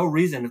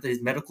reason, if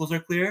these medicals are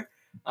clear,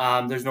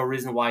 there's no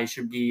reason why he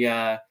should be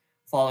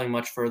falling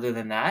much further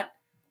than that.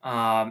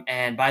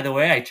 And by the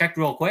way, I checked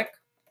real quick.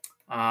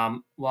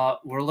 Well,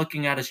 we're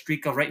looking at a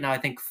streak of right now, I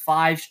think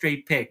 5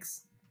 straight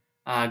picks,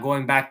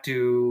 going back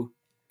to,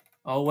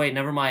 oh wait,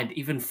 never mind,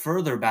 even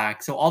further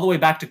back. So all the way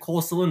back to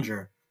Cole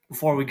Sillinger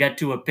before we get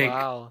to a pick.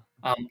 Wow.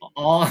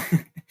 All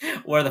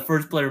where the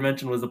first player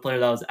mentioned was the player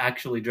that was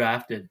actually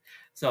drafted.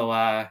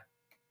 So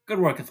good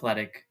work,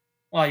 Athletic.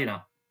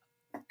 Well,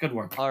 good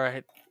work. All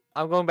right.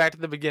 I'm going back to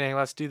the beginning.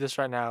 Let's do this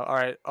right now. All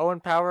right. Owen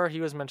Power,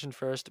 he was mentioned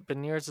first.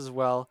 Beniers as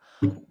well.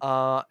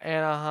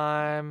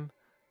 Anaheim.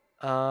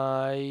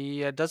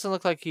 Yeah, it doesn't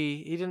look like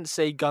he didn't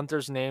say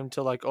Gunther's name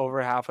till like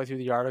over halfway through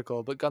the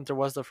article, but Gunther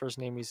was the first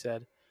name he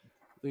said.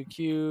 Luke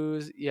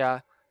Hughes,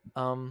 yeah.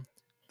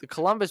 The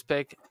Columbus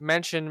pick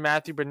mentioned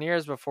Matthew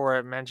Beniers before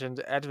it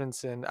mentioned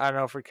Edvinsson. I don't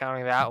know if we're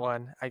counting that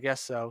one. I guess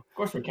so. Of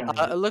course we're counting.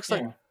 It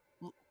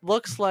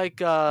looks like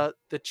the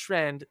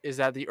trend is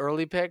that the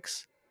early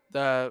picks,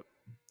 the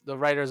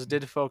writers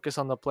did focus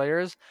on the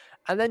players,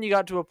 and then you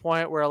got to a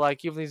point where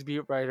like even these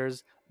beat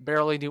writers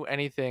barely knew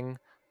anything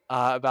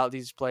about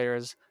these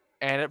players,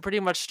 and it pretty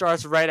much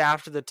starts right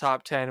after the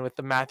top 10 with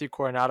the Matthew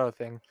Coronado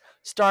thing,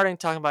 starting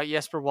talking about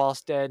Jesper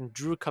Wallstedt and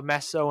Drew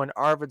Comesso and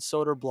Arvid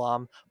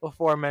Soderblom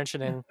before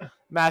mentioning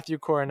Matthew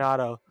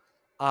Coronado.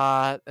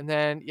 And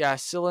then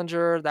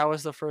Sillinger, that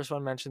was the first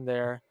one mentioned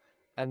there,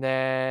 and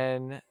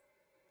then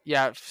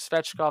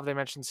Svechkov, they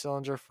mentioned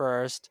Sillinger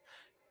first.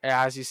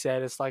 As you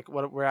said, it's like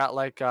what we're at,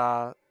 like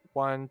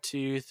 1,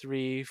 2,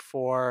 3,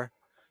 4,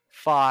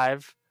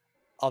 5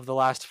 of the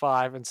last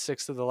 5 and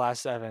 6 of the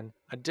last 7.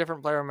 A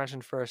different player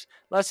mentioned first.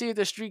 Let's see if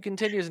the streak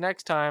continues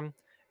next time.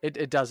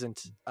 It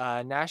doesn't.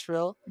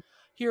 Nashville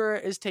here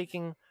is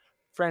taking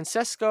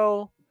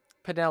Francesco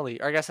Pinelli,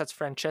 or I guess that's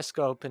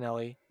Francesco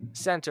Pinelli,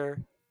 center,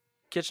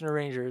 Kitchener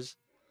Rangers.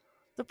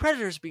 The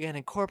Predators began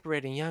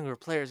incorporating younger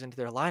players into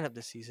their lineup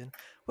this season,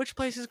 which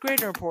places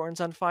greater importance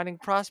on finding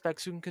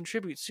prospects who can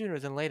contribute sooner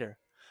than later.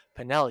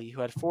 Pinelli,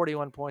 who had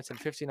 41 points in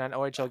 59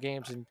 OHL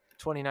games in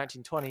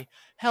 2019-20,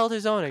 held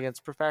his own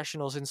against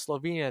professionals in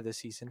Slovenia this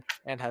season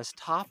and has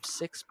top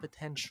 6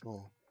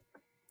 potential.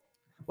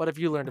 What have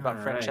you learned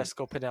about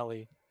Francesco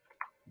Pinelli?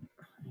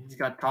 He's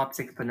got top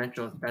 6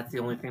 potential. That's the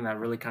only thing that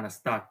really kind of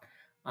stuck.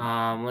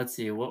 Let's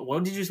see. What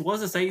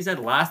was the site you said?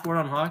 Last Word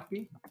on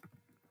Hockey?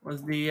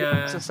 Was the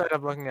it's the site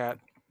I'm looking at.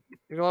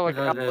 You know, like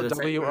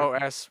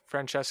WOS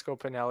Francesco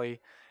Pinelli,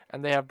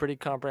 and they have pretty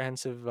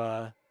comprehensive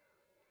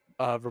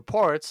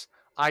reports.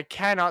 I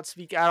cannot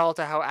speak at all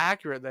to how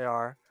accurate they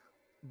are,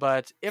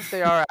 but if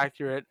they are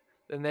accurate,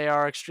 then they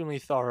are extremely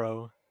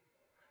thorough.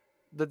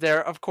 That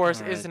there, of course,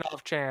 is an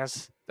off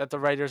chance that the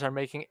writers are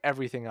making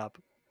everything up.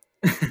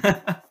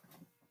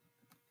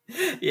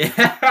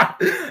 Yeah,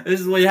 this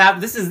is what you have.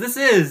 This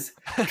is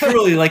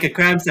truly like a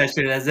cram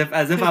session, as if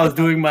I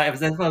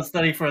was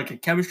studying for like a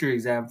chemistry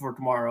exam for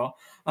tomorrow.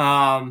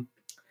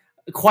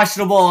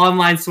 Questionable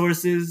online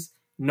sources.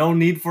 No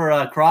need for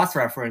a cross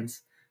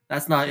reference.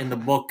 That's not in the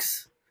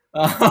books.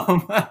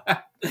 But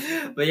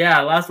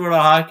yeah, Last Word on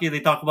Hockey.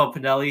 They talk about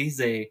Pinelli. He's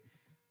a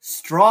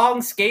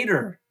strong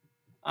skater.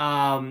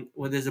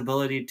 With his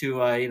ability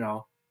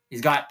to,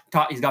 he's got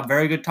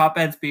very good top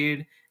end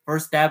speed.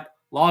 First step.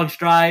 Long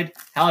stride,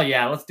 hell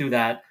yeah, let's do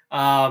that.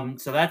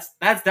 So that's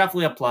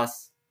definitely a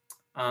plus.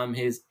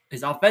 His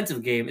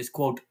offensive game is,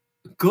 quote,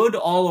 good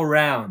all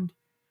around,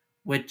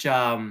 which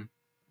sure.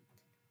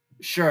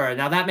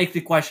 Now that makes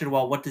me question,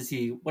 well, what does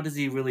he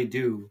really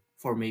do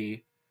for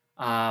me?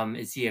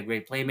 Is he a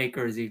great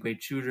playmaker? Is he a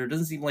great shooter?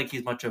 Doesn't seem like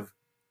he's much of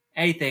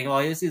anything. Well,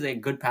 he's a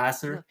good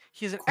passer.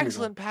 He's an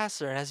excellent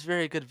passer and has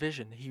very good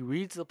vision. He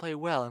reads the play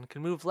well and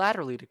can move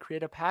laterally to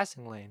create a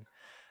passing lane.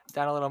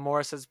 Down a little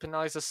more, says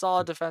Pinelli's a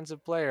solid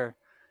defensive player.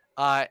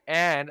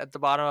 And at the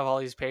bottom of all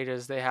these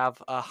pages, they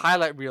have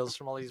highlight reels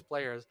from all these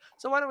players.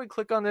 So why don't we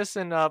click on this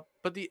and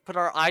put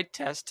our eye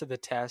test to the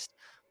test,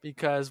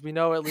 because we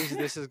know at least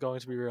this is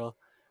going to be real.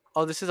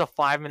 Oh, this is a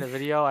 5-minute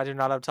video. I do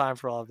not have time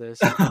for all of this.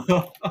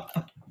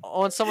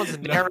 when someone's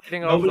No,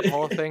 narrating over the nobody.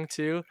 whole thing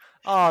too.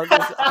 Oh,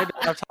 this I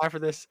don't have time for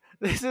this.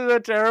 This is a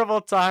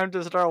terrible time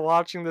to start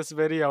watching this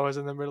video. I was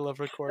in the middle of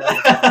recording a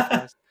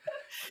podcast.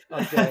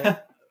 Okay,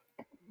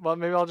 well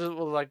maybe I'll just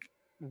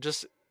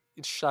just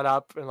shut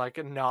up and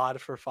like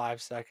nod for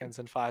 5 seconds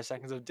and 5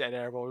 seconds of dead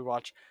air while we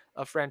watch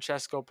a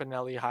Francesco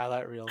Pinelli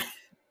highlight reel.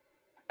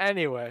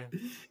 Anyway,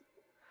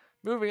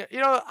 moving.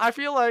 I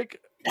feel like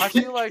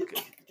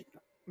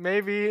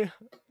maybe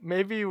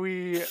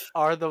we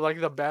are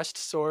the best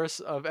source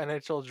of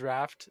NHL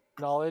draft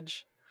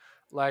knowledge.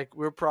 Like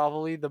we're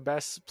probably the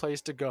best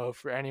place to go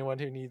for anyone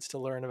who needs to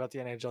learn about the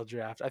NHL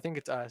draft. I think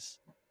it's us.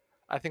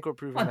 I think we're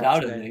proving that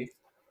today. Undoubtedly.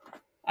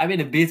 I mean,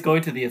 it beats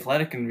going to the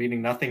Athletic and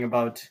reading nothing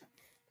about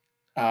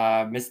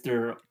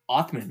Mr.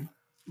 Othman,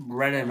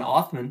 Brennan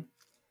Othman,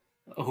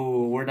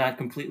 who we're not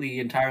completely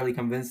entirely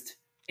convinced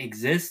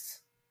exists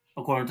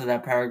according to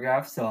that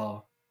paragraph.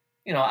 So,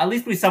 at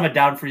least we sum it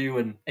down for you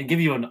and give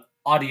you an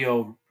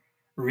audio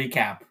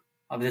recap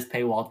of this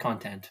paywalled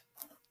content.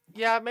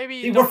 Yeah,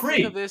 maybe See, we're don't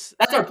think of free. this.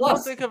 That's our Don't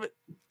plus. think of it.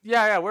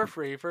 Yeah, we're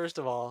free. First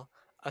of all,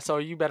 so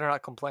you better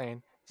not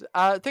complain.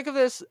 Think of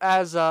this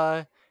as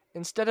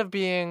instead of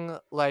being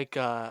like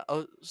a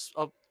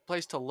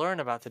place to learn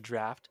about the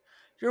draft,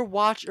 or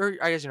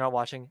I guess you're not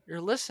watching.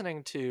 You're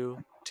listening to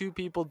two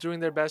people doing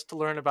their best to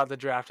learn about the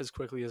draft as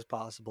quickly as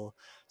possible.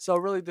 So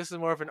really, this is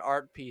more of an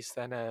art piece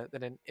than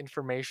an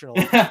informational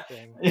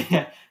thing.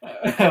 Yeah.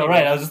 Right. I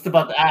Anyway. was just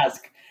about to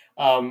ask,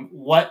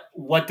 what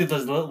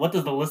does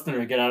the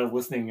listener get out of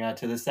listening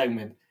to this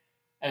segment?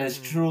 And it's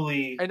Mm.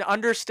 truly, An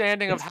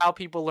understanding of it's how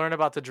people learn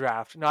about the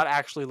draft, not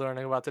actually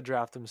learning about the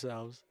draft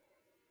themselves.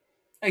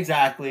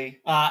 exactly,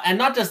 and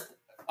not just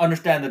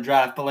understand the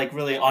draft, but like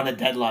really on a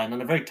deadline,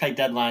 on a very tight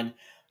deadline.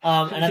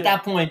 And at Yeah.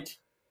 that point,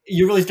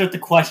 you really start to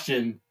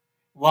question,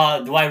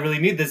 well, do I really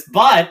need this?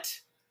 But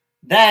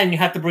then you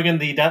have to bring in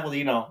the devil.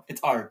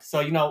 It's art.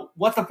 So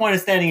what's the point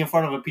of standing in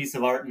front of a piece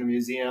of art in a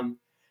museum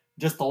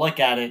just to look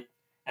at it?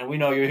 And we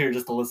know you're here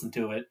just to listen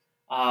to it.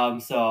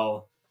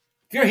 So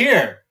if you're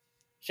here,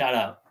 shout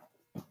out.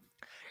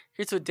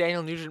 Here's what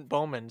Daniel Nugent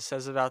Bowman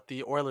says about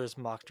the Oilers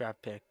mock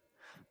draft pick.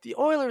 The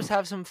Oilers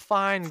have some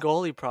fine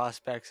goalie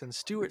prospects in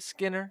Stuart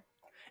Skinner,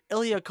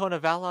 Ilya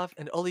Konovalov,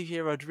 and Olivier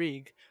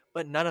Rodrigue,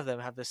 but none of them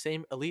have the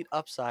same elite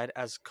upside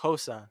as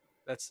Kosa.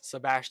 That's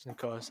Sebastian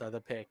Kosa,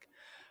 the pick.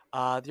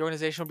 The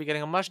organization will be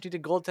getting a much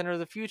needed goaltender of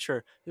the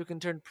future who can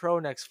turn pro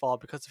next fall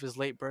because of his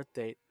late birth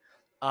date.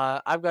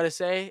 I've got to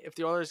say, if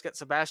the Oilers get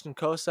Sebastian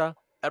Kosa,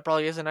 that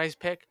probably is a nice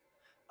pick,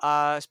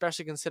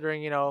 especially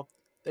considering,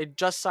 they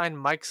just signed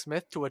Mike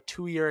Smith to a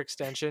 2-year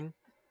extension.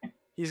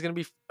 He's gonna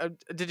be.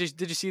 Did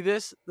you see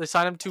this? They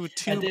signed him to I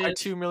 $2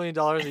 did. million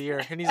a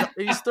year, and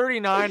he's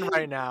 39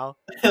 right now.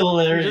 He just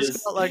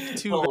Hilarious. got like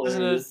two Vezina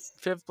Hilarious.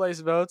 fifth place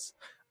votes.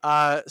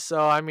 So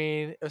I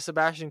mean, if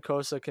Sebastian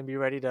Kosa can be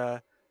ready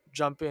to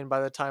jump in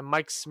by the time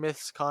Mike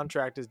Smith's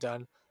contract is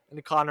done,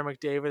 and Connor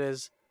McDavid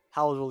is,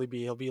 how old will he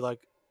be? He'll be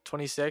like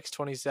 26,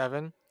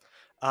 27.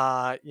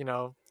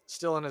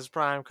 Still in his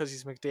prime because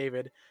he's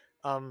McDavid.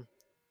 Um,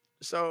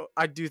 so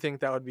I do think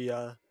that would be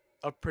a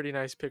pretty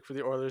nice pick for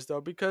the Oilers,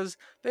 though, because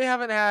they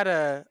haven't had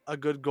a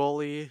good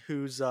goalie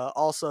who's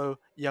also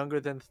younger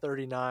than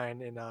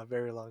 39 in a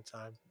very long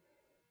time.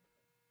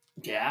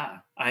 Yeah,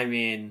 I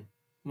mean,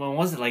 when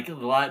was it like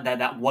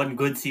that one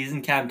good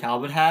season Cam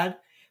Talbot had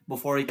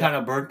before he Yep. kind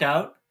of burnt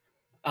out?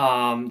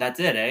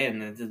 That's it, eh?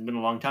 And it's been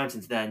a long time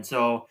since then.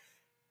 So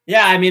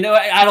yeah, I mean,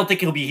 I don't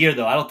think he'll be here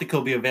though. I don't think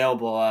he'll be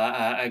available.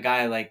 A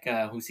guy like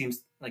who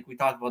seems like we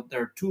talked about,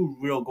 there are two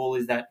real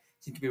goalies that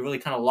seem to be really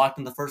kind of locked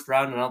in the first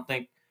round, and I don't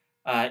think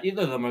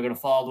either of them are going to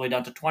fall all the way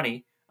down to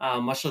 20.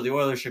 Much to the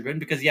Oilers' chagrin,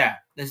 because yeah,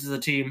 this is a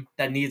team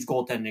that needs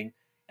goaltending.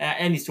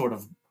 Any sort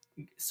of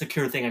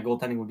secure thing at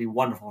goaltending would be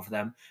wonderful for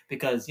them,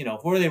 because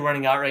who are they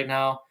running out right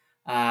now?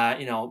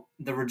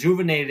 The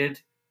rejuvenated,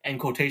 and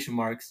quotation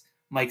marks,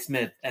 Mike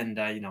Smith and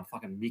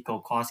fucking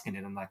Mikko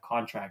Koskinen on that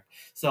contract.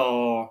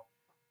 So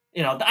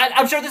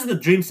I'm sure this is the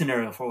dream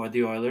scenario for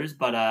the Oilers,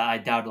 but I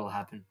doubt it'll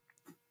happen.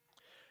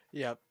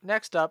 Yep.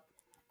 Next up,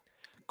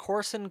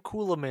 Corson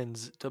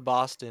Ceulemans to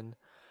Boston.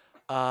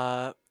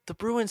 The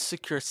Bruins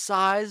secure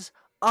size,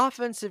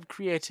 offensive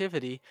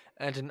creativity,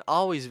 and an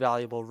always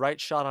valuable right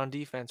shot on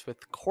defense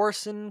with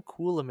Corson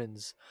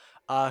Ceulemans,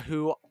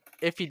 who,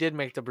 if he did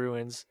make the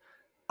Bruins,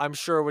 I'm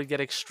sure would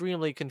get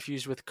extremely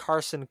confused with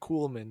Carson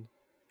Kuhlman,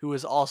 who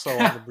is also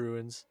on the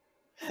Bruins.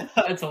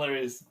 That's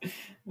hilarious.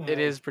 It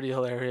is pretty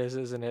hilarious,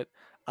 isn't it?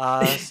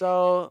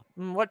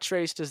 What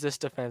traits does this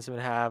defenseman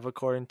have,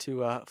 according to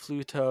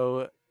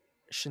Fluto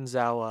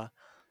Shinzawa?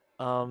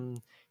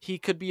 He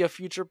could be a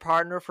future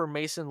partner for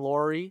Mason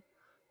Laurie.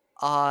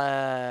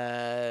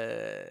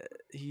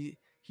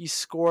 He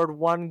scored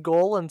 1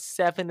 goal and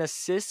 7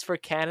 assists for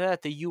Canada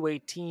at the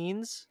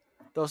U18s.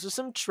 Those are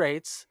some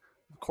traits,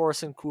 of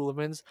course, in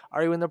Ceulemans.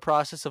 Are you in the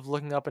process of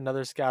looking up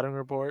another scouting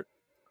report?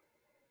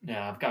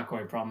 Yeah, I've got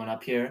Corey Proman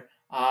up here.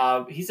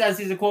 He says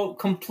he's a, quote,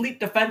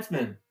 complete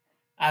defenseman.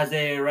 As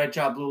a Red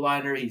Jaw blue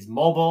liner, he's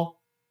mobile,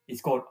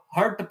 he's, quote,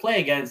 hard to play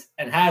against,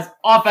 and has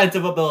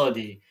offensive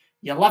ability.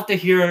 You love to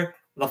hear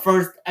the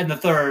first and the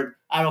third,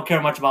 I don't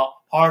care much about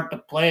hard to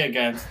play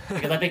against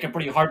because I think they're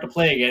pretty hard to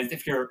play against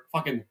if you're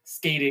fucking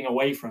skating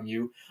away from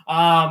you,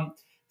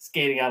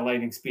 skating at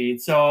lightning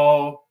speed.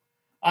 So,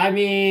 I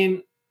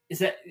mean, is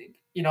that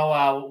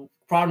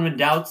Prodman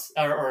doubts,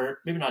 or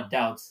maybe not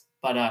doubts,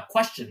 but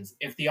questions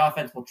if the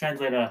offense will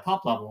translate at a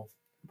top level,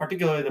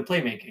 particularly the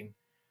playmaking.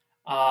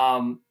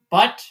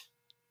 But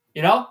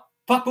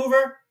puck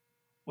mover.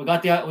 We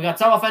got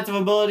some offensive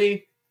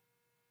ability.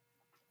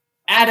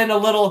 Add in a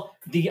little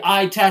the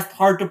eye test,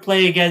 hard to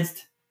play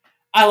against.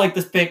 I like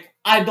this pick.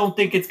 I don't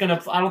think they're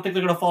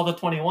gonna fall to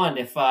 21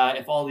 if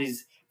all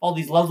these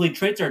lovely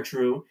traits are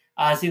true.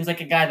 Seems like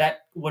a guy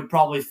that would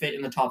probably fit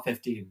in the top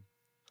 15.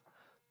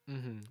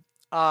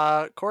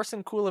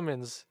 Corson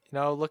Ceulemans,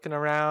 looking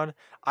around,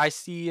 I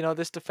see,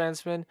 this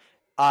defenseman.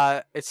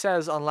 It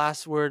says on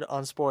Last Word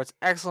on Sports,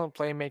 excellent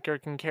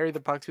playmaker, can carry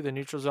the puck through the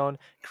neutral zone,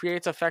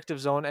 creates effective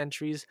zone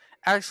entries,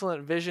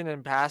 excellent vision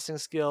and passing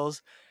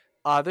skills.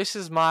 This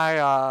is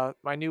my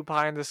new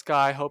pie in the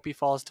sky. Hope he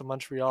falls to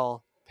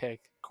Montreal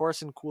pick.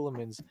 Corson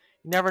Ceulemans.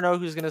 You never know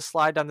who's gonna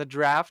slide down the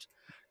draft.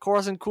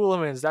 Corson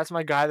Ceulemans, that's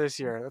my guy this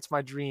year. That's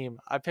my dream.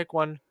 I pick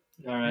one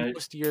All right.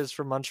 most years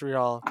from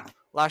Montreal.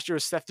 Last year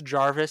was Seth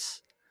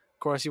Jarvis. Of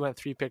course, he went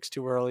 3 picks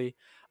too early.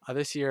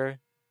 This year,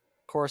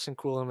 Corson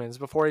Ceulemans.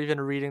 Before even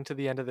reading to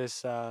the end of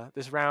this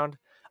round,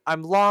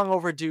 I'm long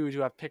overdue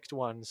to have picked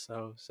one.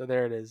 So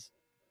there it is.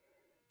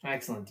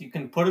 Excellent. You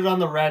can put it on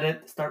the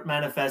Reddit, start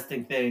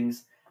manifesting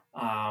things.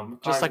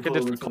 Just like I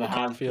did for the Cole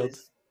Caulfield.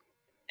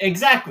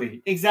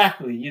 Exactly.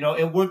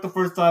 It worked the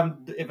first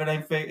time. If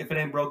it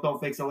ain't broke, don't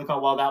fix it. Look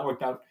how well that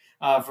worked out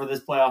for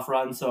this playoff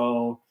run.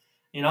 So,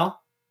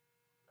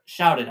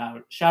 shout it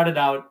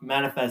out,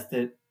 manifest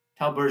it.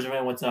 Tell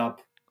Bergevin what's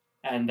up.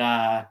 And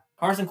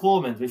Carson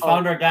Ceulemans, we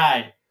found our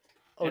guy.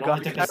 Oh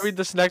God, can I read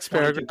this next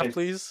paragraph,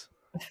 please?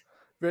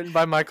 Written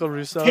by Michael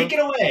Russo. Take it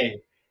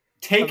away.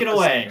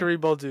 Zachary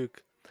Bolduc.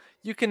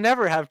 You can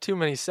never have too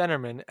many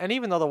centermen, and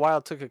even though the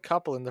Wild took a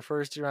couple in the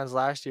first 2 rounds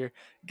last year,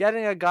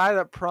 getting a guy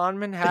that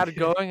Pronman had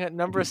going at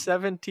number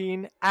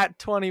 17 at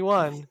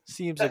 21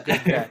 seems a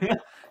good bet.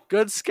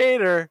 Good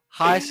skater,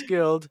 high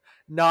skilled,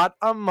 not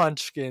a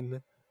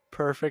munchkin.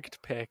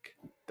 Perfect pick.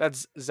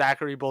 That's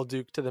Zachary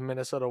Bolduc to the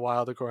Minnesota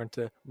Wild, according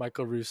to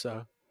Michael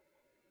Russo.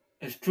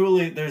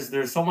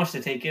 There's so much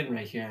to take in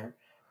right here.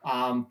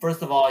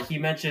 First of all, he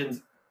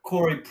mentions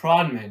Corey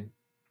Pronman.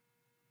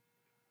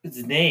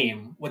 His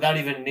name without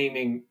even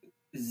naming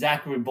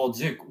Zachary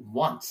Bolduc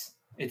once,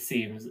 it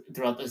seems,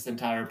 throughout this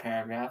entire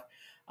paragraph.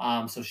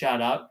 So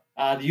shout out.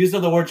 The use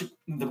of the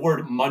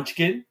word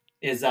munchkin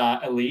is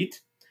elite.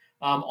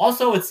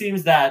 Also, it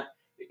seems that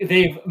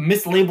they've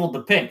mislabeled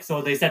the pick.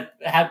 So they said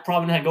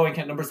Pronman had going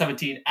at number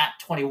 17 at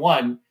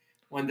 21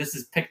 when this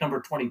is pick number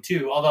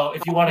 22. Although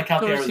if you want to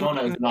count the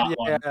Arizona as not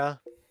one. Yeah,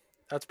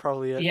 that's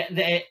probably it.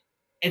 Yeah,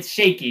 it's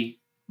shaky,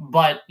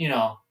 but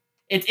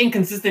it's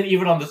inconsistent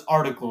even on this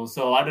article,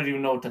 so I don't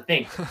even know what to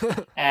think.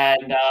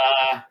 And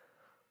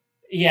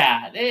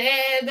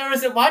there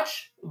isn't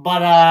much,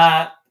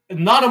 but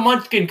not a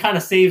munchkin kind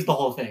of saves the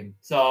whole thing.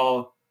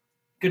 So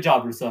good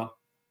job, Russo.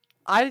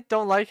 I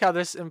don't like how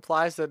this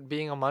implies that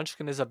being a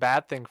munchkin is a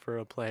bad thing for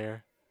a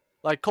player.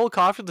 Like Cole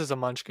Caulfield is a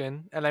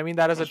munchkin, and I mean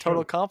that as a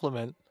total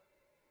compliment.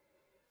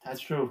 That's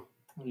true.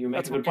 You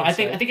make a good point. I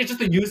think it's just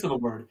the use of the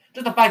word,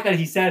 just the fact that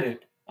he said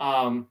it.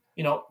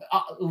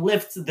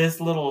 Lifts this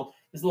little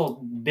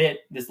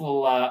bit, this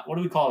little what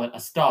do we call it? A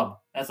stub.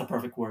 That's a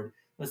perfect word.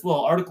 This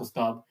little article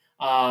stub,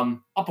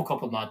 up a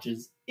couple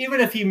notches.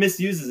 Even if he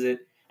misuses it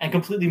and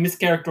completely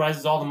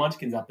mischaracterizes all the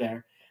munchkins up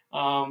there.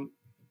 So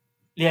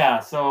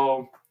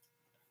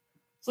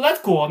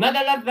that's cool. And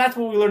that's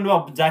what we learned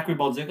about Zachary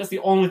Bolduc. That's the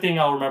only thing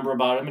I'll remember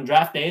about him. In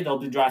draft day, they'll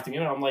be drafting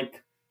him, and I'm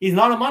like, he's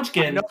not a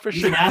munchkin.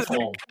 He's an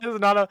asshole.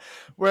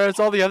 Whereas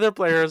all the other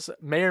players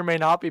may or may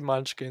not be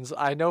munchkins.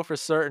 I know for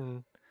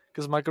certain,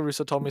 because Michael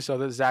Russo told me so,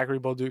 that Zachary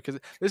Bolduc. Because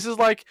this is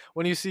like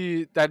when you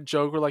see that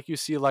joke where you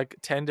see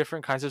 10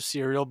 different kinds of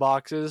cereal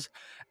boxes,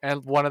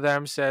 and one of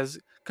them says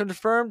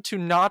confirmed to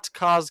not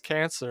cause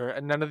cancer,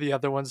 and none of the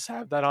other ones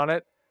have that on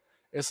it.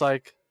 It's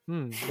like,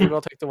 maybe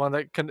I'll take the one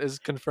that is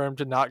confirmed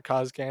to not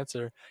cause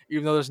cancer,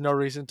 even though there's no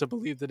reason to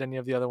believe that any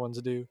of the other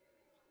ones do.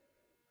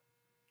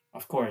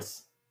 Of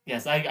course.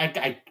 Yes,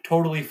 I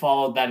totally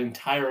followed that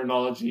entire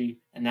analogy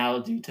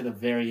to the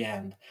very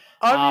end.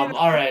 I mean,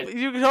 all right.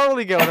 You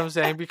totally get what I'm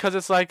saying, because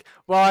it's like,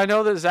 well, I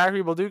know that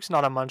Zachary Bolduc's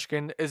not a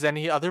munchkin. Is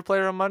any other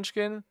player a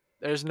munchkin?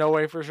 There's no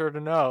way for sure to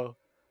know.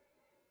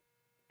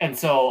 And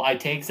so I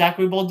take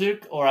Zachary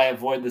Bolduc, or I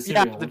avoid the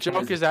cereal. Yeah, the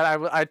joke is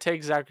that I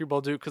take Zachary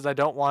Bolduc because I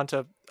don't want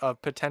a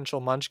potential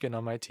munchkin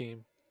on my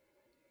team.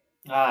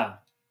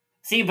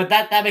 See, but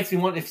that makes me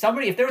wonder,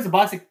 if there was a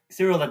box of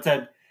cereal that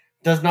said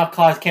does not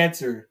cause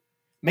cancer,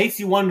 makes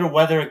you wonder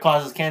whether it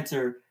causes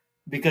cancer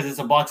because it's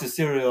a box of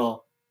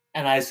cereal,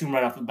 and I assume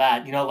right off the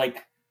bat,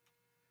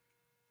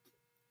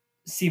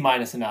 C-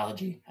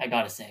 analogy, I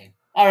gotta say.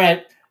 All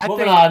right,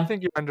 moving on. I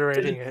think you're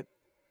underrating it.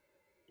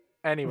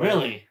 Anyway.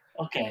 Really?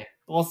 Okay.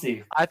 We'll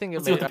see. I think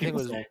We'll see what the I think it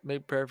people was say.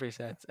 made perfect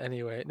sense.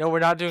 Anyway, no, we're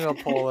not doing a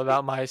poll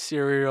about my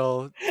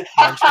cereal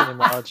munchkin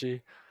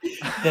analogy.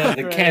 The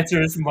Right.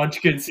 cancerous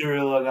munchkin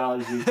cereal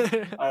analogy.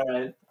 All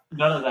right,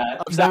 none of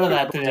that. I'm None of sorry,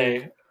 that Bolduc.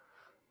 today.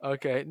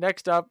 Okay,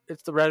 next up,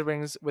 it's the Red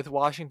Wings with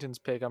Washington's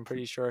pick, I'm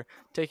pretty sure,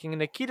 taking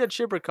Nikita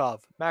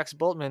Chibrikov. Max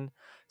Bultman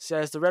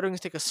says the Red Wings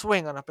take a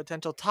swing on a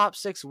potential top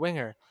six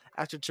winger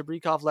after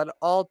Chibrikov led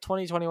all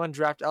 2021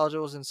 draft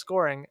eligibles in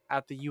scoring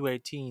at the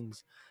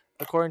U18s.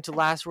 According to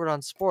Last Word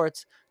on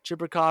Sports,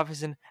 Chibrikov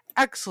is an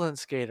excellent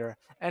skater,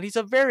 and he's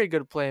a very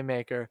good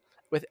playmaker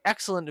with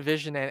excellent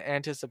vision and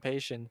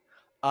anticipation,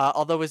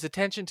 although his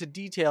attention to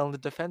detail in the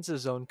defensive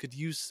zone could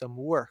use some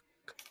work.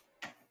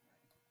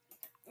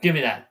 Give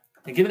me that.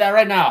 Give me that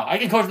right now. I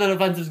can coach the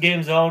defensive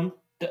game zone.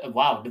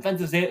 Wow,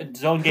 defensive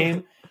zone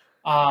game.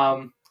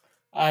 Um,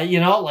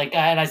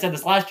 and I said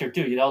this last year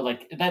too.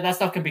 Like that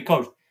stuff can be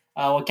coached.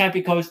 What can't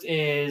be coached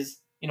is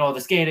the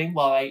skating.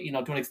 Well,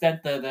 to an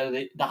extent,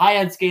 the high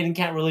end skating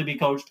can't really be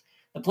coached.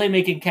 The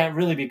playmaking can't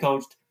really be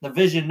coached. The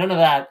vision, none of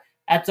that.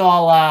 That's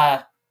all.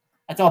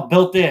 That's all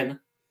built in.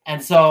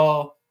 And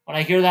so when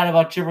I hear that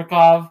about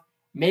Chibrikov,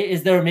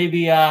 is there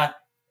maybe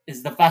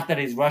is the fact that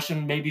he's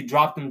Russian maybe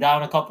dropped him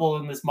down a couple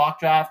in this mock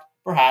draft?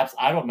 Perhaps,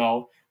 I don't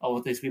know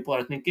what these people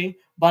are thinking,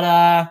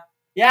 but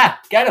yeah,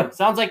 get him.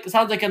 Sounds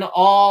like an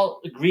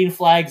all green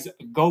flags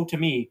go to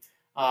me.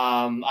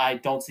 I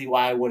don't see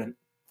why I wouldn't.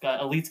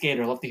 Elite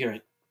skater, love to hear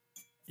it.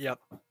 Yep.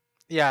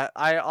 Yeah,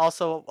 I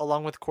also,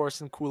 along with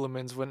Corson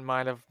Ceulemans, wouldn't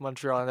mind if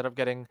Montreal ended up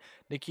getting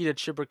Nikita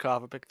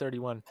Chibrikov at pick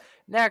 31.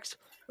 Next,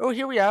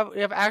 here we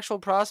have actual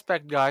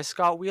prospect guy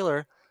Scott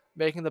Wheeler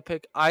making the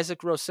pick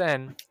Isaac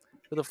Rosen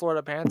for the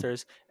Florida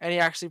Panthers, and he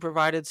actually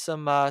provided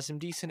some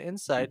decent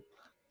insight,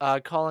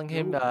 calling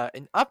him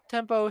an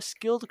up-tempo,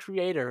 skilled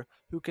creator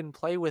who can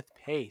play with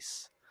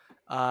pace.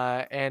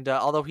 And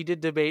although he did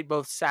debate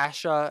both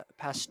Sasha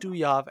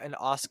Pastuyov and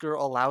Oscar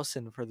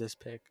Olausen for this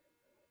pick.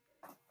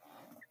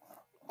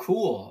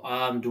 Cool.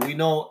 Do we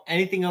know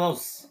anything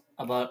else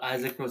about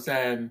Isaac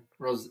Rosen?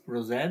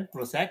 Rosen?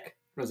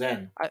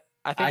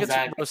 I think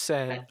Isaac it's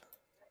Rosen.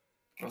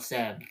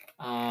 Rosen.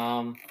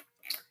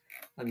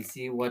 Let me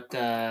see what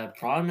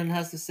Pronman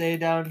has to say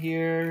down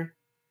here.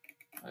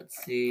 Let's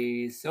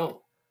see.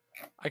 So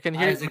I can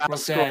hear Isaac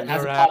Rosen going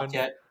hasn't around. popped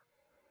yet.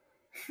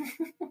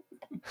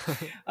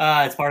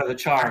 It's part of the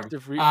charm.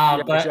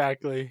 Yeah, but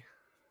exactly.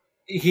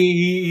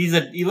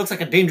 he looks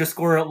like a dangerous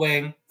scorer at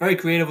wing. Very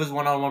creative with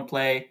one-on-one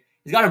play.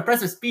 He's got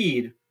impressive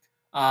speed,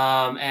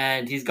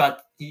 and he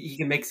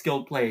can make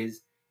skilled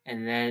plays.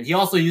 And then he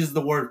also uses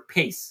the word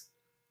pace,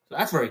 so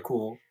that's very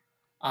cool.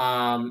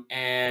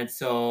 And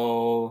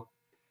so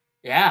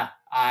yeah,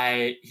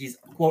 he's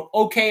quote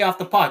okay off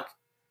the puck.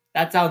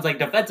 That sounds like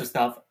defensive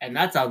stuff, and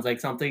that sounds like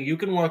something you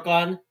can work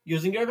on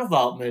using your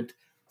development.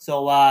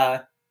 So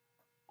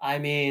I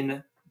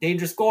mean,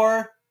 dangerous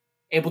scorer,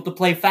 able to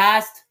play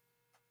fast.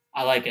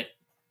 I like it.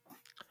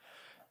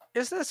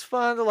 Isn't this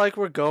fun to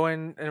we're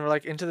going and we're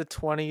into the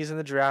 20s in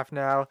the draft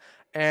now,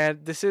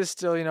 and this is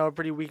still a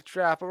pretty weak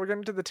draft, but we're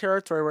getting to the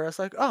territory where it's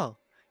oh,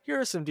 here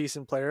are some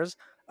decent players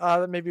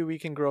that maybe we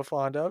can grow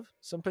fond of,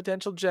 some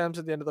potential gems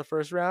at the end of the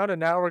first round, and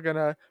now we're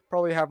gonna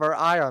probably have our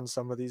eye on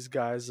some of these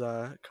guys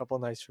a couple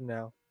nights from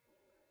now.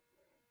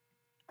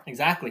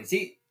 Exactly.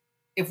 See,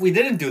 if we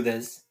didn't do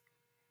this,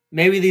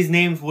 maybe these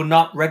names would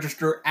not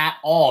register at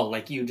all.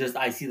 I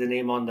see the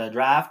name on the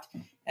draft,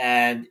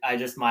 and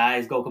my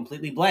eyes go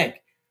completely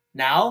blank.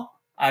 Now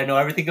I know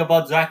everything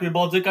about Zachary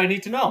Bolduc I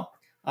need to know,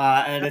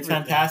 and it's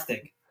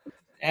fantastic.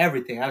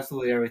 Everything,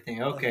 absolutely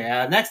everything.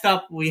 Okay, next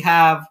up we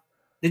have.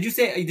 Did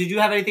you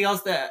have anything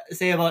else to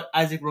say about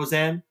Isaac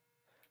Rosen?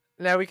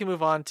 Now we can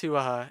move on to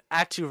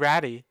Atu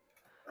Ratty,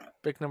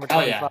 pick number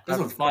 25. Oh yeah, this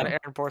one's fun.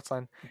 Aaron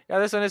Portzline. Yeah,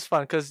 this one is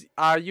fun because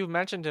you've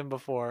mentioned him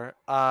before,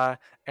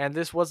 and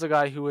this was a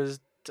guy who was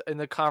in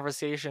the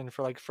conversation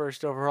for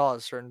first overall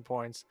at certain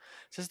points.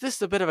 Says this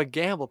is a bit of a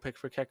gamble pick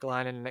for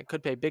Kekalainen, and it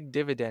could pay big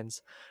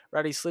dividends.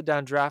 Ratty slid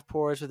down draft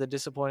boards with a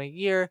disappointing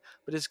year,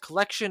 but his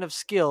collection of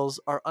skills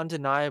are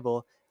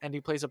undeniable, and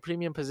he plays a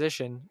premium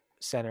position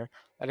center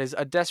that is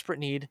a desperate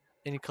need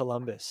in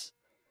Columbus.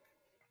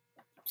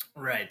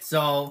 Right.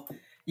 So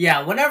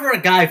yeah, whenever a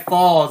guy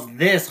falls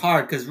this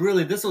hard, because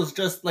really this was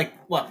just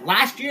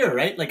last year,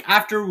 right?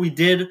 After we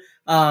did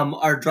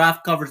our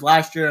draft coverage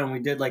last year and we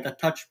did a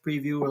touch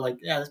preview, we're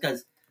this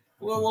guy's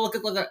we'll look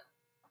at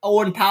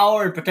Owen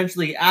Power and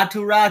potentially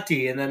Atu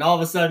Ratti, and then all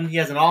of a sudden he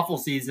has an awful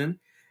season.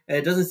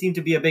 It doesn't seem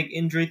to be a big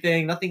injury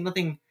thing.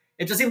 Nothing.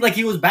 It just seemed like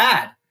he was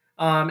bad.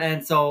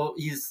 And so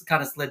he's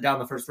kind of slid down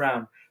the first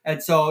round.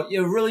 And so it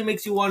really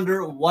makes you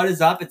wonder what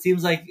is up. It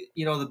seems like,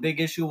 the big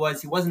issue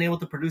was he wasn't able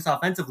to produce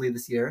offensively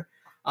this year,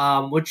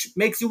 which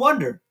makes you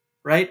wonder,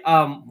 right?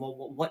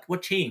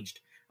 What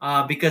changed?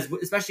 Because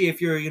especially if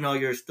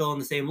you're still in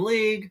the same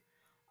league,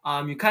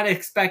 you kind of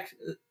expect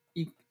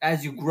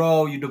as you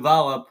grow, you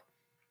develop,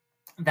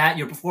 that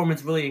your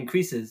performance really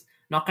increases,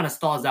 not kind of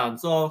stalls down.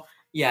 So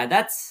yeah,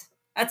 that's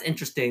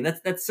interesting.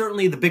 That's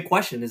certainly the big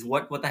question is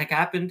what the heck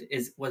happened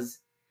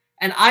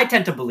and I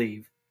tend to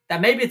believe that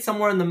maybe it's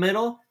somewhere in the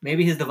middle.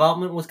 Maybe his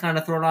development was kind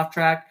of thrown off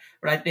track.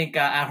 But I think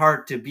at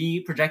heart, to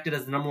be projected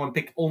as the number one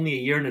pick only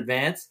a year in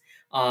advance,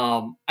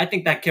 I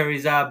think that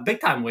carries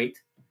big time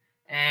weight.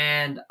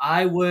 And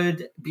I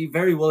would be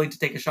very willing to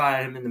take a shot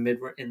at him in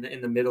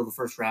the middle of the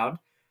first round.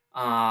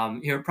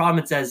 Here,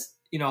 Prominent says,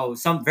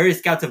 some various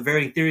scouts have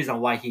varying theories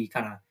on why he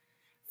kind of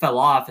fell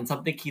off, and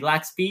some think he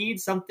lacks speed,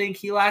 some think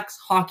he lacks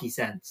hockey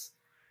sense.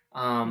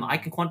 I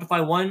can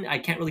quantify one, I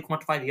can't really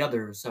quantify the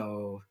other.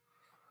 So,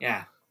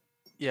 yeah.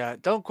 Yeah,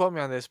 don't quote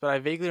me on this, but I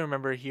vaguely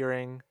remember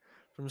hearing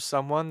from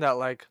someone that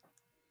like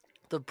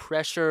the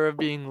pressure of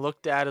being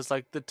looked at as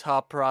like the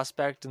top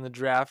prospect in the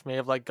draft may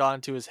have like gotten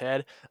to his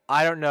head.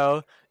 I don't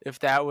know if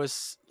that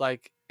was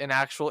like an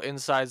actual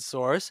inside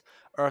source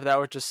or if that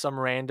was just some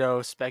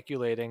rando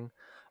speculating.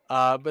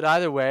 But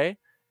either way,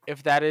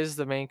 if that is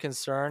the main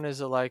concern,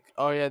 is it like,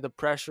 oh yeah, the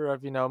pressure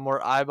of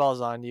more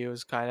eyeballs on you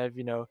is kind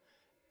of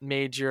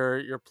made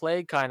your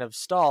play kind of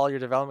stall, your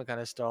development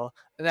kind of stall,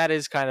 and that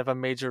is kind of a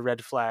major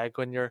red flag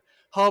when you're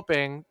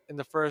hoping in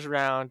the first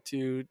round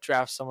to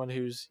draft someone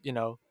who's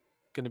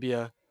going to be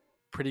a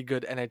pretty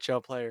good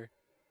NHL player.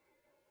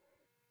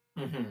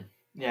 Mm-hmm.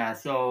 Yeah,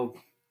 so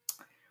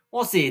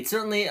we'll see. It's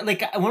certainly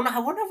like I wonder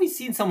have we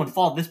seen someone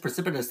fall this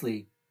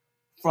precipitously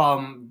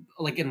from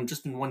like in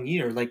 1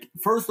 year. Like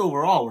first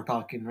overall, we're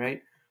talking,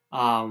 right?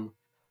 I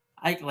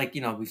like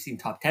we've seen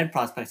top 10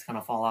 prospects kind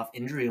of fall off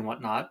injury and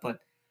whatnot, but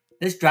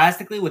this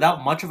drastically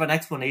without much of an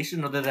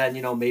explanation other than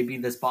maybe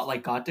the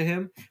spotlight got to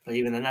him. But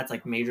even then, that's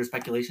like major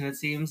speculation. It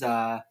seems.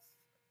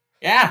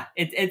 Yeah,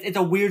 it's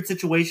a weird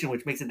situation,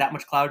 which makes it that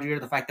much cloudier.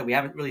 The fact that we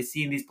haven't really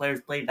seen these players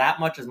play that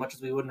much as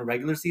we would in a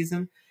regular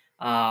season.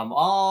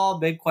 All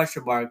big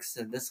question marks,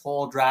 and this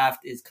whole draft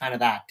is kind of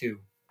that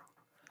too.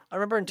 I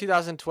remember in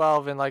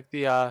 2012 in like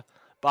the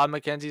Bob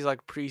McKenzie's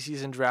like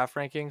preseason draft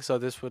ranking. So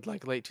this would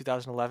like late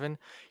 2011.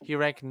 He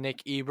ranked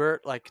Nick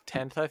Ebert like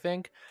 10th, I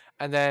think,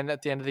 and then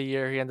at the end of the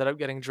year, he ended up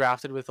getting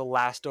drafted with the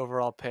last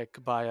overall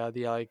pick by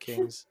the LA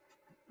Kings.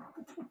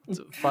 It's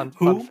a fun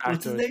fact.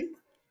 What's his name?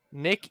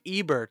 Nick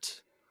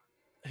Ebert,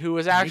 who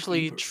was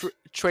actually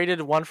traded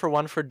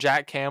 1-for-1 for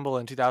Jack Campbell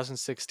in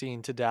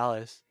 2016 to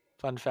Dallas.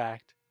 Fun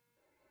fact.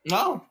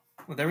 Oh,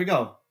 well, there we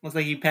go. Looks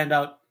like he panned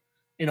out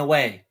in a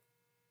way,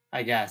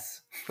 I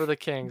guess. For the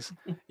Kings.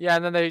 Yeah,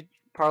 and then they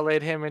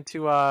parlayed him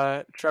into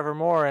Trevor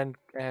Moore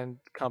and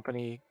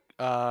company,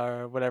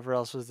 whatever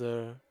else was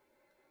the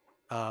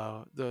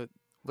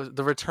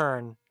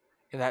return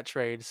in that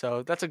trade.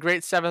 So that's a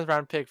great 7th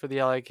round pick for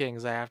the LA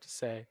Kings, I have to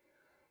say.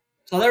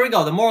 So there we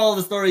go. The moral of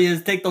the story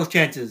is take those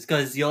chances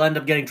because you'll end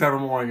up getting Trevor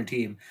Moore on your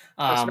team,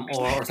 or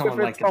someone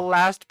like him. The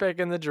last pick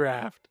in the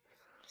draft.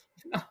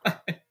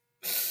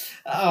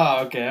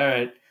 Oh, okay, all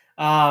right.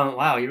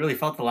 Wow, you really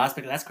felt the last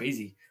pick. That's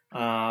crazy.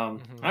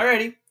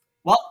 Alrighty.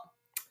 Well,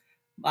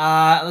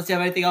 let's see.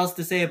 Have anything else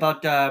to say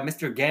about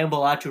Mr.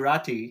 Gamble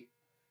Aturati?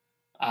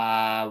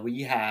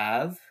 We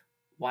have.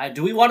 Why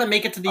do we want to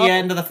make it to the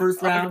end of the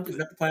first round? Is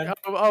that the plan?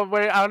 Oh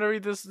wait, I want to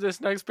read this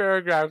next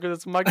paragraph because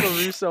it's Michael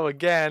Russo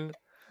again.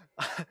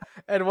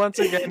 And once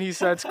again, he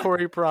cites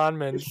Corey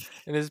Pronman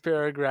in his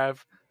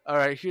paragraph. All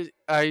right, here's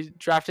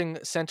drafting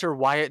center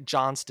Wyatt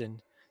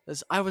Johnston.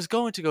 Says, I was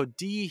going to go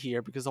D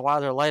here because the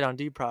Wild are light on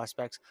D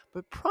prospects,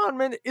 but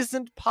Pronman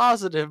isn't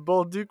positive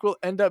Bolduc will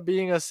end up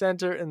being a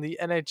center in the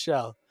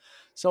NHL.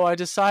 So I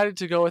decided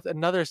to go with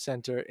another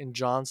center in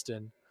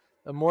Johnston.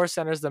 The more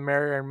centers, the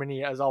merrier in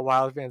Mini, as all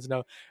Wild fans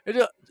know.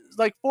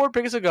 Like 4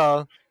 picks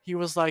ago, he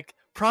was like,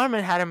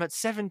 Pronman had him at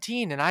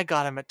 17 and I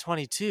got him at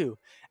 22.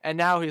 And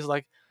now he's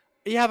like,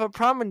 yeah, but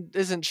Pronman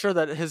isn't sure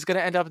that he's going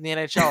to end up in the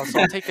NHL,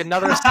 so I'll take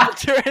another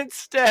center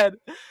instead.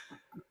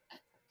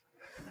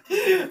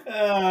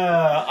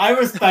 I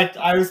respect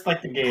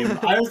the game.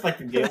 I respect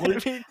the game.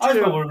 I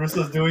don't know what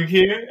Russo's doing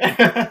here.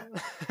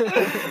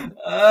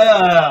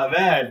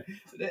 Man.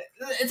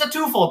 It's a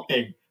twofold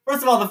thing.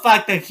 First of all, the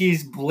fact that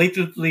he's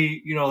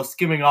blatantly,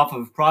 skimming off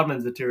of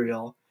Prodman's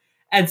material.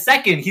 And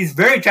second, he's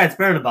very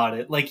transparent about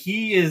it. Like,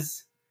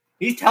 he's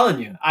telling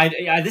you,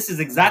 this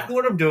is exactly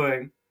what I'm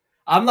doing.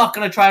 I'm not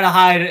going to try to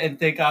hide it and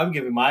think I'm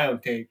giving my own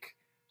take.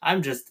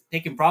 I'm just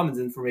taking Prodman's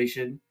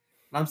information. And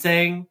I'm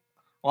saying,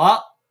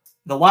 well,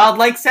 the Wild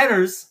like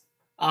centers.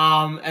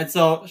 And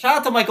so shout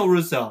out to Michael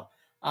Russo.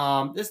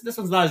 This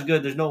one's not as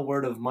good. There's no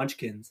word of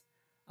Munchkins.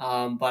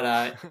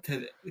 But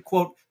to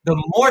quote,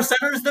 the more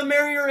centers, the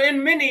merrier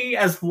in Mini,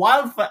 as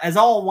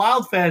all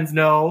Wild fans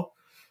know.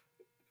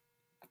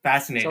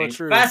 Fascinating.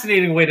 So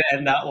fascinating way to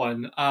end that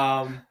one.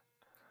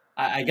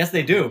 I guess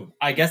they do.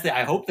 I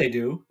hope they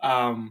do.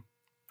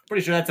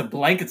 Pretty sure that's a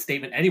blanket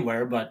statement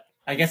anywhere, but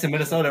I guess in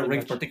Minnesota it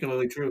rings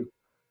particularly true.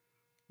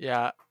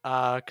 Yeah,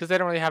 because they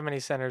don't really have many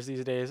centers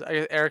these days. I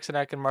guess Eriksson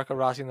Ek and Marco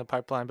Rossi in the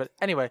pipeline. But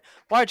anyway,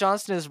 Wyatt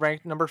Johnston is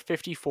ranked number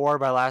 54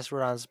 by Last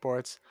Word on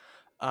Sports.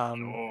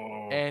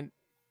 And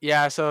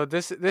yeah, so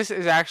this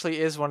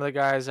is one of the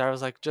guys I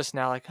was like just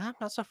now like I'm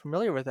not so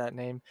familiar with that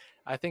name.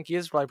 I think he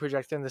is probably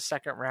projected in the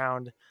second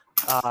round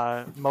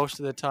most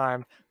of the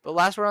time. But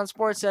Last Word on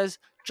Sports says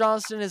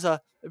Johnston is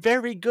a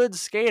very good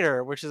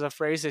skater, which is a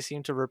phrase they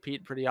seem to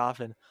repeat pretty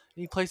often.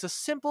 and he plays a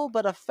simple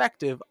but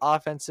effective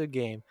offensive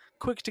game,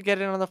 quick to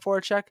get in on the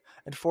forecheck,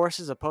 and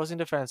forces opposing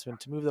defensemen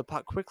to move the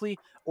puck quickly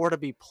or to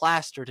be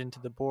plastered into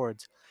the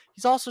boards.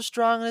 He's also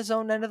strong in his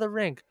own end of the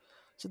rink,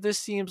 so this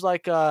seems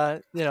like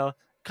kind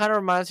of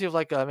reminds me of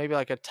like maybe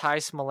like a Ty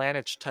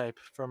Smolanich type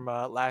from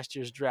last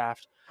year's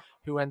draft,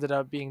 who ended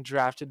up being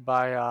drafted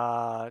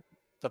by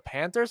the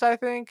Panthers, I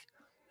think,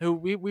 who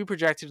we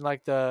projected in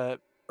like the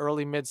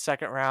early mid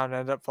second round,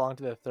 ended up falling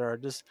to the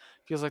third. Just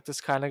feels like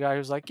this kind of guy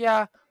who's like,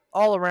 yeah,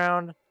 all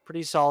around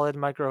pretty solid,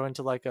 might grow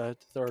into like a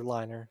third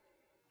liner.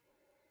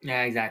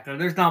 Yeah, exactly.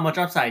 There's not much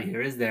upside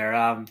here, is there?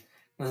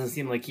 Doesn't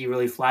seem like he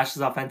really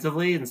flashes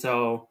offensively, and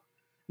so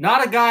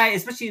not a guy,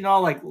 especially in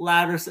all like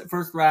latter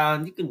first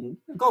round. You can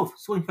go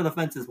swing for the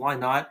fences. Why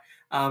not?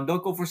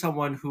 Don't go for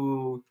someone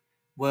who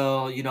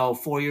will,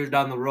 4 years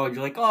down the road,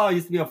 you're like, oh, he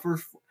used to be a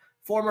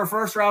former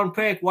first round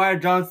pick,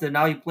 Wyatt Johnston.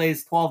 Now he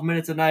plays 12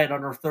 minutes a night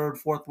on our third,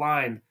 fourth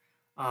line,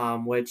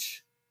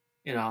 which,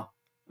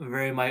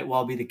 very might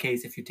well be the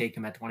case if you take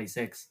him at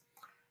 26.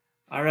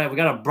 All right, we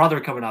got a brother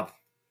coming up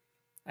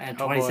at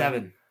Oh boy.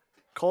 27.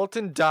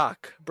 Colton Dach,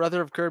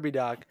 brother of Kirby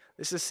Dach.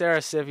 This is Sarah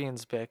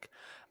Sivian's pick,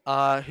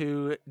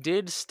 who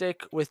did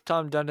stick with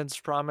Tom Dundon's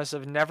promise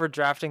of never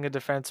drafting a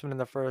defenseman in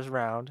the first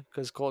round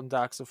because Colton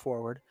Dach's a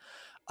forward.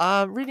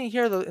 Reading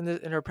here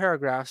in her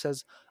paragraph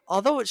says,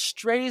 although it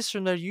strays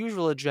from their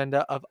usual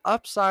agenda of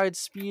upside,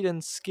 speed,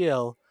 and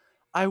skill,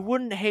 I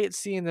wouldn't hate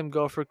seeing them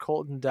go for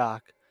Colton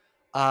Dach.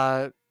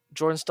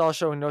 Jordan Stahl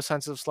showing no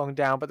sense of slowing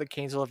down, but the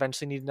Canes will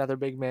eventually need another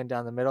big man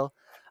down the middle.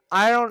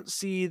 I don't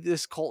see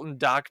this Colton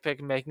Dach pick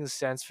making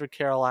sense for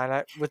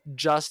Carolina with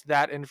just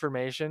that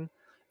information,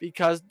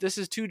 because this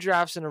is 2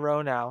 drafts in a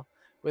row now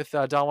with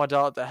Don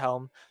Waddell at the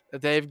helm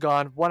that they've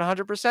gone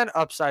 100%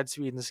 upside,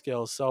 speed, and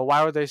skills. So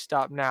why would they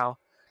stop now?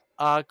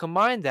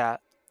 Combine that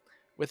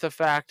with the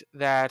fact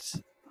that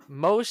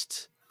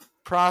most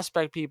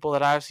prospect people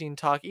that I've seen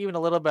talk even a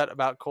little bit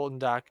about Colton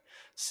Dach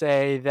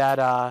say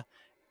that,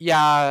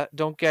 yeah,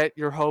 don't get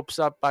your hopes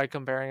up by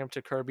comparing him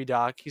to Kirby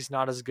Dach. He's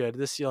not as good.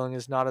 The ceiling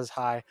is not as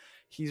high.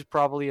 He's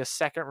probably a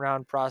second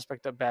round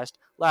prospect at best.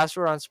 Last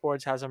Word on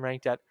Sports has him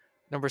ranked at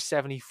number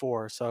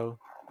 74. So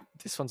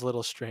this one's a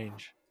little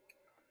strange.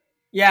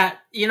 Yeah,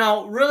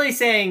 really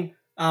saying,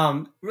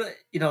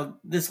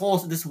 this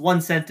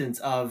one sentence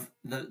of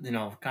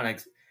the, kind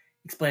of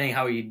explaining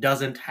how he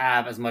doesn't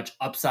have as much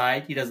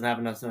upside, he doesn't have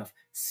enough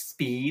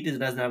speed, he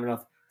doesn't have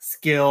enough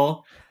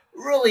skill,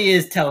 really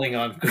is telling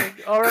on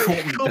All right,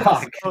 Colton cool.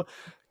 Dach.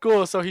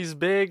 Cool. So he's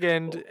big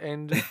and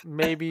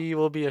maybe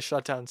will be a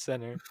shutdown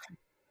center.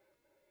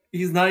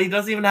 He's not. He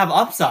doesn't even have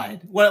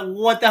upside.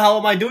 What the hell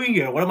am I doing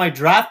here? What am I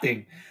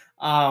drafting?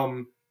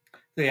 So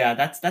yeah,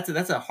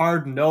 that's a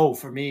hard no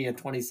for me at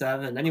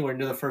 27. Anywhere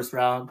near the first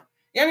round,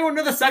 anywhere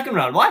near the second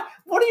round. What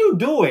are you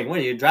doing? What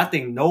are you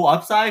drafting? No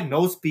upside,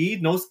 no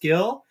speed, no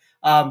skill.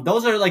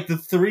 Those are like the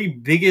 3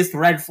 biggest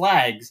red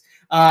flags.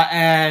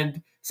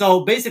 And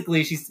so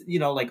basically, she's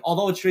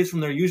although it strays from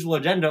their usual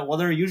agenda, well,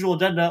 their usual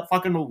agenda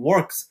fucking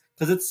works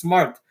because it's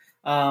smart.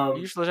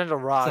 Usual agenda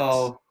rocks.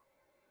 So.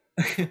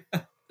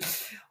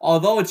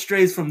 Although it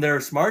strays from their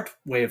smart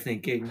way of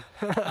thinking,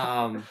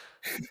 let's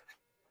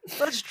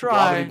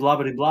try. Blah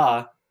blah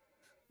blah.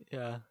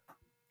 Yeah.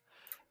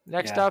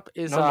 Next up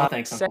is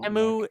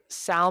Samu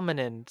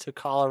Salmonen to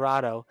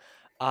Colorado.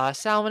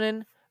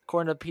 Salmonen,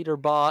 according to Peter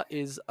Baugh,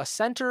 is a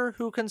center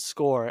who can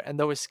score, and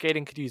though his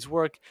skating could use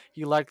work,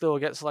 he likely will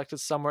get selected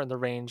somewhere in the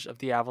range of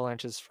the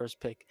Avalanche's first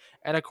pick.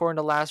 And according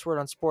to Last Word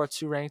on Sports,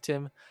 who ranked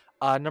him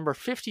number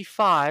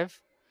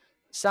 55,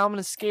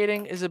 Salmon's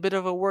skating is a bit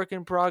of a work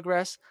in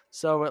progress,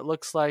 so it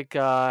looks like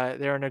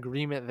they're in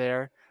agreement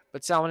there.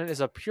 But Salmonen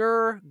is a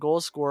pure goal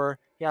scorer.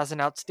 He has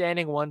an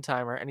outstanding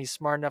one-timer, and he's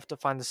smart enough to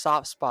find the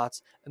soft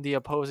spots in the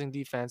opposing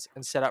defense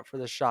and set up for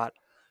the shot.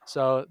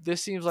 So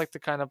this seems like the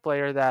kind of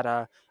player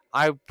that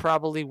I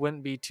probably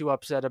wouldn't be too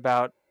upset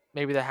about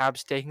maybe the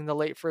Habs taking the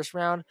late first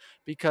round,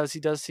 because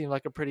he does seem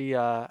like a pretty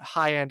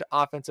high-end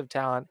offensive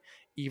talent,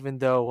 even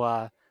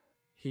though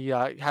he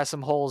has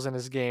some holes in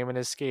his game and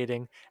his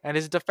skating, and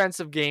his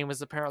defensive game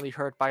is apparently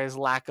hurt by his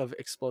lack of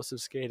explosive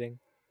skating.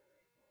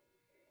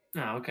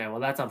 Oh, okay.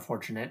 Well, that's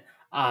unfortunate.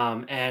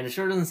 And it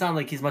sure doesn't sound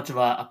like he's much of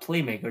a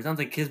playmaker. It sounds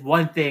like his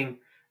one thing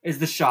is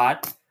the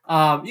shot.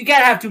 You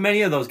can't have too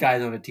many of those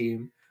guys on a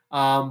team.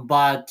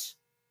 But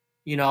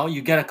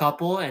you get a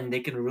couple and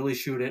they can really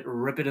shoot it,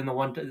 rip it in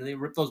they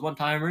rip those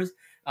one-timers.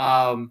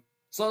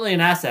 Certainly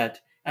an asset.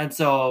 And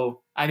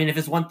so, I mean, if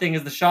his one thing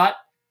is the shot,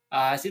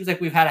 it seems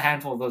like we've had a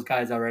handful of those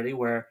guys already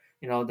where,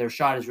 their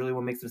shot is really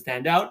what makes them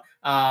stand out.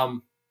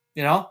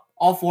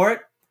 All for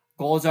it.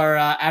 Goals are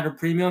at a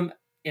premium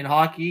in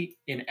hockey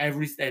in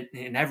every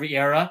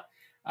era.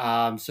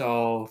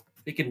 So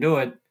if he can do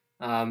it,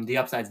 the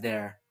upside's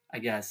there, I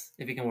guess,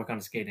 if he can work on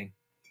his skating.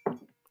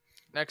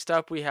 Next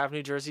up, we have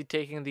New Jersey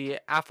taking the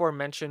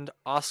aforementioned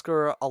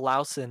Oscar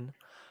Olausson,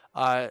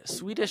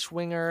 Swedish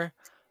winger.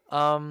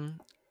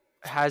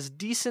 Has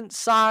decent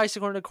size,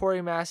 according to Corey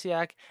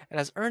Masiak, and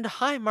has earned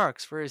high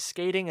marks for his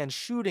skating and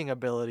shooting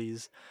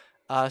abilities.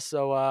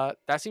 So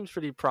that seems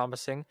pretty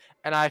promising,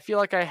 and I feel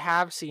like I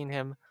have seen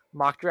him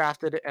mock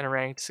drafted and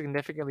ranked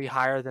significantly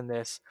higher than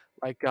this,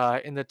 like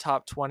in the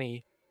top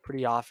 20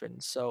 pretty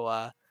often.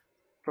 So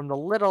from the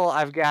little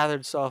I've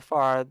gathered so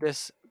far,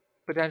 this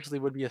potentially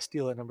would be a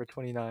steal at number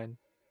 29.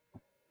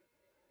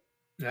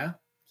 Yeah,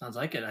 sounds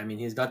like it. I mean,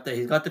 he's got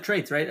the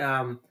traits, right?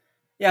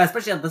 Yeah,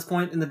 especially at this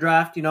point in the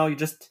draft,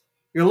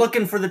 you're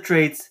looking for the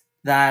traits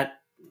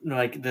that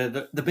like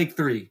the big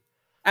three,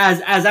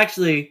 as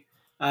actually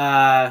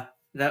that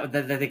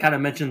they kind of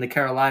mentioned the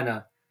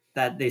Carolina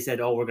that they said,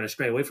 oh, we're going to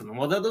stray away from them.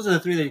 Well, those are the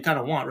three that you kind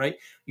of want, right?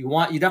 You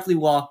definitely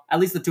well at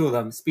least the two of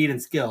them, speed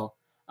and skill.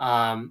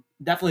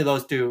 Definitely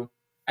those two,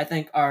 I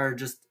think, are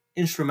just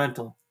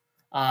instrumental.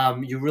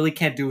 You really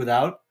can't do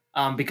without.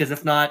 Because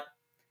if not,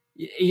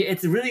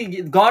 it's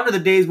really gone to the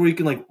days where you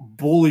can like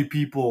bully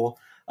people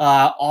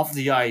off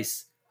the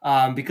ice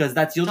because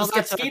that's you'll Tell just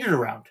that get to skated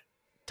around.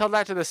 tell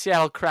that to the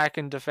Seattle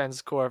Kraken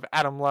defense corps of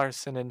Adam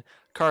Larson and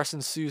Carson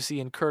Soucy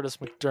and Curtis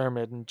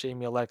McDermott and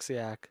Jamie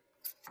Alexiak.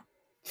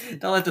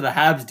 Tell that to the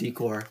Habs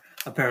decor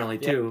apparently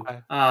Yeah. too.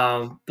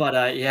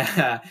 But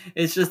yeah,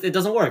 it's just it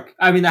doesn't work.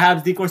 I mean, the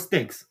Habs decor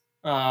stinks,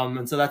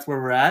 and so that's where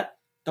we're at.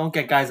 Don't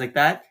get guys like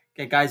that.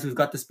 Get guys who've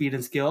got the speed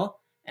and skill.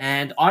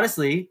 And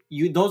honestly,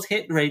 those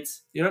hit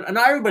rates, not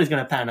everybody's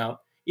gonna pan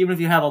out, even if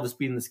you have all the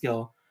speed and the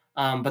skill.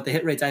 But the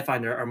hit rates I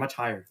find are much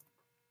higher.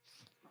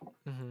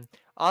 hmm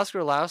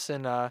Oscar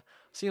Lawson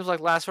seems like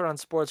Last Word on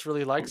Sports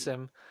really likes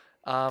him.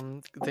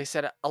 They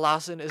said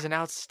Lawson is an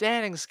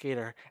outstanding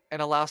skater,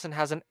 and Lawson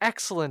has an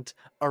excellent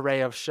array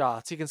of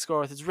shots. He can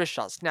score with his wrist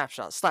shot, snap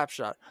shot, slap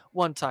shot,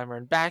 one-timer,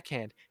 and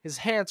backhand. His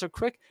hands are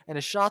quick, and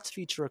his shots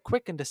feature a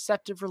quick and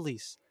deceptive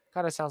release.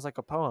 Kind of sounds like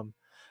a poem.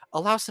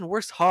 Lawson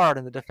works hard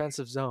in the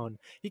defensive zone.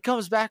 He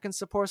comes back and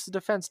supports the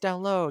defense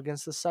down low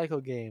against the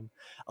cycle game.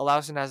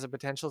 Lawson has the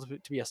potential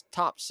to be a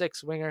top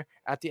six winger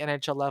at the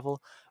NHL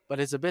level, but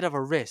it's a bit of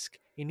a risk.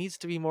 He needs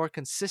to be more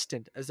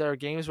consistent, as there are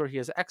games where he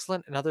is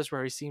excellent and others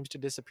where he seems to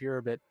disappear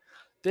a bit.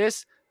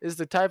 This is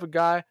the type of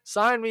guy.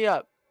 Sign me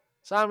up.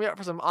 Sign me up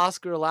for some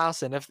Oscar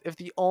Lawson. If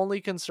the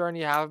only concern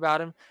you have about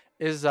him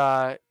is he's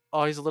a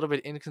little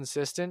bit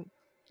inconsistent,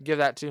 give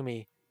that to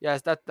me.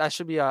 Yes, that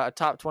should be a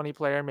top 20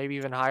 player, maybe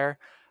even higher.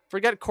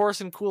 Forget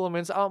Corson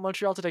Coolamans. I want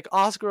Montreal to take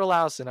Oscar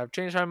Lawson. I've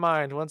changed my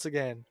mind once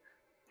again.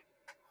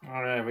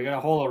 All right, we got a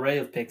whole array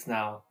of picks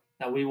now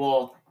that we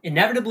will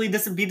inevitably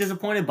be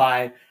disappointed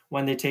by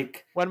when they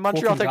take When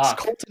Montreal Colton takes Dach.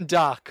 Colton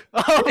Dach.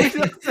 Oh,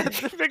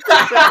 the Victor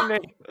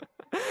Saturday.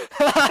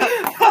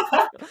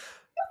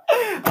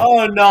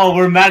 Oh no,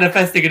 we're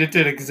manifesting it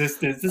into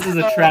existence. This is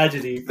a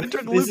tragedy.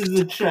 This is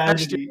a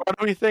tragedy. What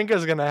do we think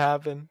is gonna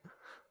happen?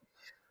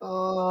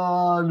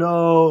 Oh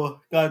no!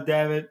 God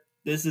damn it!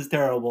 This is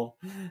terrible.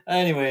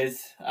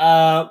 Anyways,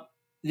 yeah,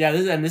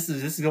 this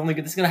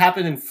is gonna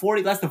happen in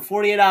less than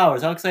 48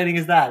 hours. How exciting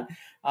is that?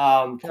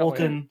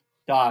 Colton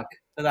Dach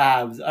to the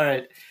Habs. All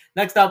right.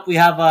 Next up, we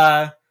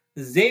have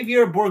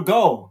Xavier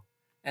Bourgault,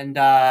 and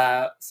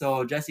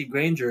so Jesse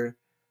Granger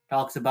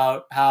talks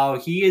about how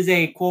he is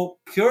a quote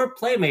pure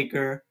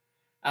playmaker,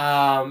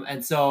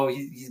 and so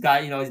he's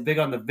got he's big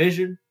on the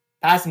vision,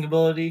 passing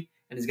ability,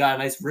 and he's got a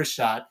nice wrist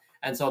shot.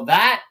 And so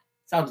that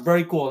sounds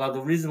very cool. Now,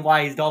 the reason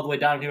why he's all the way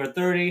down here at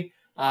 30,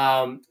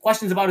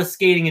 questions about his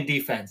skating and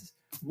defense.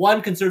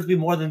 One concerns me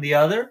more than the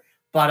other,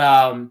 but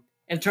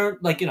in turn,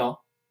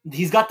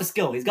 he's got the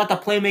skill, he's got the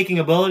playmaking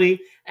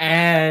ability,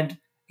 and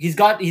he's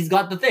got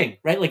the thing,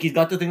 right? Like he's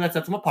got the thing that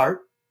sets him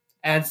apart.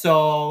 And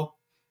so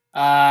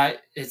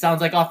it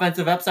sounds like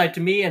offensive upside to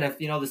me. And if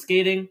the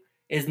skating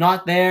is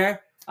not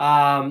there,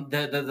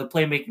 the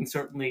playmaking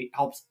certainly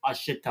helps a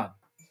shit ton.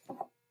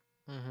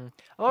 Mm-hmm.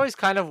 I'm always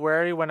kind of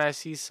wary when I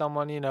see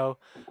someone,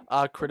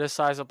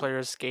 criticize a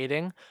player's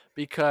skating,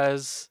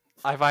 because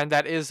I find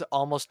that is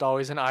almost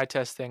always an eye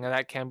test thing, and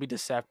that can be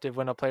deceptive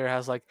when a player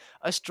has like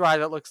a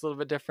stride that looks a little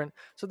bit different.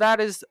 So that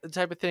is the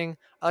type of thing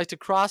I like to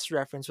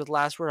cross-reference with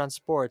Last Word on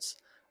Sports,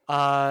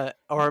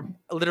 or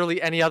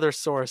literally any other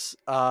source.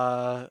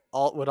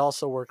 Would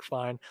also work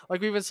fine.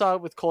 Like we even saw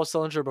it with Cole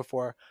Sillinger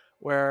before,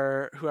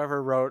 where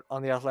whoever wrote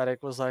on the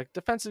Athletic was like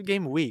defensive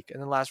game weak, and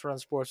then Last Word on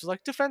Sports was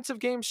like defensive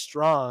game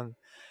strong.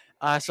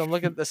 So I'm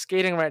looking at the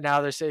skating right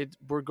now. They say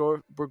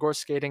Bourgault's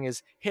skating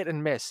is hit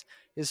and miss.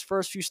 His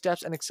first few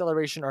steps and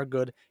acceleration are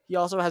good. He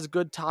also has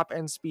good top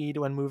end speed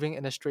when moving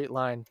in a straight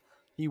line.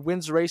 He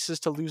wins races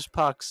to lose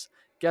pucks,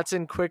 gets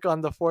in quick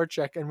on the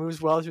forecheck, and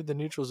moves well through the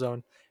neutral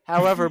zone.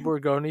 However,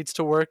 Bourgault needs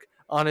to work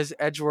on his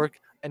edge work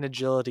and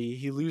agility.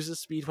 He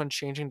loses speed when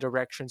changing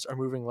directions or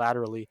moving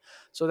laterally.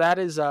 So that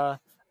is a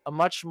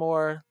much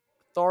more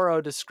thorough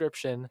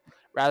description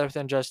rather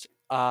than just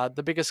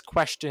the biggest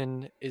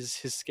question is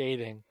his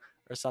skating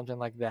or something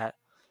like that.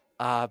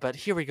 But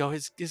here we go.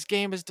 His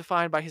game is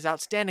defined by his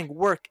outstanding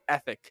work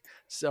ethic.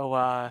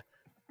 So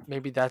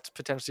maybe that's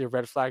potentially a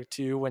red flag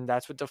too, when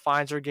that's what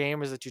defines your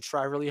game, is that you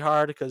try really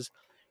hard. Because,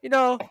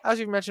 as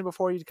you've mentioned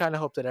before, you'd kind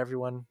of hope that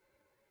everyone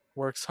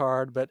works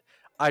hard. But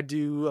I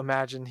do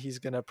imagine he's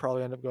going to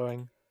probably end up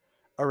going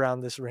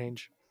around this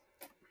range.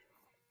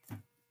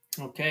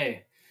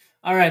 Okay.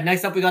 All right,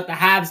 next up we got the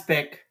Habs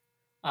pick,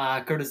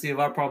 courtesy of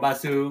our Pro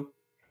Basu.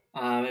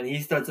 And he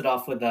starts it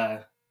off with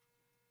a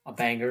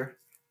banger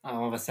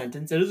of a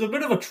sentence. It is a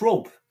bit of a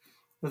trope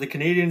for the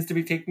Canadians to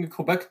be taking a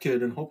Quebec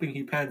kid and hoping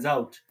he pans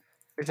out.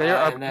 Is that your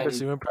And Arpon then,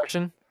 Basu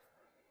impression?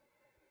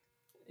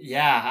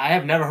 yeah, I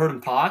have never heard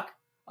him talk.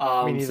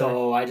 Me neither.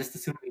 So I just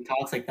assume he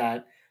talks like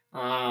that.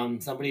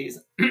 Somebody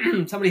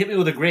hit me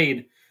with a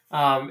grade.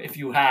 If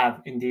you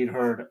have indeed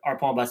heard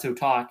Arpon Basu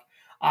talk.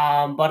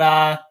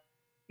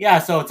 Yeah,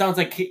 so it sounds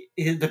like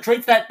the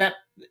traits that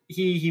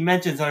he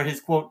mentions are his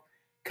quote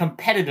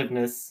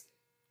competitiveness,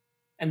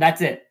 and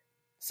that's it.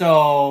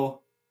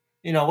 So,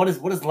 what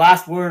is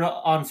last word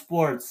on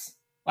sports,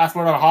 last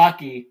word on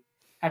hockey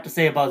have to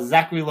say about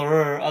Zachary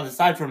Lheureux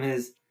aside from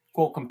his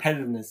quote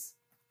competitiveness?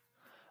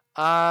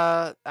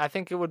 I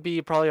think it would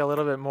be probably a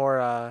little bit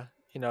more,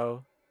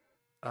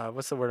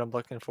 what's the word I'm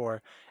looking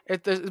for?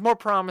 It's more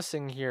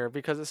promising here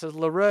because it says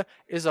Lheureux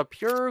is a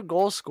pure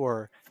goal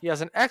scorer. He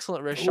has an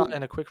excellent wrist shot Ooh.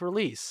 and a quick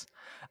release.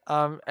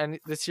 And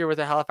this year with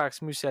the Halifax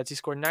Mooseheads, he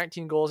scored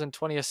 19 goals and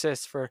 20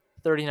 assists for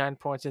 39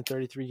 points in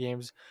 33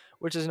 games,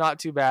 which is not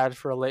too bad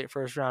for a late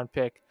first round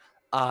pick.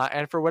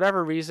 And for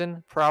whatever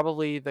reason,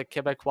 probably the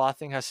Quebecois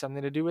thing has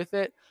something to do with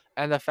it.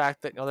 And the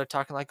fact that they're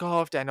talking like,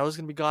 oh, if Danault's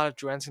gonna be gone, if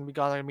Drouin's gonna be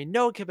gone, there's gonna be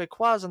no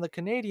Quebecois on the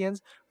Canadians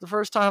for the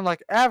first time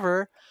like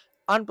ever.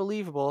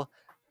 Unbelievable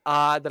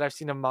that I've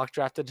seen him mock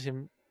drafted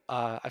him.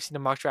 I've seen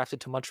him mock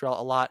drafted to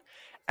Montreal a lot,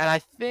 and I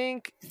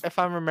think if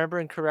I'm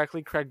remembering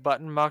correctly, Craig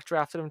Button mock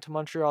drafted him to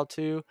Montreal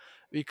too,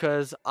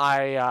 because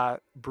I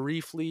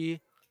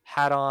briefly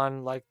had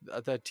on like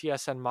the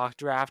TSN mock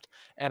draft,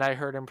 and I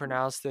heard him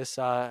pronounce this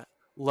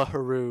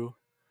Laharu.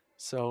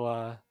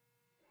 So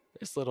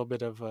it's a little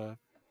bit of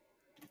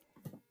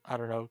I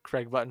don't know,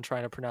 Craig Button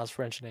trying to pronounce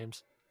French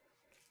names.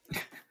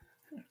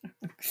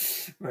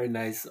 Very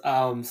nice.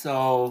 From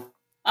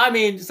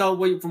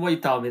what you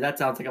told me, that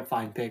sounds like a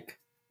fine pick.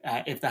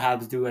 If the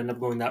Habs do end up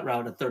going that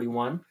route at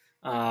 31,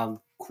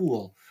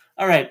 cool.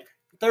 All right,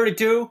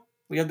 32.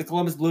 We have the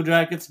Columbus Blue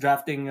Jackets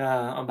drafting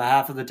on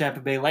behalf of the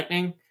Tampa Bay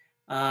Lightning.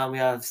 We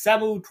have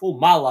Samu On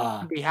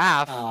Tuomala.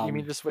 behalf, you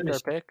mean just with their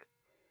Finnish. pick?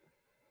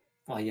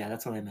 Well, yeah,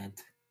 that's what I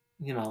meant.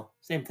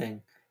 Same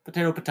thing.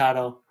 Potato,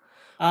 potato.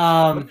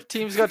 What if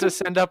teams got to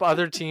send up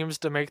other teams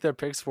to make their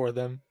picks for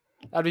them?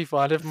 That'd be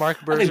fun if Mark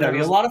I think that'd Bergevin be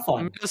a was lot of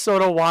fun.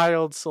 Minnesota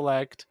Wild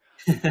select,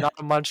 not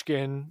a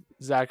Munchkin,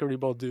 Zachary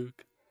Bolduc.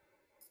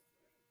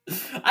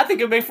 I think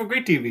it'd make for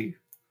great TV,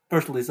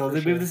 personally. So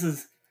maybe Sure. this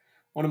is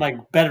one of my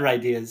better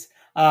ideas.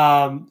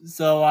 Yeah,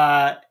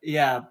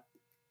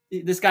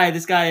 this guy.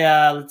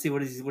 Let's see,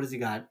 what has he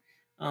got?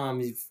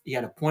 He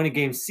had a point a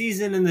game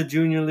season in the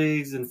junior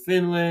leagues in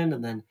Finland,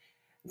 and then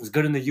was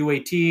good in the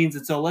U18s.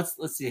 And so let's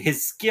see.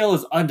 His skill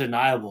is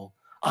undeniable.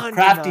 A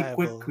crafty,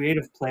 quick, Undeniable.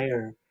 creative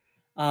player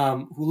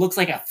who looks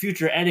like a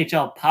future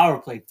NHL power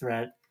play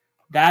threat.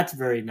 That's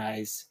very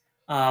nice.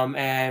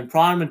 And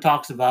Pronman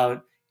talks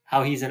about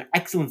how he's an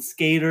excellent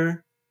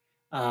skater.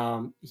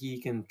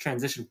 He can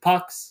transition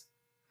pucks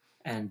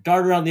and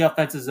dart around the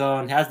offensive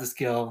zone. Has the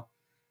skill.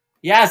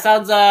 Yeah,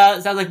 sounds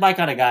like my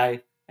kind of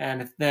guy.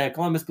 And if the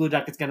Columbus Blue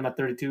Jackets get him at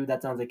 32,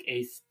 that sounds like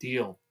a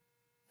steal.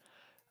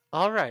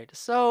 All right,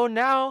 so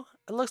now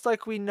it looks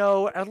like we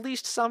know at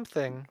least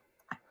something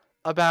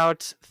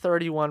about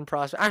 31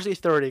 prospects. Actually,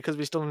 30, because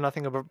we still know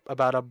nothing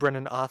about a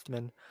Brennan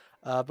Othman.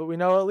 But we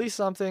know at least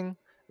something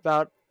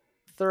about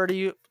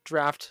 30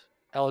 draft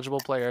eligible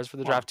players for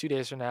the Wow. draft 2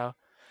 days from now,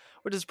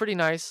 which is pretty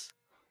nice.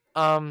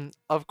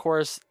 Of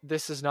course,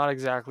 this is not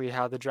exactly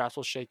how the draft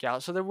will shake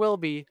out. So there will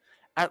be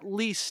at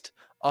least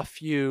a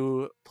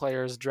few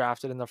players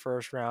drafted in the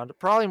first round.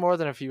 Probably more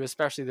than a few,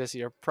 especially this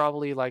year.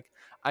 Probably like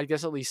I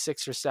guess at least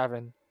 6 or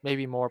 7,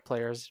 maybe more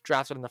players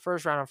drafted in the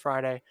first round on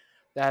Friday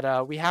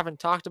that we haven't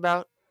talked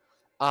about.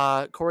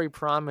 Corey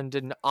Pronman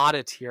did an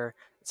audit here.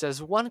 It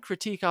says one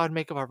critique I would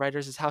make of our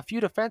writers is how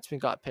few defensemen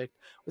got picked,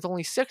 with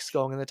only 6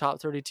 going in the top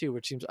 32,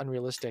 which seems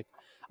unrealistic.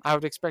 I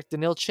would expect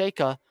Danil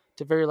Chayka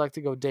to very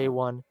likely go day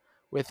one,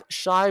 with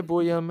Shai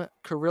Buyum,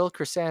 Kirill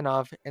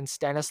Kirsanov, and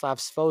Stanislav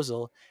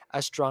Svozil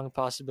as strong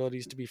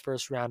possibilities to be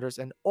first rounders,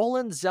 and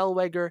Olin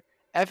Zellweger,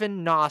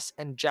 Evan Noss,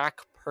 and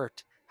Jack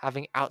Pert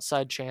having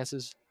outside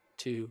chances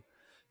too.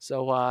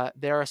 So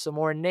there are some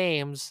more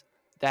names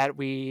that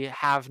we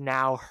have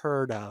now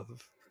heard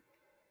of.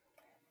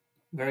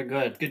 Very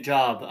good. Good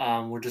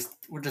job. We're just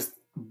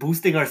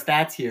boosting our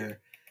stats here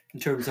in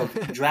terms of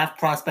draft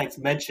prospects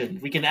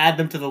mentioned. We can add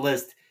them to the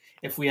list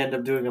if we end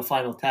up doing a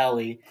final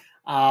tally.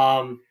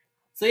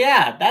 So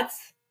yeah,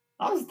 that's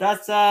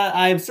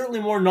I am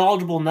certainly more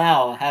knowledgeable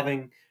now,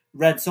 having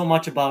read so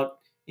much about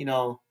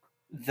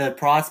the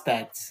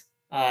prospects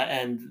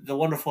and the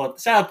wonderful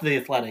shout out to the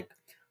Athletic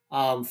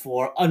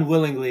for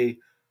unwillingly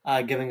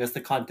giving us the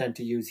content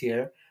to use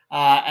here.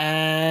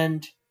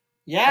 And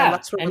Hey, yeah,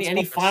 last word on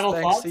any sports. final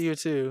Thanks to thoughts? you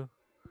too.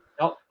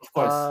 Oh, of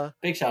course. Uh,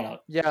 Big shout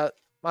out. yeah,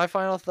 my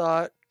final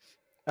thought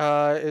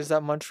is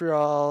that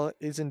Montreal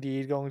is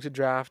indeed going to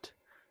draft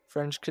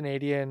French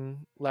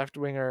Canadian left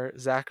winger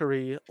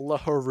Zachary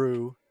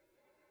Lahoureux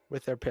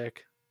with their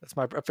pick. That's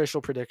my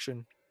official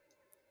prediction.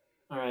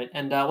 All right.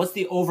 And what's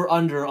the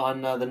over/under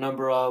on the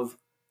number of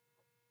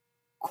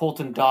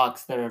Colton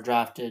Docks that are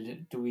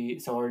drafted?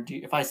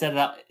 If I said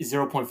that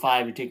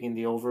 0.5, you're taking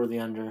the over or the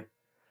under?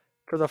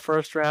 For the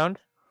first round,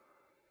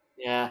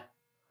 Yeah.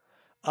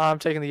 I'm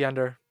taking the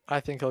under. I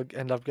think he'll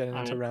end up getting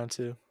All into right. round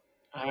 2.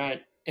 All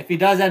right. If he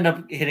does end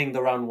up hitting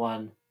the round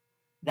 1,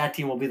 that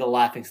team will be the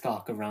laughing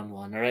stock of round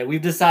 1. All right.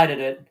 We've decided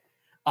it.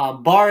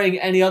 Barring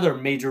any other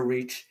major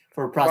reach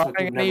for a prospect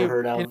Barring we've any, never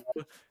heard of.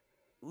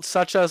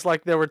 such as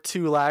like there were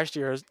 2 last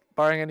year,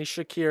 barring any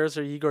Shakirs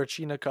or Igor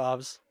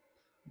Chinakovs.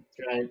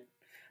 Right.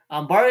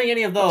 Barring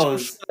any of Which I'm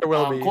those, sure there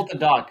will be. Colton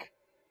Dock.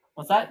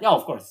 What's that? Yeah,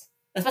 of course.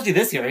 Especially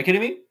this year. Are you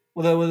kidding me?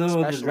 With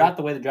the draft,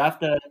 the way the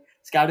draft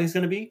scouting is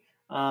going to be.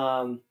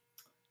 Hell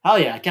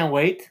yeah, I can't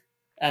wait.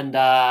 And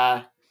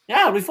yeah,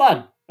 it'll be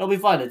fun. It'll be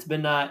fun. It's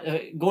been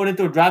going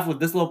into a draft with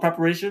this little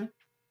preparation.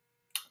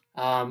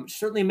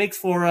 Certainly makes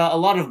for a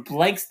lot of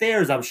blank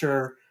stares, I'm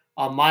sure,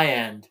 on my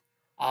end.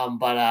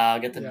 But I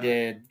get to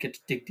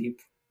dig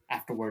deep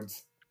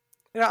afterwards.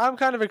 Yeah, I'm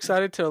kind of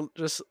excited to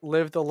just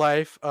live the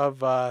life of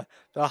the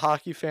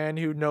hockey fan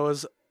who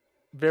knows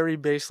very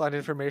baseline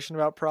information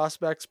about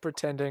prospects,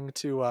 pretending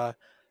to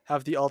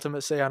have the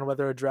ultimate say on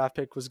whether a draft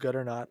pick was good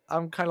or not.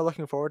 I'm kind of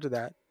looking forward to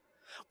that.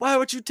 Why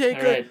would you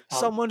take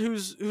someone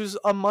who's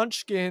a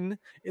munchkin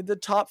in the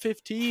top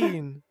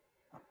 15?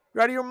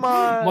 You're out of your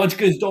mind.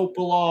 Munchkins don't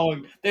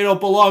belong. They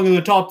don't belong in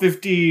the top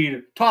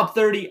 15, top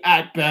 30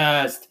 at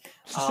best.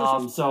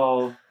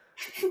 So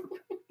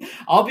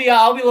I'll be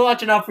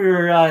watching out for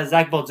your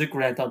Zach Balzik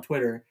rant on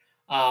Twitter.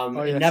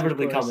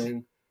 Inevitably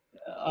coming.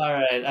 All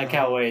right, I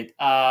can't wait.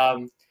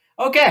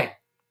 Okay,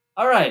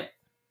 all right.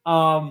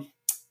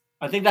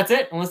 I think that's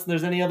it. Unless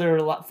there's any other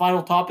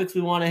final topics we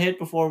want to hit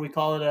before we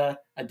call it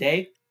a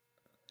day.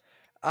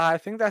 I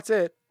think that's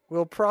it.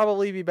 We'll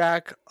probably be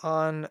back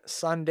on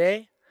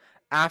Sunday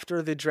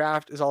after the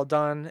draft is all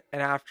done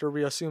and after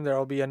we assume there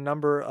will be a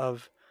number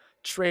of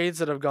trades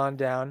that have gone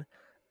down,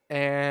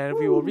 and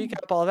we will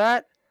recap all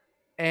that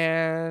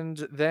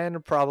and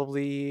then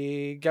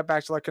probably get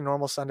back to like a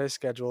normal Sunday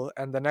schedule.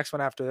 And the next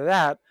one after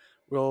that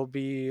will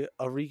be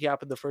a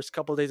recap of the first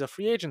couple of days of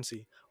free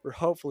agency, where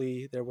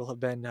hopefully there will have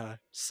been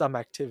some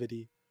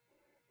activity.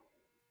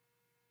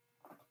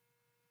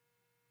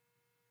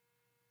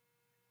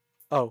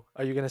 Oh,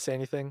 are you going to say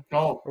anything?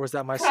 No. Or was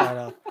that my sign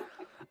off?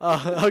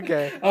 Oh,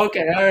 okay.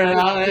 Okay, all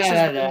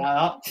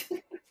right.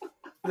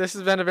 This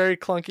has been a very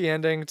clunky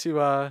ending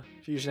to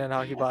Fusion and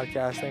Hockey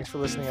Podcast. Thanks for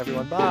listening,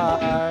 everyone.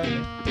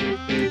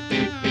 Bye.